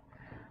page.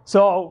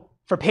 So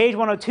for page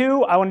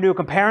 102, I want to do a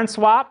compare and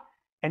swap,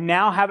 and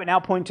now have it now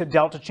point to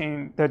delta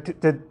chain,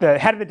 the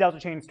head of the delta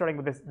chain starting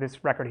with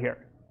this record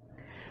here.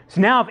 So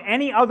now if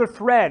any other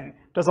thread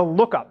does a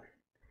lookup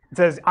and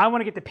says, I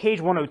want to get to page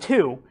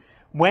 102,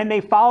 when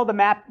they follow the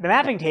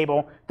mapping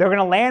table, they're going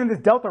to land in this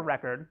delta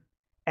record,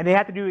 and they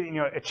have to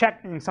do a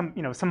check in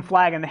some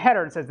flag in the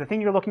header that says the thing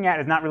you're looking at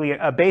is not really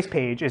a base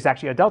page, it's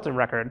actually a delta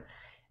record.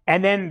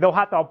 And then they'll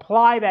have to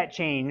apply that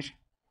change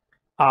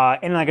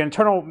in like an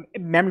internal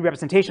memory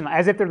representation,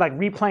 as if they're like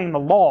replaying the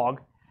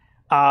log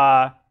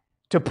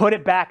to put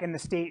it back in the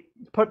state,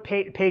 put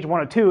page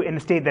 102 in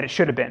the state that it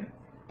should have been.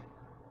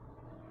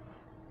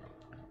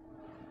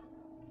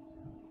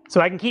 So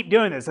I can keep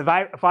doing this. If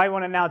I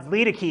want to now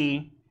delete a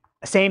key,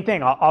 same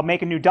thing. I'll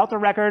make a new delta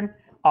record.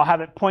 I'll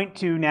have it point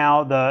to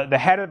now the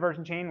head of the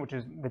version chain, which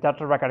is the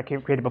delta record I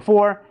created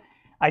before.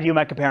 I do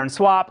my compare and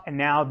swap, and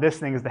now this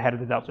thing is the head of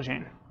the delta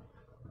chain.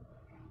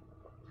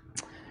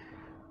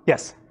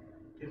 Yes?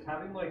 Is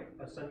having like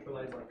a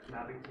centralized like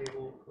mapping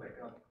table like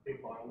a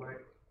big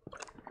bottleneck?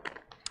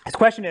 His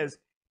question is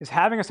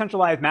having a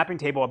centralized mapping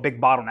table a big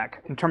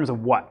bottleneck in terms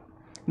of what?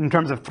 In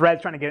terms of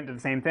threads trying to get into the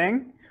same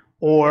thing?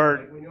 Or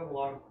like when you have a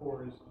lot of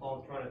cores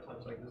all trying to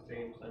touch like the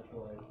same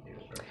centralized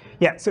data structure.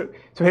 Yeah, so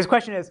his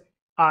question is,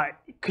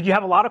 could you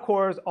have a lot of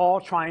cores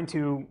all trying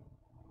to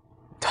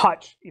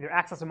touch, either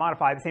access or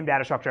modify the same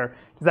data structure?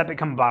 Does that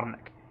become a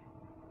bottleneck?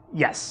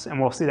 Yes, and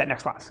we'll see that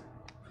next class.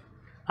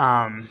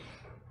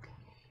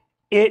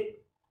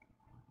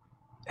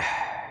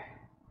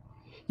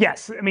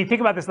 Yes, I mean,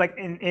 think about this like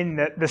in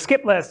the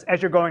skip list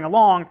as you're going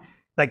along,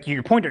 like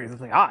your pointer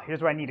is like,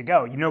 here's where I need to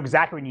go. You know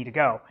exactly where you need to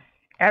go.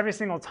 Every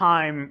single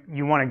time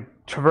you want to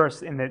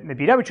traverse in the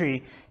BW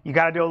tree, you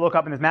got to do a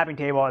lookup in this mapping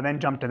table and then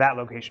jump to that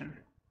location.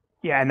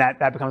 Yeah, and that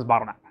becomes a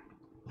bottleneck.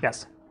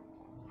 Yes.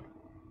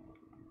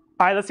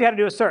 All right, let's see how to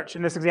do a search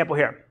in this example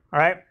here. All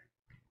right.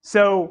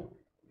 So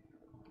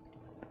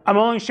I'm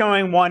only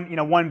showing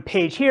one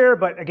page here,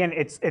 but again,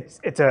 it's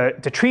a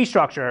tree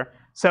structure.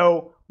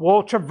 So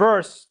we'll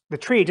traverse the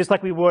tree just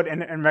like we would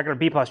in a regular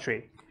B+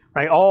 tree,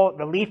 right? All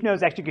the leaf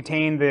nodes actually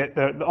contain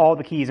all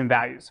the keys and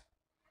values.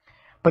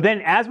 But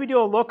then as we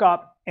do a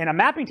lookup in a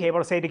mapping table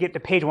to say to get to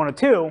page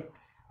 102,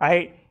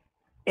 right?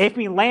 If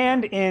we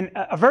land in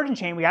a version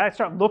chain, we got to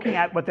start looking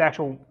at what the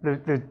actual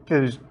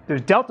those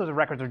deltas of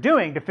records are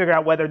doing to figure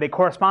out whether they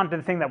correspond to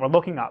the thing that we're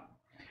looking up.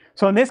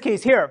 So in this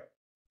case here,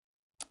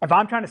 if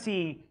I'm trying to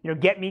see,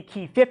 get me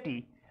key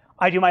 50,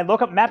 I do my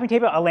lookup mapping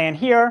table. I land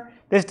here.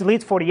 This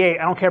deletes 48.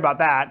 I don't care about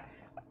that.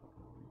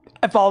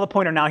 I follow the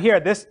pointer now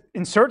here. This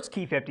inserts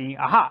key 50.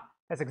 Aha,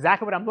 that's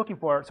exactly what I'm looking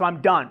for. So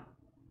I'm done.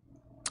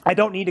 I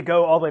don't need to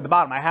go all the way to the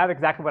bottom. I have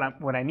exactly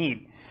what I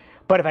need.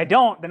 But if I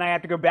don't, then I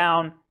have to go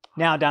down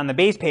the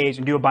base page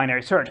and do a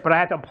binary search. But I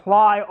have to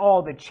apply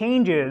all the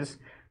changes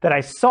that I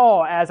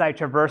saw as I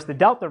traversed the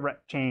delta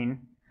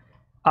chain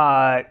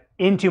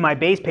into my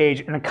base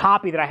page in a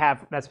copy that I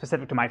have that's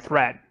specific to my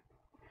thread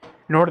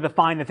in order to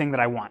find the thing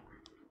that I want.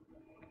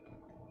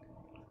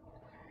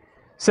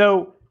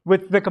 So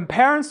with the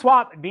compare and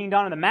swap being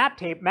done in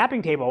the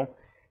mapping table,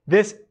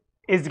 this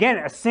is again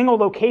a single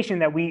location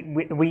that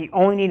we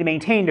only need to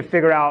maintain to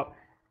figure out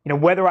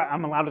whether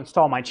I'm allowed to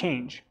install my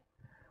change,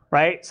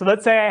 right? So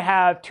let's say I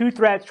have two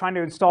threads trying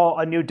to install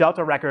a new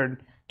delta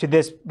record to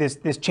this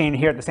chain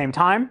here at the same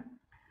time,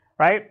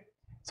 right?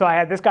 So I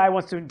have this guy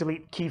wants to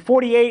delete key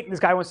 48, and this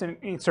guy wants to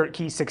insert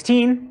key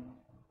 16.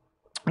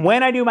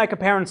 When I do my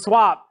compare and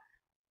swap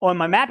on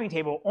my mapping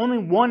table, only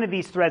one of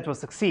these threads will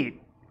succeed.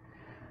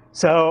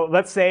 So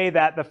let's say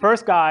that the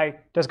first guy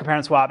does compare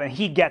and swap and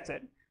he gets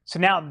it. So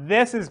now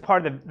this is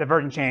part of the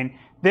version chain.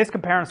 This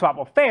compare and swap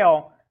will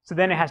fail, so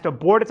then it has to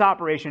abort its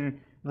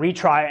operation,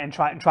 retry it, and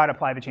try to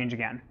apply the change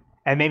again.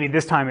 And maybe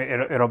this time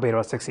it'll be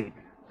able to succeed,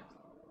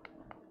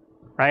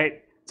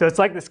 right? So it's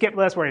like the skip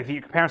list where if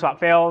you compare and swap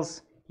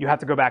fails, you have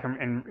to go back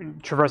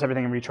and traverse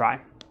everything and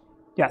retry.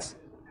 Yes?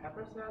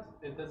 Pepper says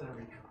it doesn't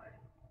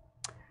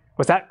retry.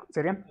 What's that?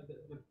 Say it again?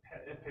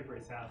 If paper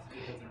is says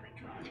it doesn't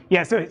retry.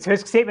 Yeah, so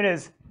his statement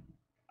is,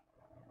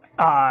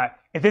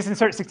 if this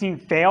insert 16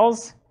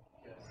 fails,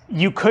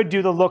 you could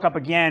do the lookup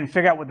again,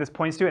 figure out what this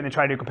points to, and then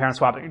try to do compare and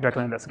swap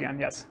directly in this again.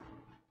 Yes,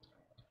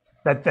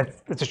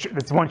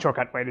 that's one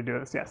shortcut way to do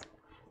this. Yes.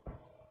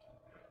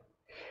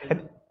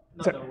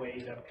 Not the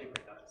way that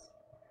paper does.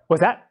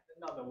 What's that?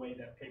 Not the way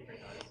that paper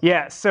does.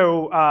 Yeah.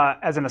 So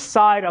as an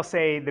aside, I'll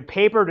say the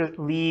paper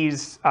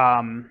leaves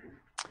a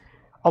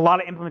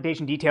lot of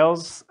implementation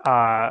details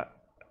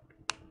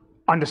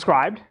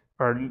undescribed,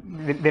 or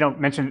they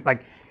don't mention.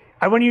 Like,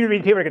 I want you to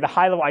read the paper to get the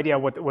high-level idea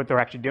of what they're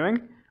actually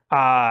doing.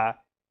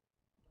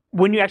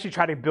 When you actually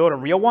try to build a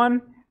real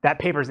one, that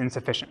paper is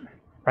insufficient,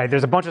 right?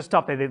 There's a bunch of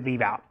stuff that they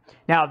leave out.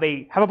 Now,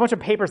 they have a bunch of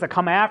papers that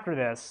come after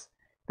this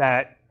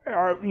that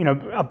are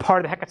a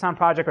part of the Hackathon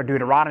project or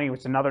Deuteronomy,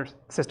 which is another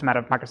system out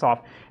of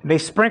Microsoft. And they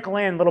sprinkle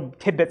in little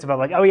tidbits about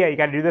like, oh yeah, you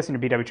got to do this in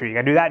your BW tree. You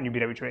got to do that in your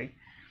BW tree,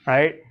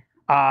 right?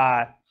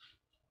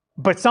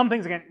 But some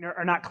things, again,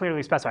 are not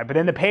clearly specified. But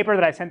in the paper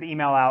that I sent the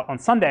email out on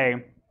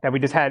Sunday that we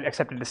just had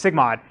accepted to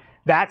Sigmod,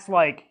 that's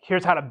like,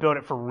 here's how to build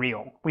it for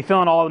real. We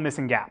fill in all the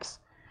missing gaps.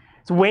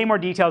 It's way more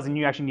details than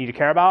you actually need to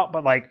care about,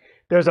 but like,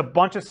 there's a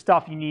bunch of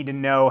stuff you need to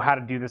know how to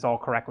do this all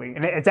correctly.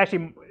 And it's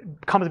actually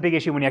becomes a big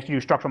issue when you actually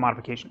do structural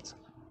modifications.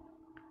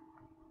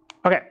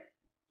 Okay,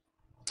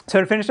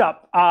 so to finish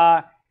up,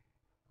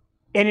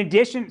 in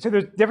addition, so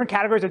there's different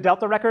categories of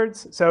delta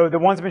records. So the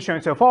ones I've been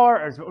showing so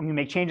far is when you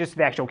make changes to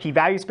the actual key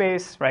value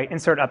space, right?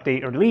 Insert,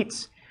 update, or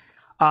deletes.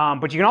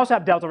 But you can also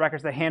have delta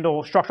records that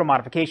handle structural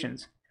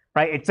modifications,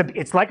 right?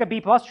 It's like a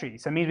B+ tree,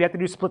 so it means we have to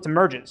do splits and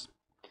merges,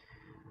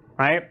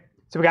 right?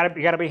 So we got to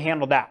be able to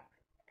handle that.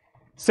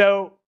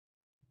 So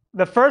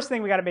the first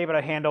thing we got to be able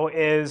to handle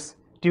is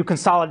do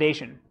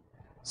consolidation.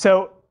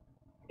 So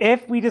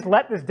if we just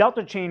let this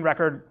delta chain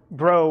record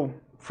grow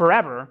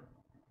forever,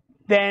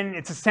 then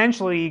it's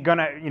essentially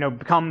gonna,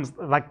 becomes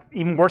like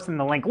even worse than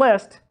the linked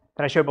list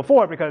that I showed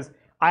before, because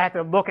I have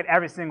to look at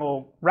every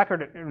single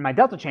record in my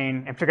delta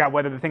chain and figure out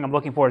whether the thing I'm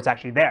looking for is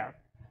actually there.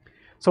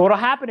 So what'll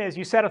happen is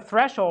you set a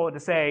threshold to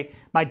say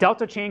my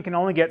delta chain can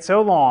only get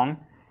so long,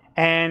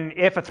 and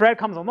if a thread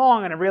comes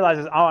along and it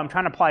realizes, oh, I'm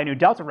trying to apply a new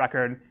delta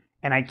record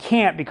and I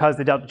can't because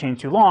the delta chain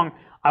is too long,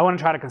 I want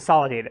to try to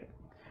consolidate it.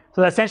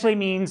 So that essentially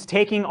means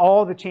taking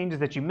all the changes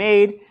that you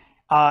made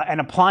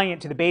and applying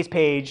it to the base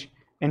page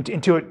and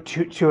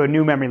to a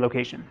new memory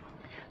location.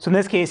 So in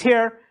this case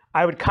here,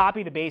 I would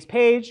copy the base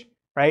page,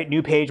 right,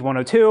 new page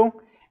 102,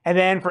 and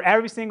then for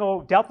every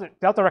single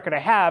delta record I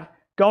have,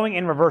 going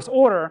in reverse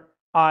order,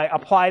 I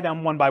apply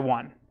them one by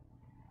one,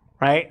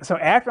 right? So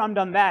after I'm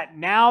done that,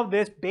 now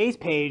this base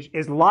page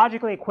is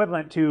logically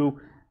equivalent to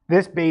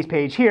this base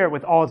page here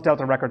with all its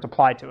delta records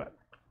applied to it.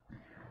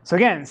 So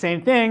again,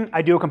 same thing,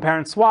 I do a compare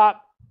and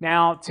swap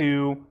now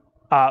to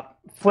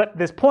flip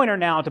this pointer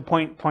now to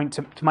point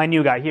to my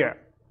new guy here.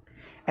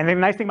 And the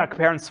nice thing about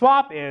compare and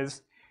swap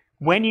is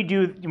when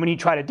you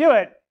try to do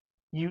it,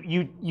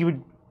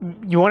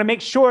 you want to make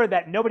sure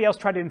that nobody else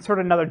tried to insert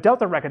another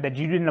delta record that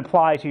you didn't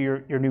apply to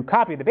your new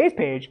copy of the base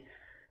page.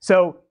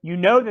 So you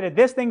know that if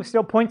this thing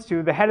still points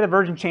to the head of the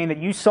version chain that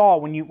you saw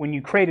when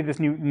you created this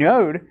new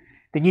node,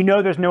 then you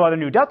know there's no other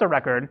new delta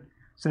record.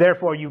 So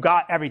therefore you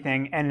got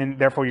everything, and then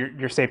therefore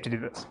you're safe to do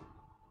this,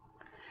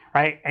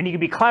 right? And you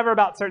can be clever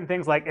about certain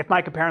things, like if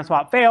my compare and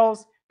swap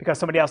fails because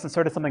somebody else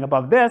inserted something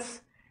above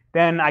this,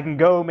 then I can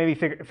go maybe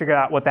figure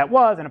out what that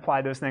was and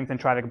apply those things and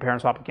try to compare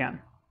and swap again.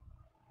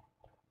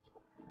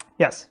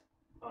 Yes?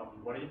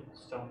 What if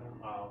some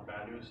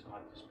values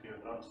are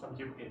disputed, some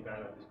duplicate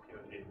values are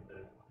disputed in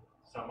the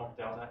sum of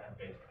delta and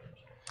base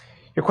page?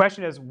 Your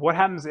question is, what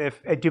happens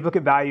if a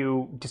duplicate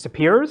value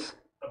disappears?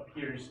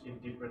 Appears in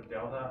different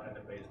delta and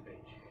the base page.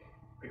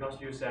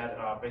 Because you said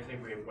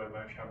basically when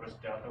we traverse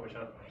delta, which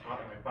are top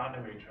and we find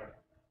and we return.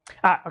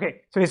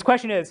 Okay, so his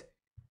question is,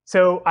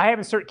 so I have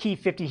insert key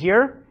 50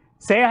 here.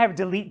 Say I have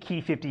delete key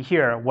 50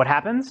 here, what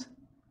happens?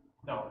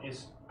 No,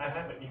 I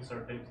have an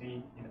insert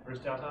 50 in the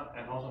first delta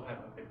and also have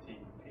a 50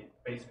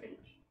 base page.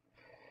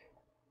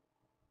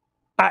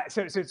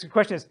 So the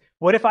question is,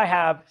 what if I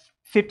have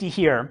 50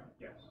 here?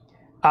 Yes.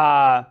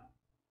 Am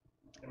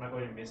I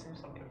going to be missing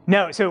something?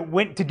 No, so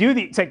to do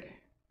it's like,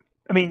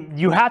 I mean,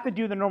 you have to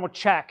do the normal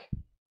check.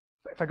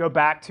 If I go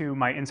back to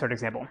my insert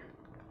example.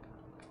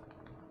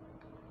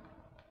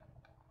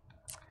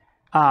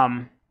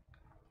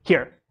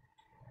 Here.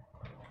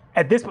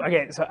 At this point,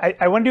 okay, so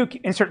I want to do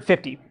insert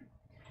 50.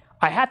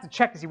 I have to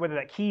check to see whether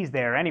that key is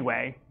there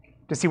anyway,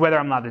 to see whether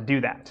I'm allowed to do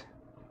that,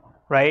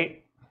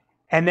 right?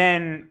 And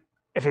then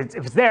if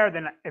it's there,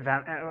 then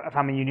if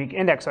I'm a unique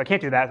index, so I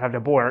can't do that, so I have to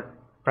abort,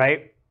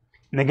 right?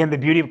 And again, the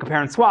beauty of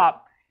compare and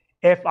swap,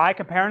 if I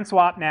compare and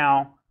swap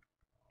now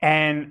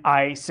and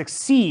I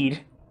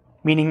succeed,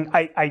 meaning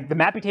the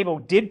mapping table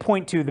did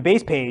point to the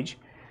base page,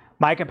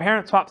 my compare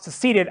and swap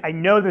succeeded, I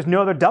know there's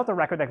no other delta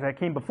record that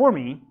came before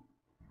me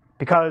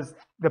because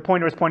the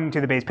pointer is pointing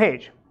to the base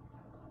page,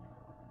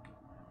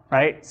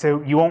 right?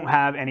 So you won't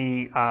have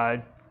any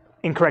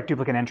incorrect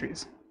duplicate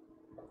entries.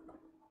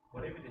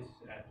 What if it is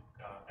at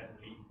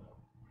the leaf node?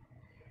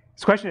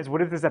 This question is,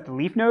 what if this is at the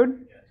leaf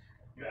node? Yes,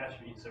 you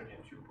actually insert a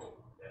tuple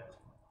there.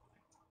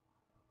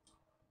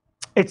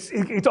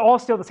 It's all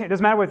still the same. It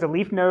doesn't matter whether it's a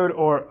leaf node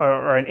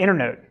or an inner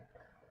node,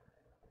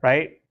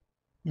 right?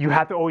 You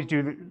have to always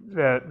do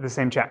the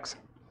same checks.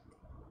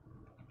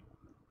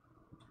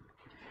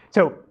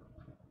 So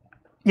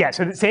yeah,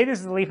 so say this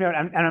is a leaf node,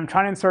 and I'm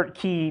trying to insert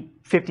key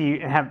 50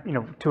 and have,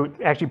 to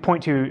actually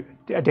point to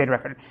a data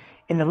record.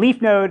 In the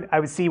leaf node, I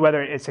would see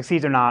whether it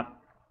succeeds or not.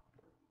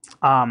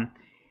 And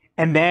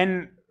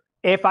then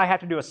if I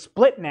have to do a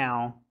split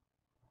now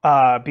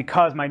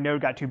because my node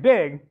got too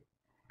big,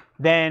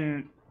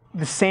 then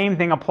the same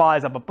thing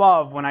applies up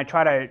above when I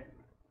try to,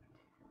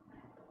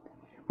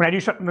 let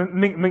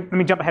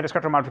me jump ahead to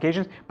structural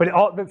modifications, but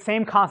the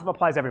same concept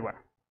applies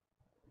everywhere.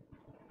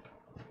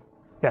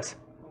 Yes?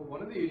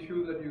 One of the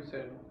issues that you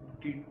said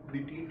the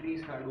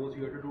T-trees had was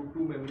you had to do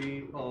two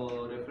memory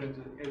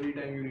references every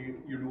time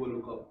you do a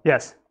lookup.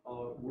 Yes.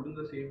 Wouldn't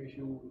the same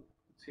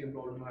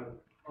problem have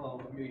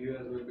here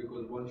as well?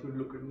 Because once you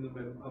look into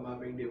the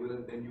mapping table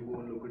and then you go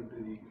and look into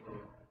the.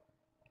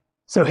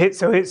 So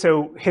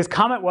his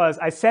comment was,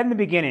 I said in the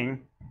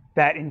beginning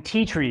that in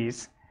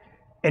T-trees,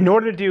 in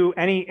order to do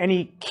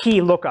any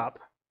key lookup,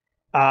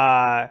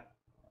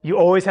 you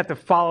always have to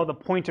follow the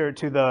pointer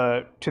to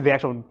the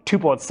actual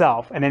tuple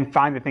itself and then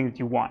find the thing that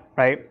you want,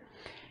 right?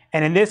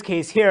 And in this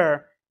case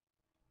here,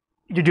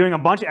 you're doing a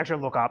bunch of extra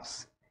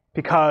lookups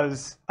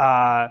because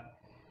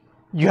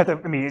you have to,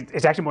 I mean,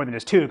 it's actually more than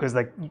just two, because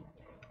like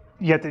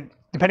you have to,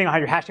 depending on how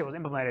your hash table is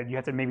implemented, you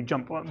have to maybe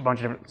jump a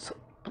bunch of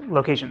different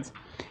locations.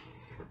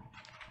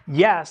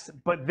 Yes,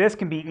 but this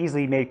can be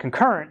easily made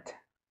concurrent,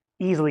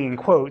 easily in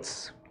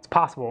quotes. It's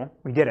possible,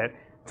 we did it,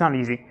 it's not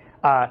easy.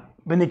 But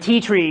in the T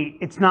tree,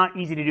 it's not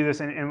easy to do this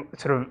in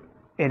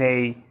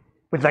a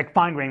with like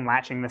fine-grained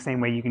latching the same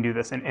way you can do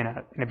this in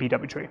a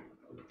BW tree.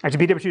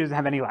 Actually, BW tree doesn't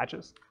have any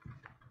latches.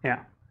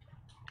 Yeah.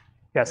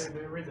 Yes?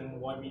 The reason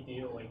why we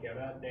do like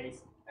that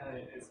days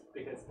is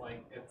because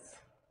like it's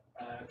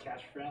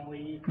cache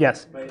friendly.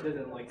 Yes. But it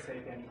doesn't like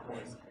save any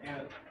cost,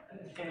 and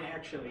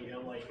actually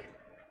like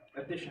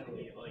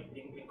additionally like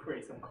it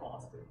creates some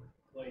cost.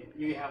 Like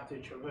you have to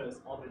traverse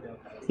all the data.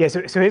 Yeah.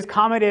 So his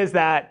comment is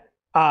that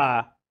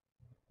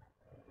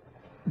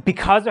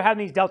because they're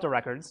having these delta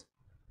records,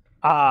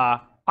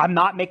 I'm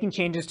not making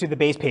changes to the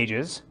base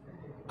pages,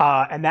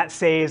 and that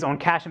saves on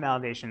cache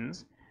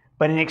invalidations.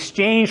 But in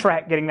exchange for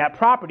getting that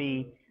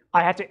property,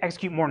 I have to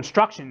execute more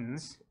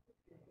instructions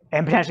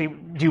and potentially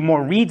do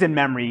more reads in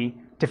memory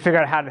to figure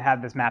out how to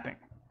have this mapping.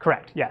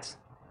 Correct, yes.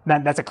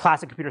 That's a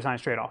classic computer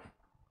science trade-off.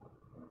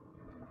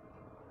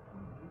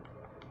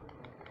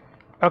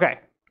 Okay.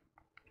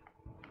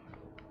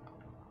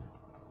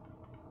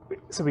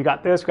 So we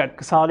got this, we got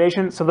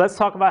consolidation. So let's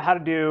talk about how to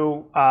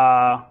do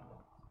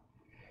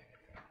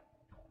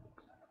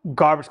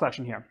garbage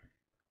collection here.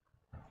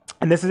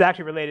 And this is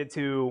actually related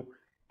to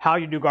how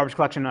you do garbage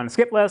collection on a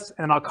skip list,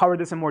 and I'll cover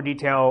this in more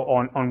detail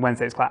on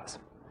Wednesday's class.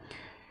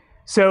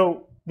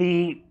 So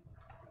the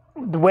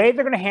way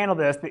they're going to handle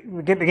this,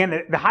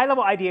 again, the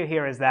high-level idea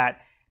here is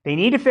that they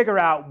need to figure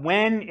out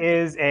when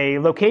is a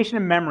location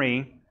in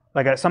memory,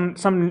 like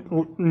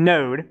some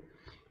node,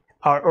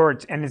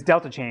 and its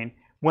delta chain,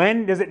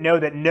 when does it know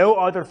that no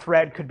other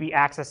thread could be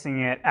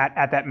accessing it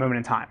at that moment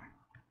in time,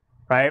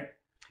 right?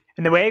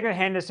 And the way you're going to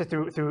handle this is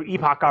through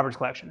epoch garbage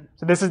collection.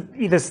 So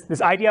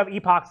this idea of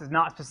epochs is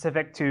not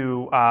specific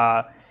to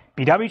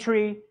BW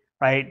tree,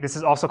 right? This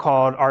is also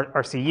called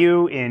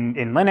RCU in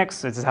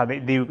Linux. This is how they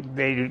do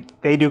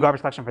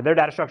garbage collection for their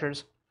data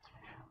structures.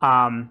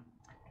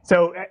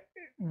 So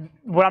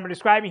what I'm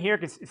describing here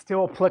is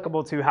still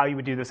applicable to how you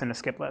would do this in a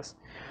skip list.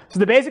 So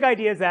the basic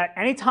idea is that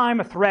anytime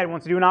a thread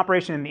wants to do an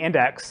operation in the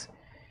index,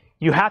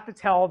 you have to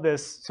tell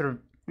this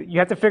you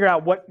have to figure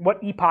out what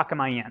epoch am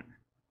I in,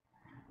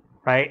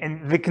 right?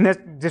 And it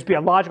can just be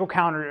a logical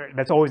counter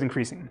that's always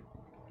increasing.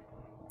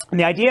 And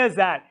the idea is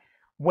that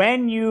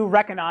when you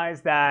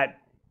recognize that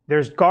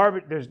there's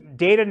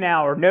data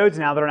now or nodes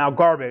now that are now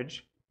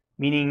garbage,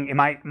 meaning in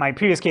my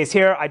previous case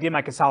here, I did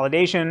my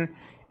consolidation,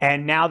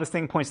 and now this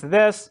thing points to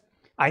this.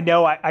 I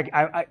know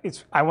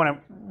I want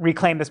to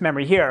reclaim this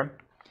memory here.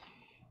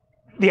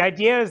 The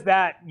idea is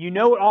that you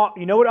know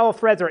what all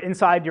threads are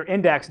inside your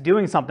index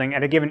doing something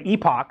at a given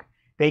epoch.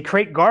 They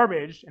create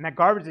garbage, and that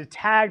garbage is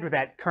tagged with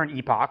that current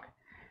epoch.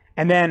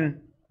 And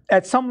then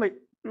at some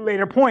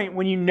later point,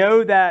 when you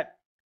know that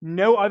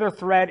no other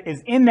thread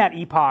is in that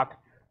epoch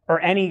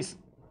or any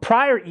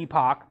prior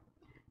epoch,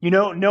 you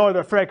know no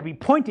other thread could be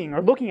pointing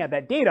or looking at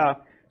that data,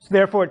 so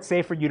therefore it's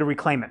safe for you to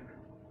reclaim it,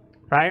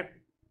 right?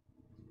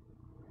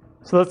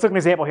 So let's look at an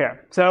example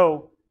here.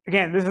 So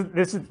again,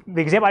 this is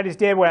the example I just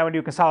did where I would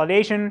do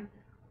consolidation,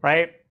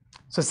 right?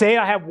 So say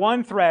I have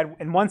one thread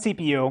and one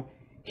CPU.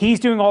 He's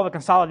doing all the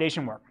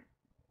consolidation work.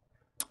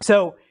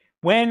 So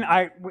when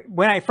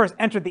I first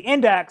entered the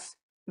index,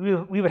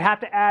 we would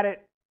have to add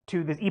it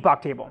to this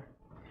epoch table.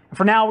 And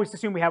for now, we just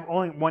assume we have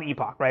only one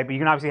epoch, right? But you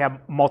can obviously have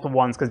multiple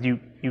ones because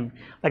you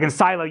like in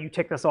Silo, you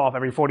tick this off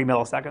every 40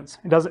 milliseconds.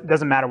 It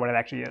doesn't matter what it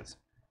actually is.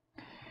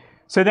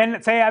 So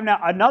then say I have now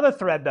another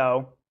thread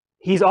though.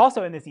 He's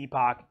also in this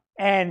epoch,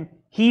 and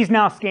he's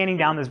now scanning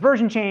down this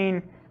version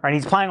chain, and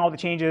he's applying all the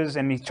changes,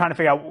 and he's trying to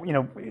figure out,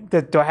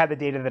 do I have the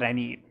data that I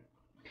need?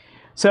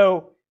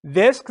 So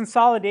this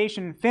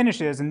consolidation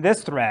finishes in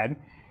this thread.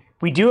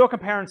 We do a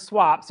compare and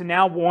swap, so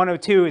now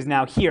 102 is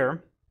now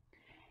here.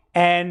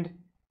 And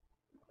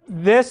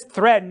this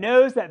thread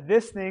knows that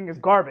this thing is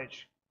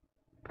garbage,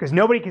 because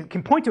nobody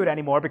can point to it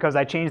anymore because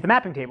I changed the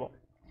mapping table.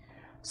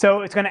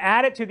 So it's going to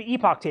add it to the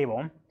epoch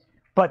table.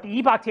 But the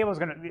epoch table is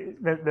going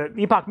to,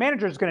 the epoch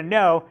manager is going to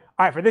know,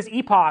 all right, for this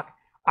epoch,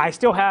 I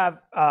still have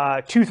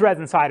 2 threads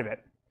inside of it.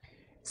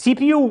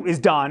 CPU is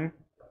done,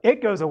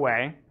 it goes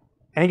away,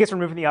 and it gets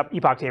removed from the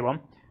epoch table.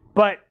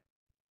 But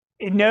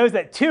it knows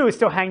that 2 is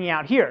still hanging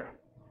out here.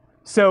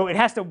 So it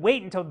has to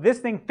wait until this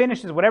thing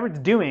finishes whatever it's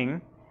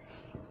doing.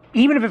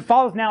 Even if it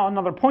follows now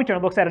another pointer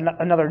and looks at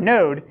another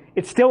node,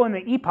 it's still in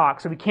the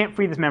epoch, so we can't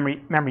free this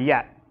memory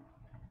yet.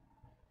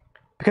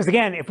 Because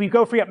again, if we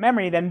go free up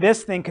memory, then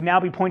this thing can now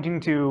be pointing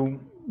to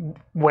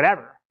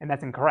whatever, and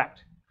that's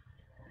incorrect.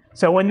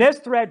 So when this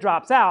thread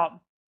drops out,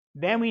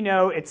 then we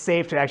know it's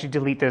safe to actually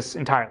delete this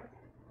entirely.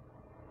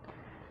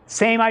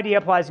 Same idea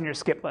applies in your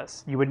skip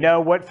list. You would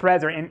know what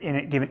threads are in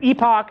a given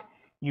epoch.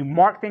 You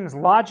mark things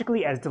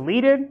logically as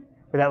deleted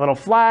with that little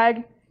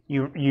flag.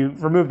 You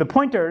remove the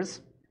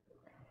pointers,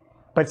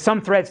 but some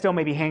threads still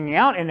may be hanging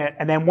out in it.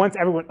 And then once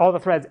all the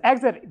threads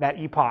exit that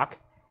epoch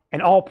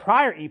and all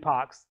prior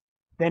epochs,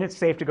 then it's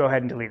safe to go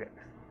ahead and delete it.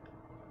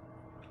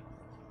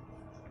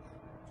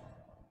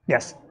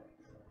 Yes?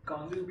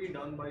 Can't this be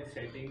done by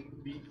setting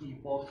the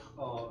epoch,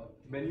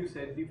 when you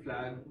set the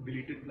flag,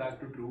 deleted flag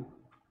to true,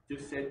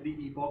 just set the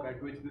epoch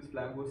at which this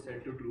flag was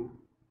set to true,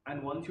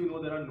 and once you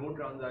know there are no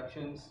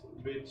transactions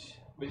which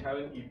have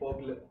an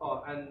epoch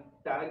and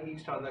tag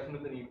each transaction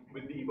with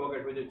the epoch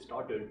at which it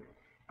started,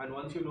 and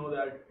once you know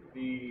that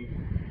the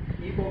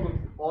epoch of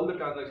all the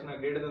transactions are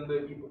greater than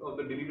the of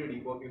the deleted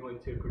epoch, you know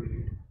it's safe to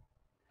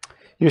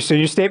delete. So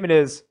your statement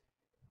is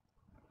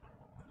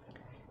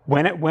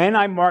when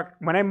I mark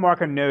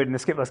a node in the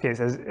skip list case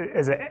as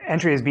an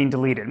entry is being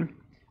deleted,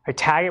 I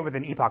tag it with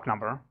an epoch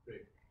number,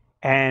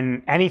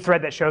 and any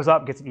thread that shows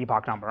up gets an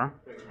epoch number.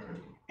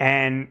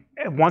 And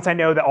once I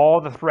know that all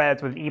the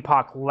threads with an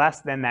epoch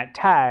less than that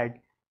tag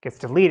gets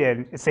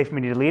deleted, it's safe for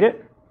me to delete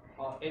it.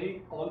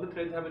 All the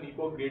threads have an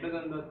epoch greater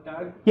than the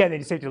tag? Yeah, they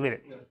just say delete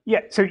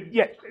it.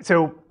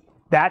 So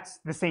that's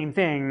the same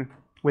thing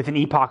with an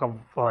epoch of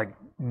like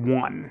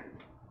 1,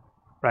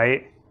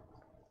 right?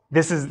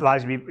 This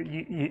allows you to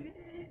be,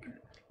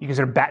 you can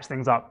sort of batch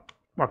things up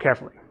more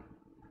carefully,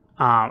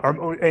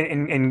 or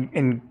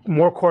in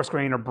more coarse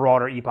grained or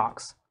broader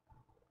epochs.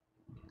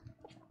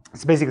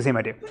 It's basically the same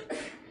idea.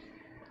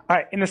 All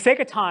right, in the sake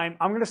of time,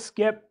 I'm going to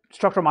skip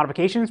structural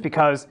modifications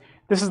because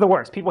this is the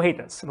worst. People hate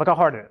this. Look how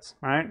hard it is,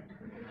 right?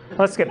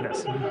 Let's skip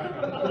this.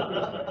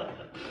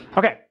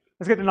 Okay,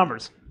 let's get the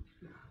numbers.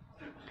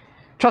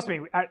 Trust me,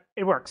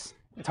 it works.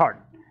 It's hard.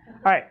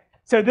 All right,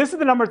 so this is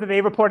the numbers that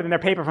they reported in their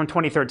paper from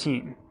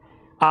 2013.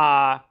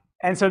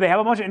 And so they have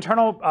a bunch of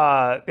internal,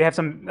 they have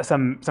some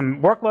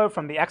workload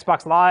from the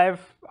Xbox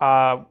Live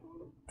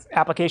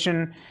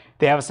application.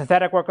 They have a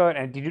synthetic workload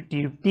and a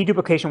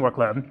deduplication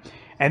workload.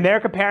 And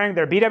they're comparing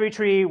their BW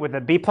tree with the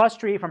B+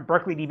 tree from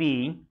Berkeley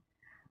DB,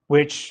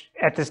 which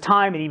at this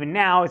time and even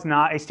now is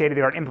not a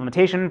state-of-the-art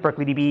implementation.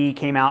 Berkeley DB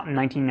came out in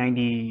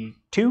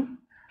 1992,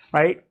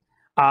 right?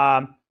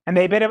 And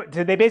they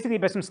basically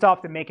built some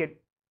stuff to make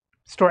it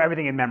store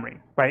everything in memory,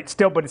 right?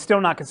 But it's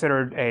still not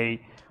considered a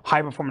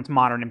high-performance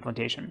modern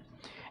implementation.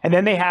 And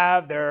then they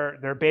have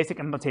their basic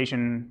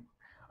implementation.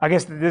 I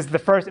guess this is the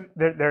first,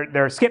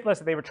 their skip list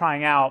that they were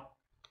trying out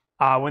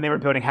when they were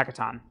building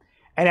Hackathon.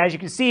 And as you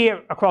can see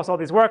across all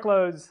these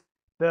workloads,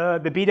 the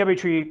BW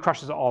tree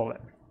crushes all of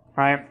it,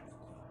 right?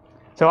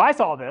 So I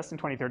saw this in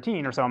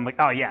 2013 or so. I'm like,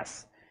 oh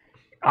yes,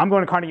 I'm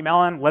going to Carnegie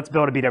Mellon. Let's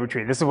build a BW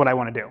tree. This is what I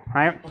want to do,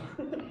 right?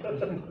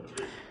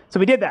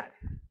 So we did that.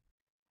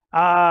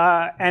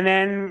 And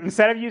then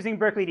instead of using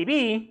Berkeley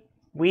DB,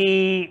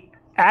 we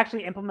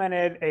actually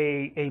implemented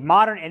a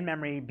modern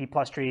in-memory B+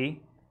 tree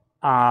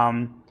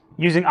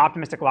using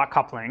optimistic lock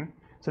coupling.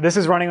 So this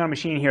is running on a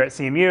machine here at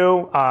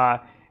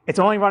CMU. It's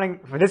only running,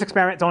 for this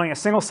experiment, it's only a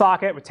single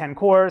socket with 10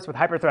 cores with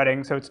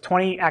hyperthreading. So it's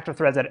 20 active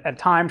threads at a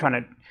time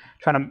trying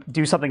to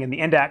do something in the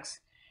index.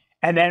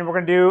 And then we're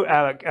going to do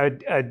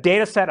a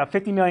data set of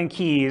 50 million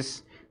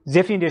keys,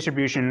 Zipf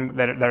distribution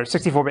that are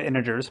 64-bit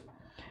integers.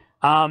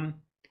 And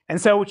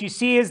so what you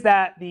see is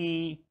that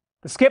the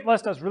skip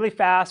list does really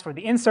fast for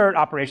the insert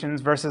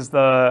operations versus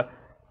the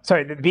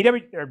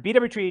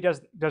BW tree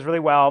does really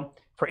well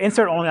for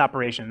insert-only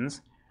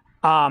operations.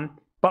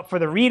 But for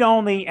the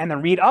read-only and the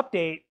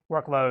read-update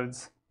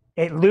workloads,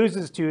 it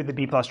loses to the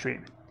B+ tree.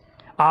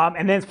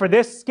 And then for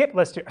this skip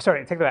list,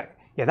 sorry, take that back.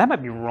 Yeah, that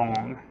might be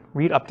wrong.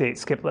 Read-update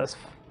skip list.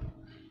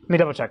 Let me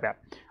double check that.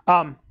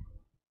 I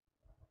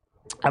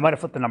might have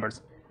flipped the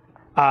numbers.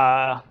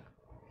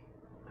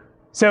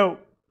 So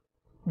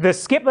the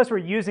skip list we're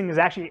using is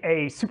actually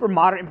a super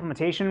modern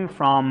implementation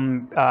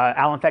from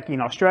Alan Fettke in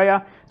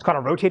Australia. It's called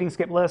a rotating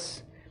skip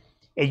list.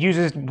 It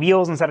uses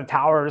wheels instead of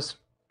towers.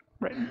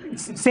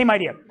 Same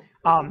idea.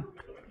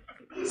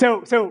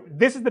 So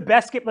this is the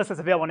best skip list that's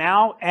available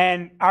now,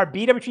 and our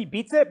BW tree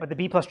beats it, but the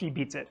B+ tree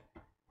beats it.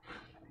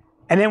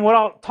 And then what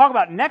I'll talk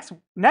about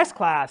next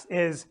class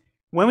is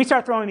when we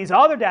start throwing these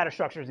other data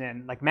structures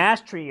in, like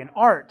mass tree and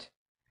art,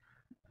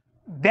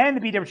 then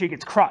the BW tree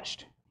gets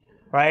crushed,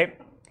 right?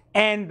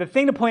 And the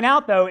thing to point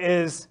out though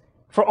is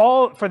for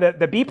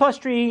the B+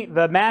 tree,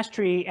 the mass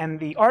tree, and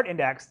the art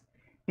index,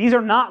 these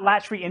are not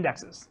latch-free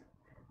indexes.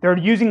 They're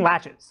using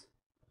latches,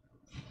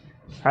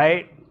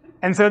 right?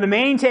 And so the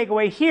main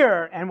takeaway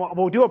here, and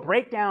we'll do a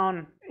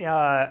breakdown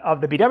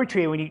of the BW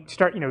tree when you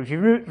start,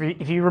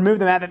 if you remove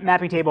the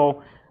mapping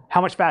table,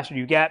 how much faster do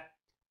you get?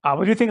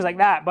 We'll do things like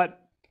that. But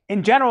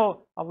in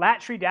general, a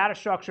latch-free data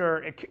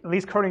structure, at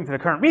least according to the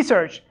current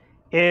research,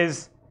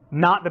 is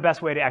not the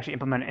best way to actually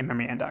implement an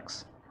in-memory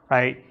index,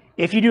 right?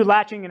 If you do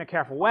latching in a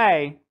careful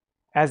way,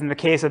 as in the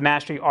case of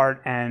mass tree,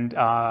 art, and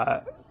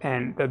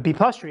the B+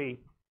 tree,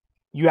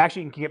 you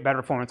actually can get better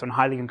performance on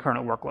highly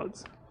concurrent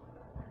workloads.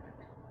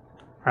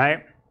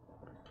 Right?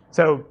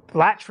 So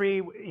latch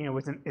free,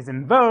 is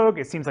in vogue.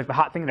 It seems like the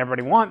hot thing that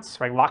everybody wants,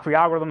 right? Lock-free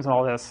algorithms and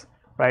all this,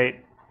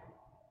 right?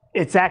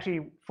 It's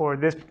actually for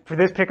this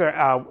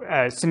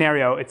particular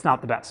scenario, it's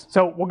not the best.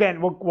 So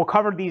we'll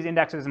cover these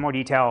indexes in more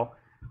detail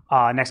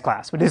next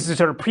class. But this is a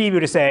sort of preview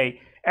to say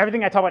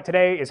everything I talk about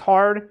today is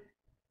hard.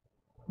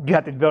 You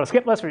have to build a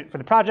skip list for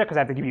the project because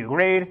I have to give you a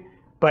grade.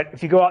 But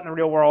if you go out in the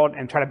real world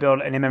and try to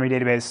build an in-memory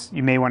database,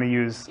 you may want to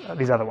use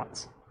these other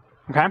ones.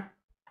 Okay?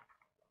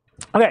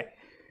 Okay.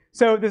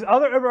 So this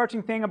other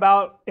overarching thing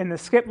in the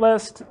skip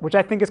list, which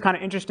I think is kind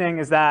of interesting,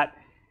 is that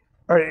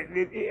or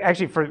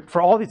actually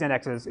for all these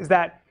indexes, is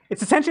that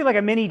it's essentially like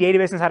a mini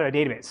database inside of a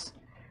database.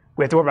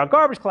 We have to worry about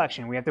garbage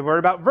collection. We have to worry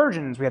about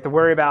versions. We have to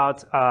worry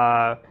about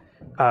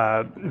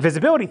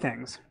visibility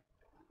things,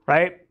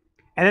 right?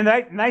 And then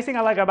the nice thing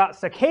I like about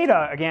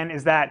Cicada, again,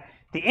 is that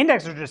the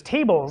indexes are just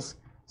tables,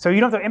 so you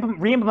don't have to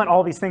re-implement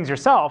all these things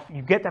yourself.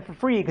 You get that for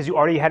free because you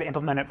already had to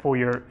implement it for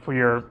your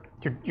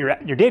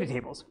data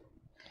tables.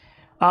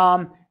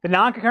 The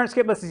non-concurrent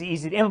skip list is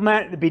easy to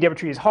implement. The BW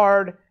tree is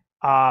hard,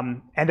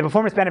 and the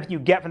performance benefit you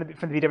get from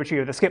the BW tree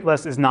of the skip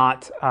list is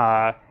not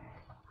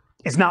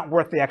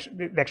worth the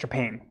extra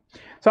pain.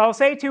 So I'll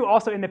say too,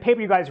 also in the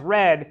paper you guys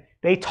read,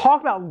 they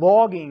talk about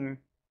logging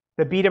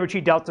the BW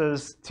tree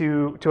deltas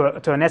to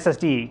an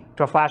SSD,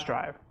 to a flash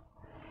drive.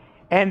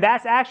 And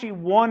that's actually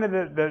one of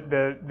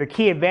the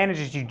key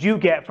advantages you do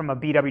get from a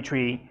BW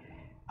tree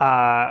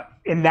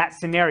in that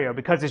scenario,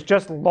 because it's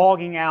just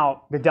logging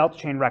out the delta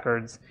chain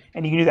records,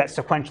 and you can do that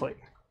sequentially.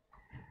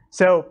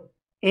 So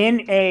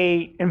in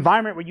a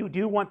environment where you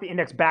do want the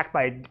index backed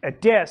by a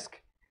disk,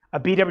 a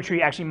BW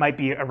tree actually might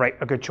be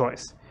a good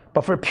choice.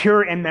 But for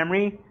pure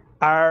in-memory,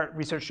 our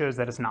research shows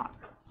that it's not.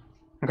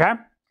 Okay? All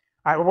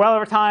right, we're well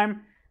over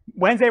time.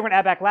 Wednesday, we're going to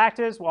add back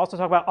lactase. We'll also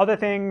talk about other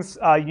things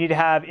you need to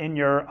have in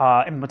your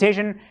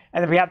implementation.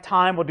 And if we have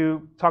time,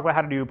 we'll talk about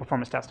how to do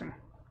performance testing.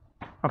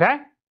 Okay?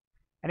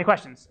 Any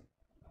questions?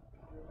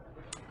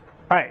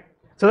 All right,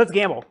 so let's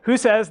gamble. Who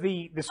says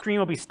the screen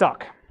will be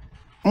stuck?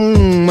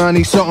 I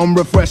need something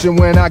refreshing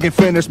when I get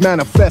finished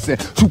manifesting.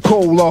 Too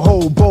cold, a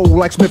whole bowl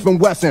like Smith &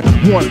 Wesson.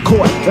 One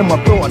quart and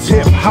my thoughts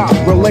hip-hop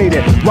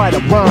related. Write a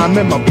rhyme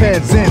and my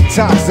pen's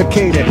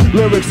intoxicated.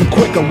 Lyrics are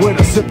quicker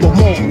with a sip of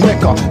more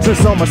liquor.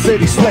 Since I'm a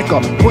city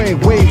slicker, brain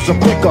waves are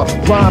thicker.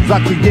 Rhymes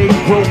I create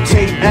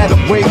rotate at a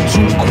rate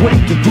too quick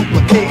to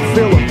duplicate.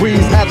 Feel a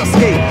breeze as I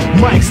skate.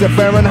 Mics at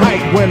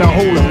Fahrenheit when I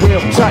hold it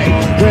real tight.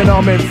 Then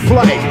I'm in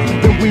flight,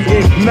 then we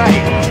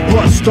ignite.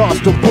 Blood starts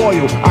to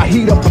boil, I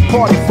heat up the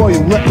party for you.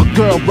 Let my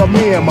girl rub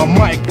me and my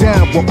mic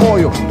down with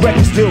oil.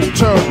 Record still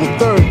turns with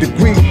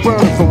third-degree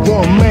burns from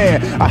one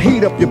man. I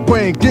heat up your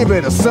brain, give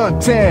it a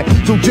suntan.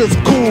 So just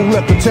cool,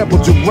 let the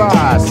temperature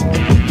rise.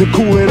 Then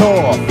cool it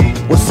off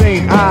with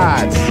same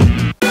odds.